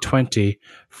 2020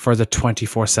 for the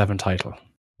 24/7 title.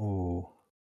 Oh.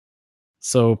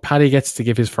 So Paddy gets to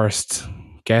give his first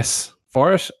guess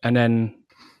for it, and then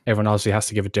everyone else has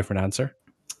to give a different answer.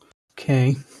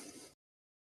 Okay.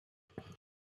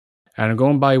 And I'm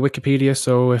going by Wikipedia,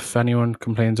 so if anyone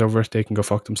complains over it, they can go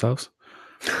fuck themselves.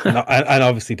 And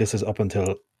obviously this is up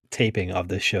until taping of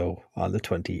this show on the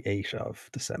 28th of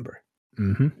December.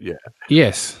 Mm-hmm. Yeah.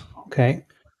 Yes. Okay.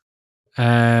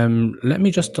 Let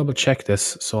me just double check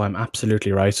this so I'm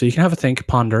absolutely right. So you can have a think,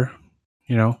 ponder,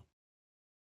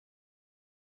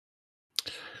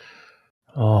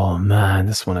 Oh man,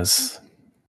 this one is.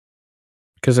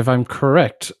 Because if I'm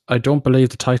correct, I don't believe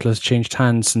the title has changed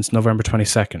hands since November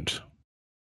 22nd.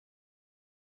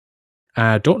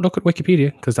 Don't look at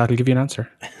Wikipedia because that'll give you an answer.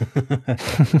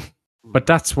 But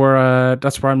that's where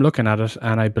I'm looking at it,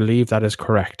 and I believe that is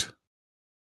correct.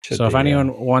 So if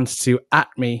anyone wants to at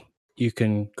me, you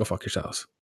can go fuck yourselves.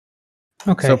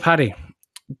 Okay. So Paddy,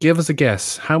 give us a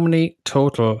guess. How many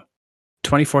total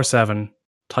 24/7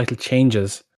 title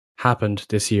changes happened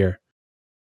this year?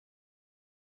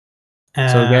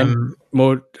 So again,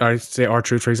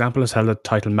 R-Truth, for example, has held a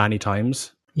title many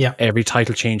times. Yeah. Every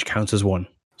title change counts as one.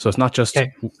 So it's not just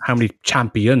how many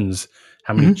champions,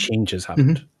 how many changes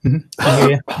happened.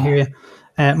 I hear you.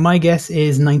 My guess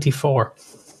is 94.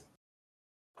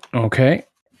 Okay.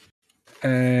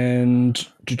 And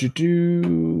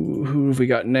who have we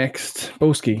got next?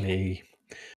 Boski. Me.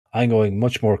 I'm going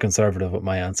much more conservative with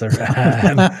my answer.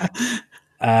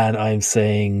 And I'm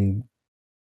saying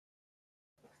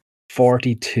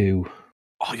 42.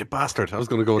 Oh, you bastard. I was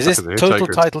going to go with Is this total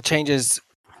title changes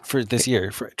for this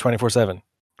year, for 24/7?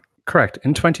 Correct.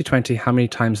 In 2020, how many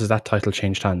times has that title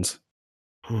changed hands?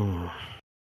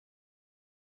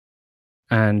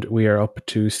 And we are up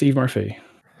to Steve Murphy.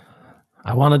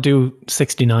 I want to do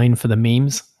 69 for the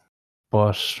memes,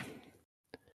 but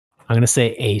I'm going to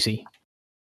say 80.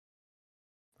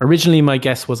 Originally, my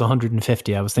guess was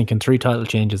 150. I was thinking 3 title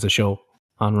changes a show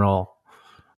on Raw.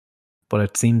 But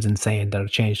it seems insane that it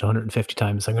changed 150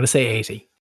 times. So I'm going to say 80.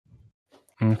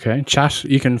 Okay, chat.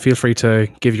 You can feel free to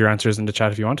give your answers in the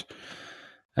chat if you want.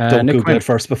 Don't Nick Google Quinn. it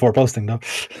first before posting, though.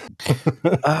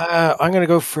 I'm going to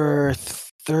go for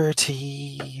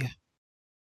 33.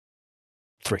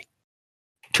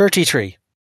 33.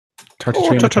 33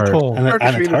 and a third. And a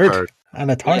third.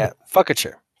 And a third. Yeah, fuck it,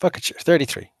 sure.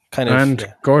 33. Kind of. And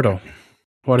yeah. Gordo,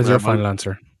 what is your final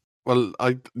answer? Well,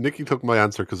 Nikki took my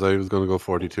answer because I was going to go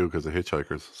 42 because of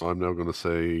Hitchhikers. So I'm now going to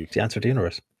say... The answer to the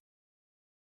universe.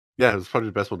 Yeah, it's probably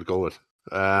the best one to go with.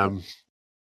 I'll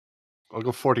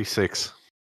go 46.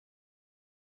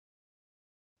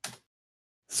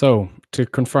 So, to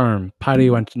confirm, Paddy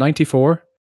went 94,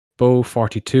 Bo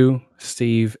 42,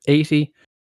 Steve 80,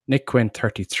 Nick Quinn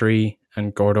 33,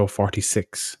 and Gordo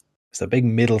 46. It's a big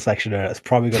middle section there. It's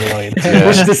probably going to win.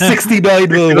 The 69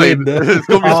 will win. It's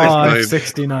going to be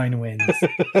 69 wins.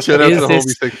 Shout out to the homie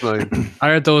 69.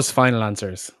 Are those final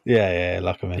answers? Yeah,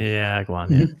 lock them in. Yeah, go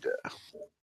on. Yeah.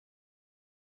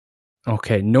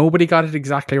 Okay, nobody got it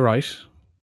exactly right,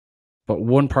 but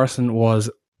one person was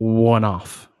one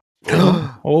off.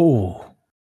 Oh.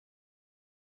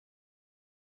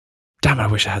 Damn, I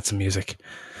wish I had some music.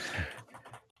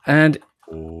 And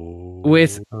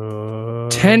with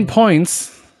 10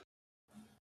 points,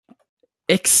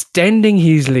 extending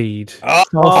his lead. Oh,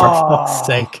 for fuck's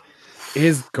sake.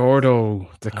 Is Gordo.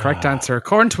 The correct answer,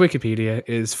 according to Wikipedia,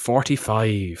 is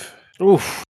 45.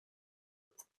 Oof.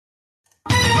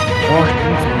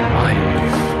 45.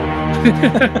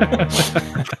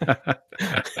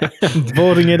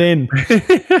 Voting it in.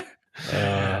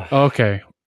 Okay.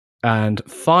 And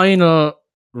final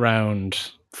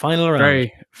round.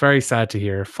 Very, very sad to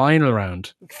hear. Final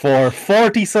round. For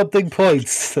 40-something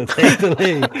points to take the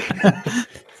lead.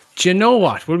 Do you know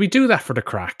what? Will we do that for the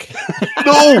crack?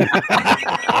 No!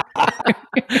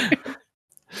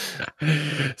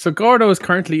 So Gordo is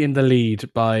currently in the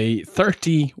lead by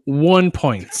 31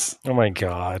 points. Oh my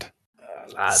God.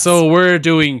 So we're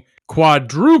doing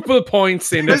quadruple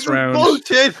points in this round.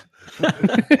 Bullshit!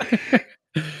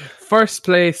 First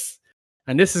place,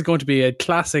 and this is going to be a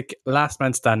classic last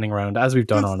man standing round, as we've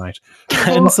done all night.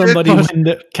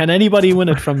 Can anybody win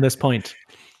it from this point?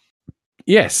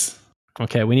 Yes.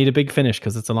 Okay, we need a big finish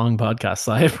because it's a long podcast,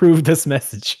 so I approve this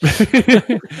message.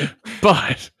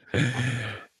 But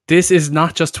this is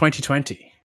not just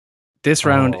 2020. This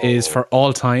round is for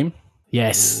all time.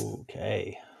 Yes.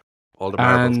 Okay. All the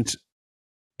marbles. And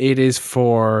it is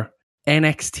for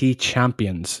NXT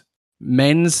champions.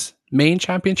 Men's main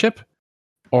championship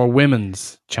or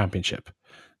women's championship.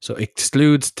 So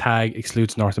excludes tag,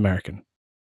 excludes North American.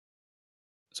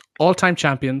 So all-time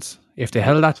champions, if they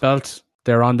held that belt,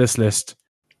 they're on this list.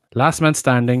 Last man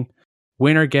standing.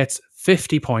 Winner gets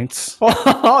 50 points.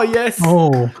 Oh, yes.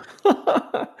 Oh.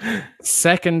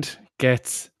 Second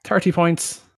gets 30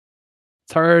 points.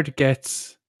 Third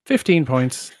gets 15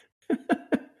 points.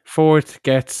 Fourth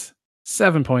gets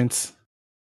 7 points.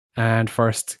 And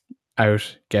first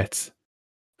out gets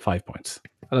 5 points.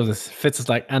 I love this. Fitz is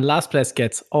like, and last place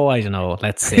gets, I don't know,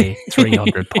 let's say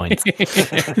 300 points.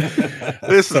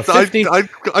 This is,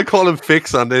 I call him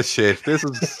fix on this shit. This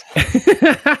is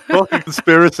fucking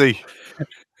conspiracy.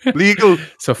 Legal.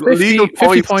 So 50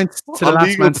 points to the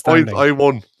last man standing. I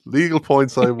won. Legal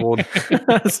points I won.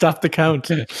 Stop the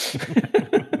count.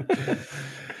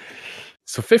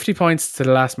 So 50 points to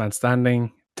the last man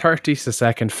standing, 30 to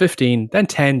second, 15, then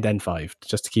 10, then 5,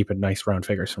 just to keep it nice round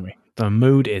figures for me. The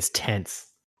mood is tense.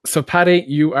 So Paddy,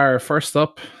 you are first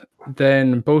up,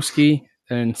 then Boski,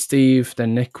 then Steve,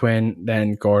 then Nick Quinn,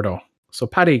 then Gordo. So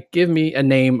Paddy, give me a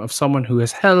name of someone who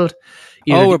has held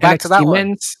either we're back NXT to that one.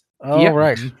 men's,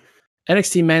 Right.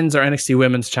 NXT men's or NXT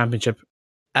women's championship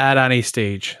at any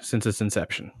stage since its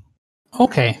inception.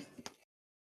 Okay.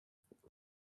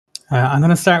 I'm going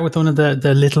to start with one of the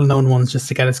little known ones just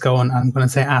to get us going. I'm going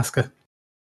to say Asuka.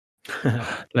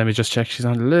 Let me just check. She's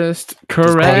on the list.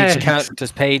 Correct.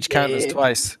 Does Paige count as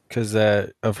twice because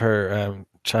of her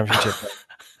championship?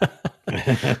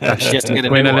 She has to get a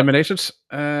Win new one. eliminated.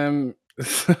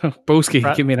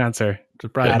 Boski, give me an answer.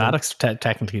 Brad Maddox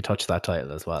technically touched that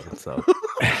title as well. So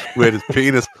With his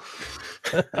penis.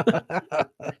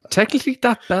 Technically,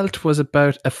 that belt was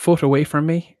about a foot away from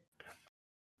me.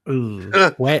 Ooh.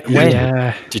 When? Did you When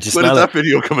is smell that it?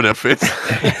 video coming out, Fitz?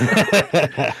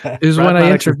 It was when I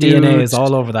interviewed. DNA is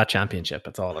all over that championship.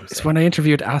 That's all I'm It's saying. when I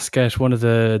interviewed Asuka at one of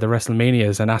the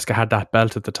WrestleManias, and Asuka had that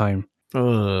belt at the time.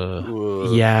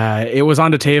 Yeah, it was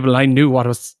on the table. I knew what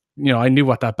was, I knew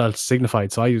what that belt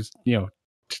signified. So I was,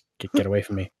 get away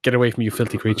from me. Get away from you,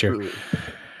 filthy creature.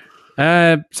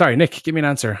 Sorry, Nick, give me an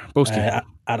answer. Boski.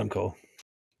 Adam Cole.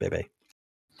 Baby.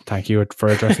 Thank you for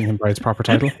addressing him by his proper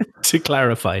title. To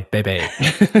clarify, baby.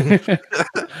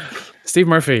 Steve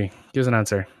Murphy, give us an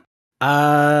answer.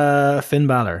 Finn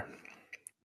Balor.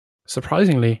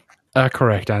 Surprisingly, a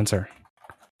correct answer.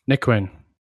 Nick Quinn.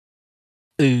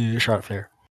 Charlotte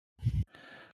Flair.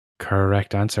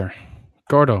 Correct answer.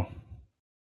 Gordo.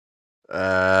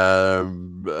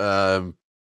 Aleister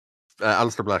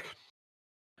Black.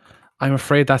 I'm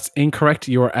afraid that's incorrect.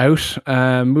 You're out.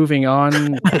 Moving on. He is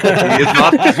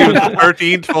not. He was the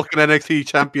 13th fucking NXT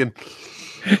champion.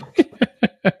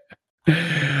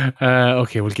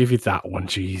 Okay, we'll give you that one.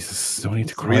 Jesus, don't need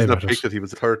to cry about it. That he was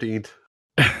the 13th.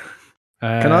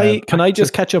 Can I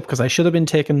just catch up, because I should have been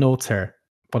taking notes here,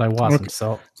 but I wasn't. Okay.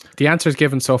 So the answers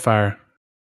given so far,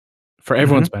 for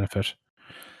everyone's benefit,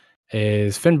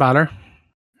 is Finn Balor,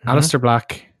 Aleister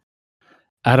Black,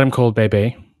 Adam Cole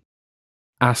Bebe,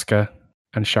 Asuka,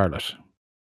 and Charlotte.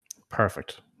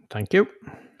 Perfect. Thank you.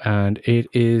 And it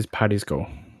is Paddy's go.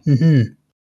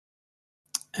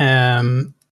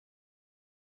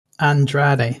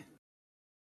 Andrade.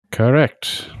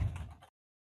 Correct.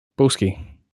 Boski.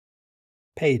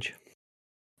 Paige.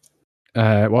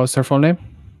 What was her full name?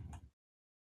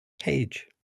 Paige.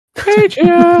 Paige,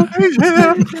 yeah.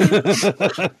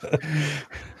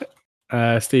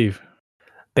 Steve.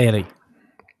 Bailey.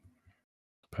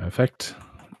 Perfect.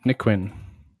 Nick Quinn.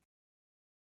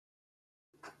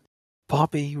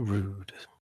 Bobby Roode.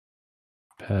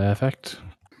 Perfect.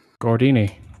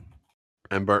 Gordini.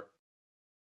 Ember.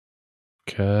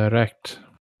 Correct.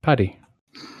 Paddy.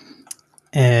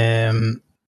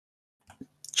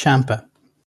 Ciampa.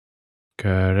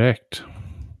 Correct.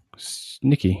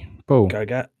 Nikki. Bo.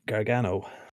 Gargano.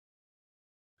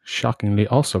 Shockingly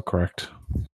also correct.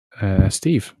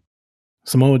 Steve.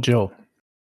 Samoa Joe.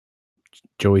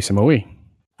 Joey Samoa.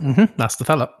 That's the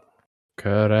fella.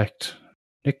 Correct.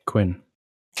 Nick Quinn.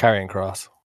 Karrion Kross.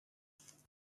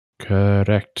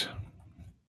 Correct.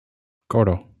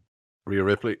 Gordo. Rhea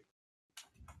Ripley.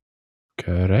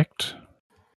 Correct.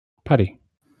 Paddy.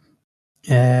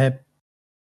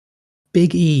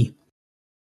 Big E.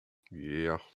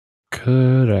 Yeah.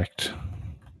 Correct.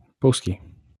 Boski.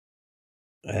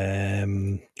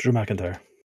 Drew McIntyre.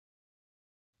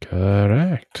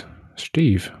 Correct.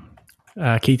 Steve.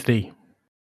 Keith Lee.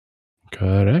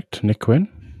 Correct. Nick Quinn.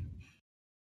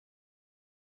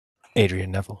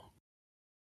 Adrian Neville.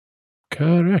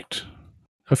 Correct.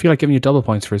 I feel like giving you double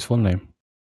points for his full name,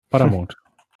 but I won't.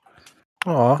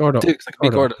 Oh, Gordo.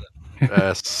 Gordo.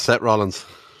 Seth Rollins.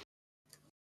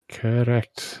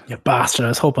 Correct. You bastard. I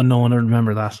was hoping no one would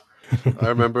remember that. I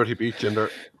remember he beat Jinder.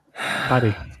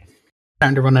 Paddy.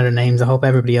 Starting to run out of names. I hope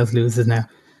everybody else loses now.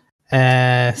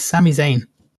 Sami Zayn.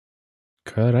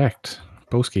 Correct.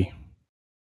 Boski.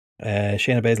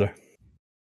 Shayna Baszler.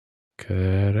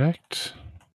 Correct.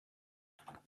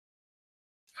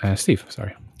 Steve,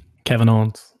 sorry. Kevin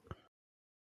Owens.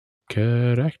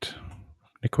 Correct.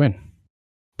 Nick Quinn.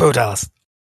 Bo Dallas.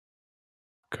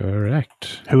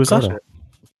 Correct. Who was Gordo.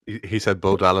 that? He said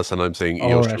Bo Dallas, and I'm saying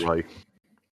Io Shirai.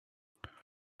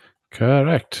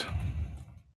 Correct.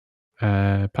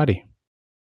 Paddy.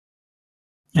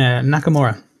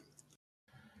 Nakamura.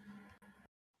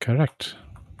 Correct.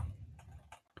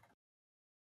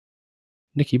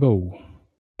 Nikki Bo.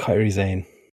 Kairi Sane.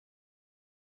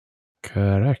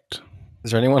 Correct.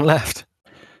 Is there anyone left?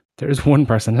 There is one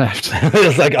person left.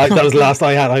 It's like that was the last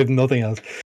I had. I have nothing else.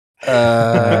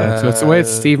 So it's the way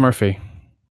it's Steve Murphy.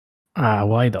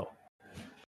 Why though?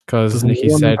 Because There's Nikki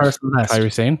one said person left.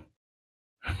 Kairi Sane.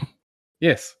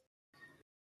 Yes.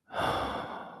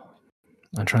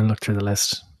 I'm trying to look through the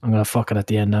list. I'm going to fuck it at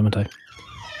the end, haven't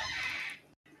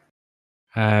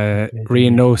I?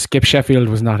 Green, no, Skip Sheffield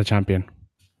was not a champion.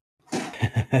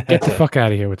 Get the fuck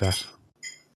out of here with that.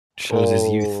 Shows his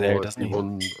youth there, doesn't he?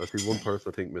 I see one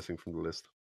person I think missing from the list.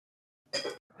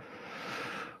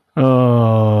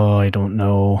 Oh, I don't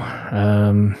know.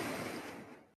 I'm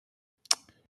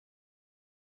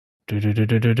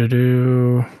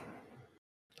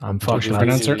fucked. for an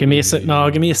answer? Give me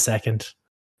a second.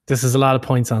 This is a lot of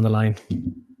points on the line.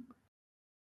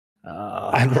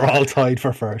 And we're all tied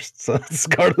for first. So it's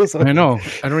Gordo's. I know.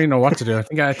 I don't really know what to do. I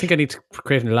think I need to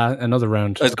create another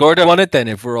round. Is Gordo on it then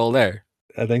if we're all there?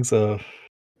 I think so.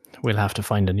 We'll have to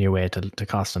find a new way to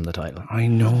cost him the title. I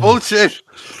know. Bullshit!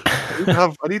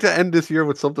 I need to end this year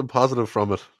with something positive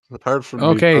from it, apart from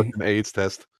the AIDS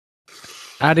test.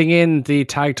 Adding in the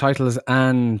tag titles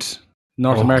and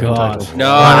North American title.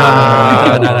 No,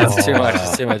 that's too much.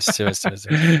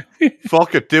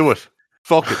 Fuck it, do it.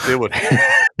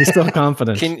 He's still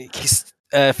confident.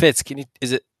 Fitz, can you?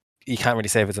 Is it? You can't really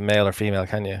say if it's a male or female,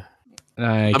 can you?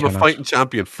 I'm a fighting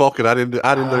champion. Fuck it, add in the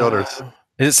others.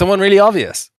 Is it someone really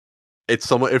obvious? It's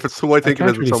someone. If it's who I think it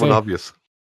is, it's someone obvious.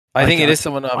 I think it is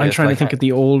someone obvious. I'm trying to think of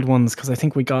the old ones because I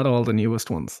think we got all the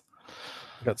newest ones.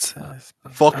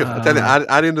 Fuck it. I tell you,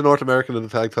 add in the North American and the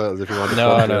tag titles if you want.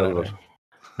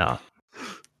 No.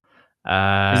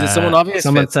 Is it someone obvious?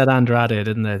 Someone said Andrade,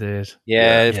 didn't they? Dude?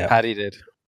 Yeah, Paddy did.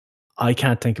 I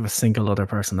can't think of a single other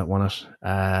person that won it.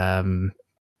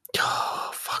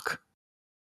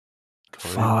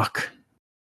 Fuck.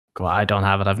 Go on, I don't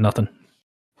have it. I've nothing.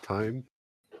 Time.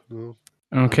 No.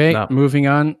 Okay, moving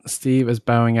on. Steve is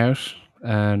bowing out,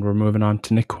 and we're moving on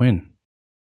to Nick Quinn.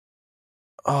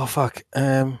 Oh fuck.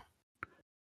 Do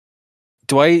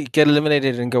I get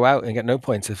eliminated and go out and get no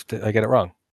points if I get it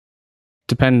wrong?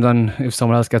 Depends on if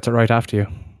someone else gets it right after you.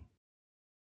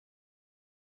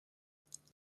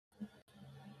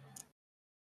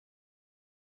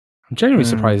 I'm genuinely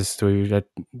surprised that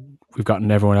we've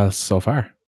gotten everyone else so far.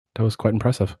 That was quite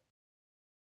impressive.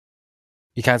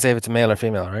 You can't say if it's male or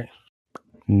female, right?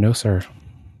 No, sir.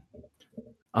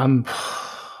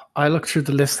 I looked through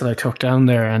the list that I took down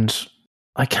there, and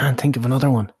I can't think of another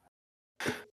one.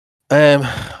 I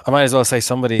might as well say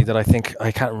somebody that I think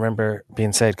I can't remember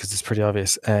being said because it's pretty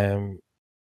obvious.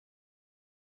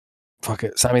 Fuck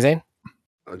it, Sami Zayn.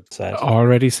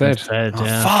 Already said.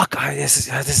 Fuck! This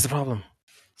is the problem.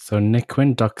 So Nick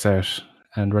Quinn ducks out,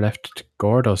 and we're left to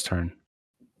Gordo's turn.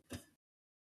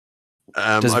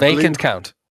 Does vacant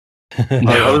count?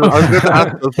 I was going to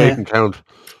ask does vacant count,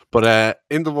 but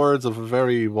in the words of a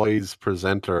very wise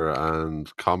presenter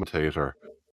and commentator,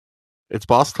 it's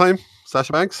boss time.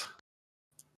 Sasha Banks.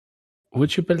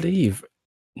 Would you believe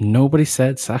nobody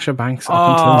said Sasha Banks up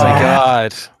until now? My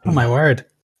God. Oh my word.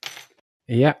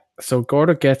 Yeah, so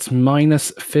Gordo gets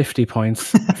minus 50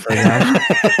 points for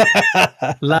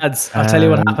that. Lads, I'll tell you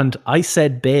what happened. I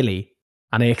said Bailey,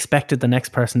 and I expected the next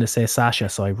person to say Sasha,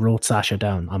 so I wrote Sasha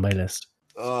down on my list.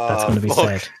 That's going to be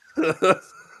said.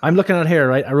 I'm looking at it here,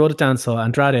 right? I wrote it down. So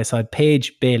Andrade, so I had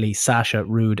Paige, Bailey, Sasha,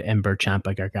 Rude, Ember,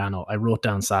 Ciampa, Gargano. I wrote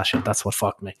down Sasha. That's what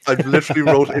fucked me. I've literally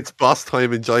wrote it's boss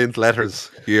time in giant letters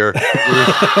here.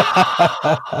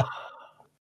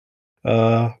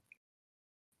 So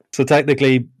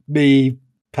technically, me,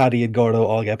 Paddy, and Gordo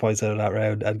all get points out of that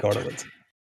round, and Gordo wins.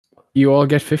 You all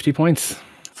get 50 points.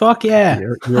 Fuck yeah.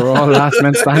 You're all last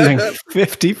men standing.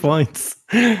 50 points.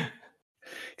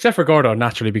 Except for Gordo,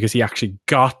 naturally, because he actually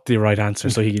got the right answer,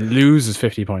 so he loses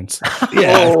 50 points.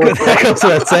 Yeah, that's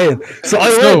what I'm saying.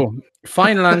 So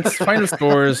final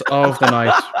scores of the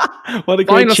night. What a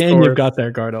great chain you've got there,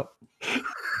 Gordo.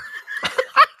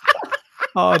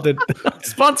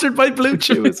 Sponsored by Blue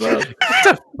Chew as well.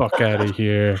 Get the fuck out of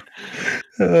here.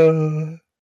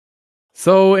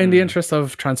 So, in the interest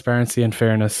of transparency and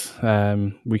fairness,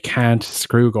 we can't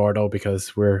screw Gordo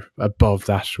because we're above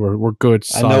that. We're good,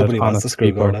 solid, and nobody wants to screw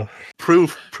people. Gordo.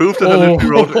 Proof that I literally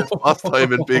wrote it's boss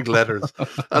time in big letters.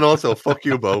 And also, fuck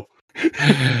you, Bo.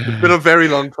 It's been a very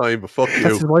long time, but fuck you.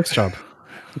 That's his wife's job.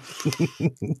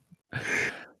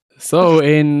 So,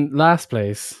 in last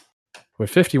place, with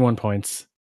 51 points,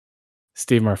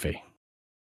 Steve Murphy.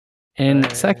 In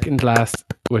second last,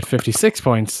 with 56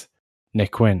 points,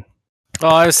 Nick Quinn. Oh,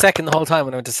 I was second the whole time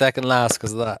when I went to second last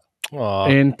because of that.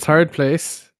 Aww. In third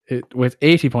place, with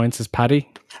 80 points, is Paddy.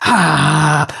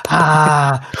 Yes.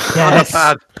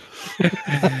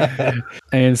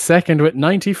 And second with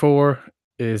 94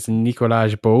 is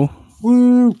Nicolaj Bo.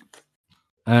 Woo.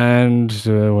 And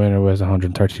the winner was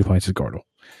 132 points is Gordo.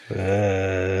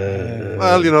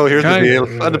 Well, here's the deal.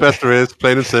 I'm the best there is,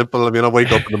 plain and simple. I mean, I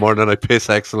wake up in the morning and I piss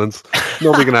excellence.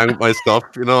 Nobody can hang with my stuff.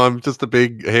 I'm just a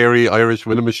big, hairy Irish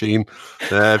winning machine.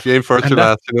 If you ain't first, you're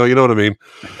last. You know what I mean?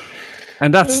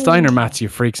 And that's Steiner Mats, you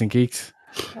freaks and geeks.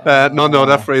 No,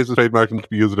 that phrase was trademarked and to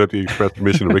be used without the express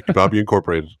permission of Ricky Bobby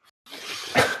Incorporated.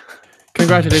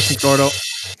 Congratulations, Gordo.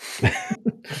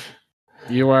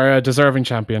 You are a deserving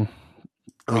champion.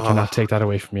 We cannot take that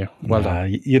away from you. Well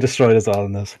done. You destroyed us all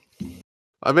in this.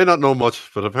 I may not know much,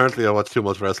 but apparently I watch too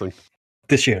much wrestling.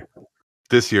 This year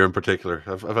in particular.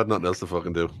 I've had nothing else to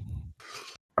fucking do.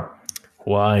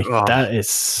 Why? That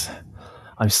is...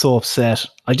 I'm so upset.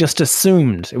 I just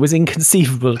assumed it was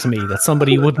inconceivable to me that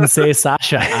somebody wouldn't say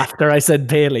Sasha after I said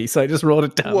Bailey, so I just wrote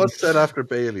it down. What's said after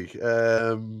Bailey?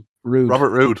 Rude.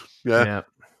 Robert Roode. Yeah.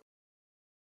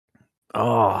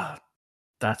 Oh,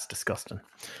 that's disgusting.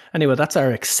 Anyway, that's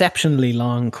our exceptionally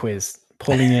long quiz,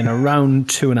 pulling in around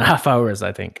 2.5 hours,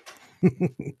 I think.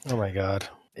 Oh my God.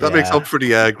 That makes up for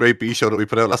the Great B show that we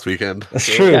put out last weekend. That's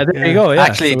true. Yeah, there you go. Yeah.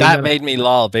 Actually, that made me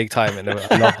lol big time, and I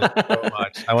loved it so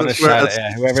much. I want to shout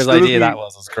it. Whoever's idea that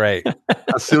was great.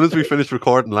 As soon as we finished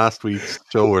recording last week's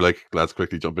show, we're like, let's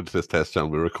quickly jump into this test channel.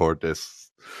 We record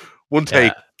this. One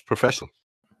take, professional.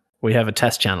 we have a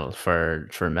test channel for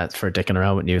dicking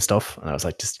around with new stuff, and I was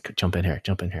like, just jump in here.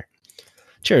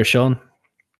 Cheers, Sean.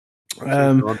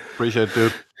 Appreciate it,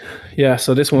 dude. Yeah,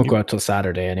 so this won't go out till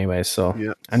Saturday anyway. So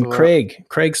yeah, and so,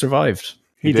 Craig survived.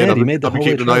 He did. He made the I'll be whole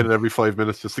keeping an eye on it every 5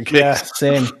 minutes just in case. Yeah,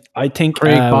 same. I think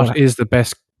Craig bot is the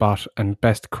best bot and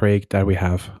best Craig that we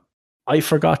have. I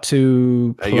forgot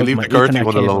to. You leave the Gertie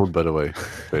one alone, by the way.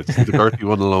 It's the Gertie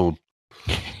one alone.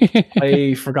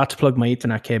 I forgot to plug my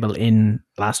Ethernet cable in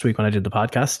last week when I did the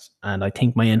podcast, and I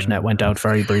think my internet went out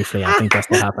very briefly. I think that's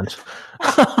what happened.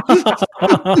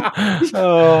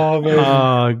 Oh, man.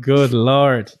 Oh, good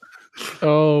Lord.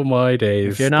 Oh, my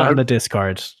days. If you're not on the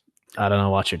Discord, I don't know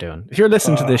what you're doing. If you're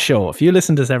listening to this show, if you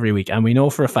listen to this every week, and we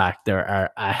know for a fact there are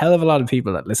a hell of a lot of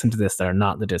people that listen to this that are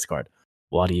not in the Discord,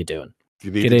 what are you doing? You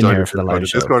need Get to in join here the for the live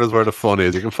show. Discord is where the fun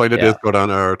is. You can find the Discord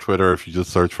on our Twitter. If you just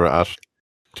search for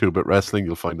 @2bit Wrestling,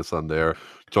 you'll find us on there.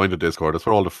 Join the Discord. That's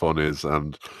where all the fun is,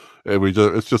 and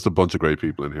it's just a bunch of great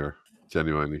people in here.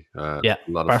 Genuinely, a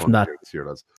lot of fun this year,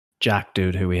 lads. Jack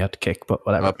dude who we had to kick, but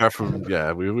whatever. Apart from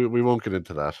we won't get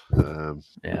into that.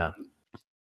 Yeah.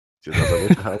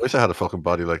 I wish I had a fucking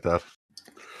body like that.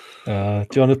 Do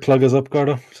you want to plug us up,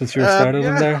 Gordo, since you're started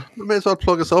in there? We may as well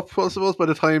plug us up. I suppose by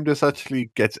the time this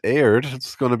actually gets aired,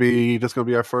 it's going to be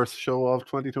our first show of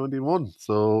 2021.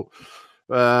 So,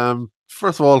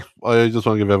 first of all, I just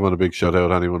want to give everyone a big shout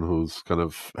out. Anyone who's kind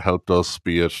of helped us,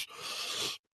 be it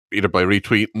either by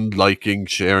retweeting, liking,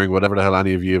 sharing, whatever the hell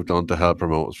any of you have done to help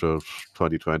promote us through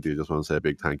 2020. I just want to say a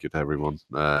big thank you to everyone.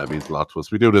 It means a lot to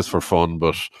us. We do this for fun,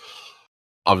 but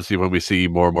obviously when we see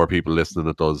more and more people listening,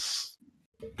 it does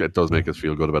make us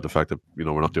feel good about the fact that we're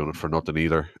not doing it for nothing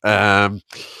either. But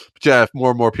yeah, if more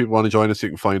and more people want to join us, you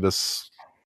can find us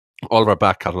all of our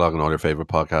back catalogue and all your favorite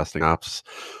podcasting apps.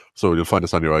 So you'll find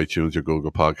us on your iTunes, your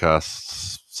Google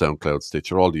Podcasts, SoundCloud,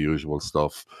 Stitcher, all the usual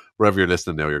stuff. Wherever you're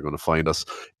listening now, you're going to find us.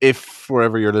 If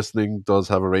wherever you're listening does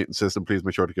have a rating system, please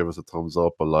make sure to give us a thumbs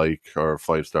up, a like, or a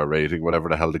 5-star rating, whatever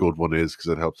the hell the good one is,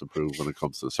 because it helps improve when it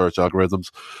comes to the search algorithms.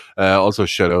 Also,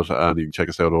 shout out, and you can check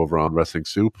us out over on Wrestling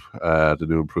Soup, the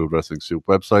new improved Wrestling Soup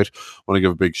website. I want to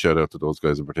give a big shout out to those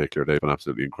guys in particular. They've been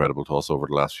absolutely incredible to us over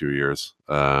the last few years.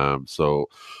 So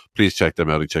please check them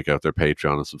out and check out their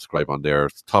Patreon and subscribe on there.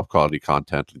 It's top quality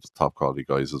content and just top quality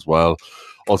guys as well.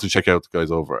 Also check out the guys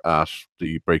over at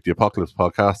the Break the Apocalypse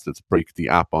podcast. It's Break the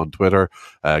App on Twitter.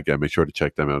 Again, make sure to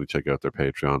check them out and check out their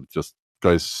Patreon. Just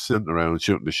guys sitting around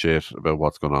shooting the shit about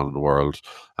what's going on in the world,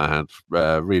 and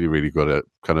really, really good at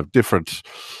kind of different,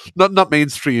 not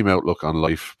mainstream outlook on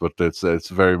life, but it's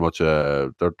very much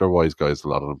they're wise guys, a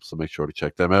lot of them. So make sure to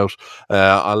check them out.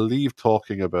 I'll leave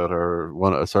talking about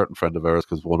a certain friend of ours,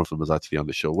 because one of them is actually on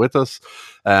the show with us.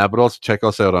 But also check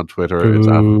us out on Twitter. It's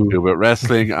 @2bit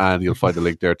Wrestling, and you'll find a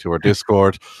link there to our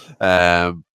Discord.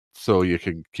 So you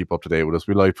can keep up to date with us.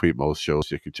 We live tweet most shows.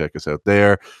 You can check us out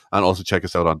there. And also check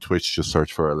us out on Twitch. Just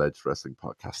search for Alleged Wrestling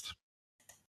Podcast.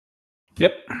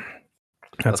 Yep.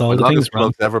 That's all the things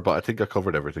ever, but I think I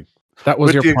covered everything. That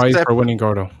was your prize for winning,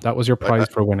 Gordo. That was your prize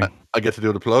for winning. I get to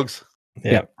do the plugs?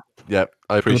 Yeah. Yeah,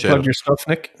 I appreciate it. Plug your stuff,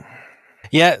 Nick.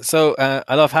 Yeah, so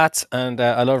I love hats and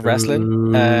I love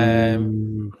wrestling.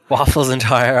 Waffles and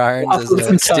tire irons,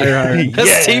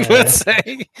 as Steve would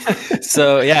say.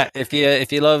 So yeah, if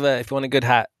you want a good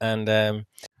hat, and go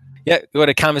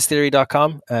to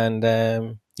canvastheory.com and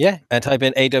type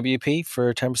in AWP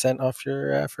for 10% off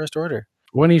your first order.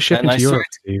 When are you shipping to Europe,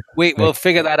 Steve? We'll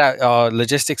figure that out.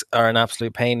 Logistics are an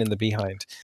absolute pain in the behind,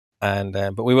 and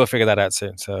but we will figure that out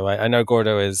soon. So I know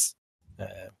Gordo is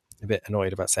a bit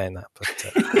annoyed about saying that, but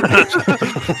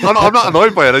I'm not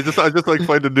annoyed by it. I just like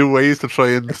finding new ways to try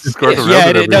and skirt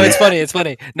around it. No, it's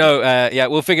funny. No,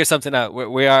 we'll figure something out.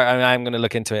 We are, and I'm going to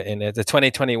look into it in the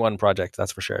 2021 project.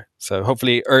 That's for sure. So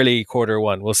hopefully early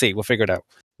Q1. We'll see. We'll figure it out.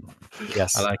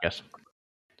 Yes, I like it.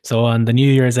 So on the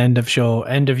New Year's end of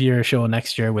year show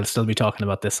next year, we'll still be talking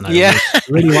about this. And I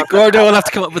really want Gordo will have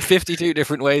to come up with 52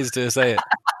 different ways to say it.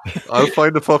 I'll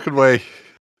find the fucking way.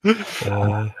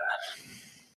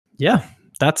 Yeah,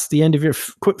 that's the end of your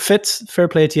Fitz. Fair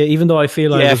play to you. Even though I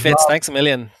feel like Fitz, thanks a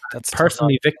million. That's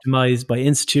personally victimized by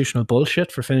institutional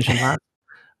bullshit for finishing that.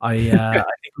 I think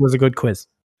it was a good quiz.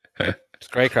 It's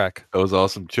great crack. That was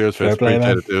awesome. Cheers, Fitz.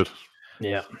 Appreciate it, dude.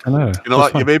 Yeah. Hello. You know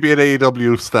what? You may be an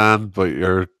AEW stan, but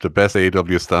you're the best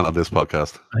AEW stan on this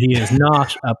podcast. He is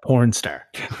not a porn star.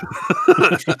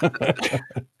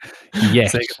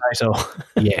 Yes. Say goodbye, so.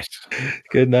 Yes.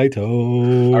 Good night,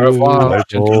 Au revoir. I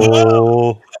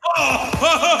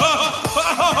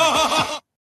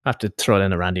have to throw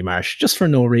in a Randy Marsh just for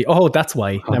no reason. Oh, that's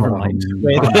why. Never mind.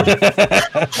 Wait a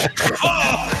minute.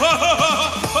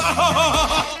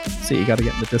 it, you got to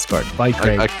get in the Discord. Bye,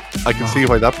 Craig. I can see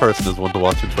why that person is one to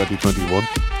watch in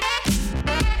 2021.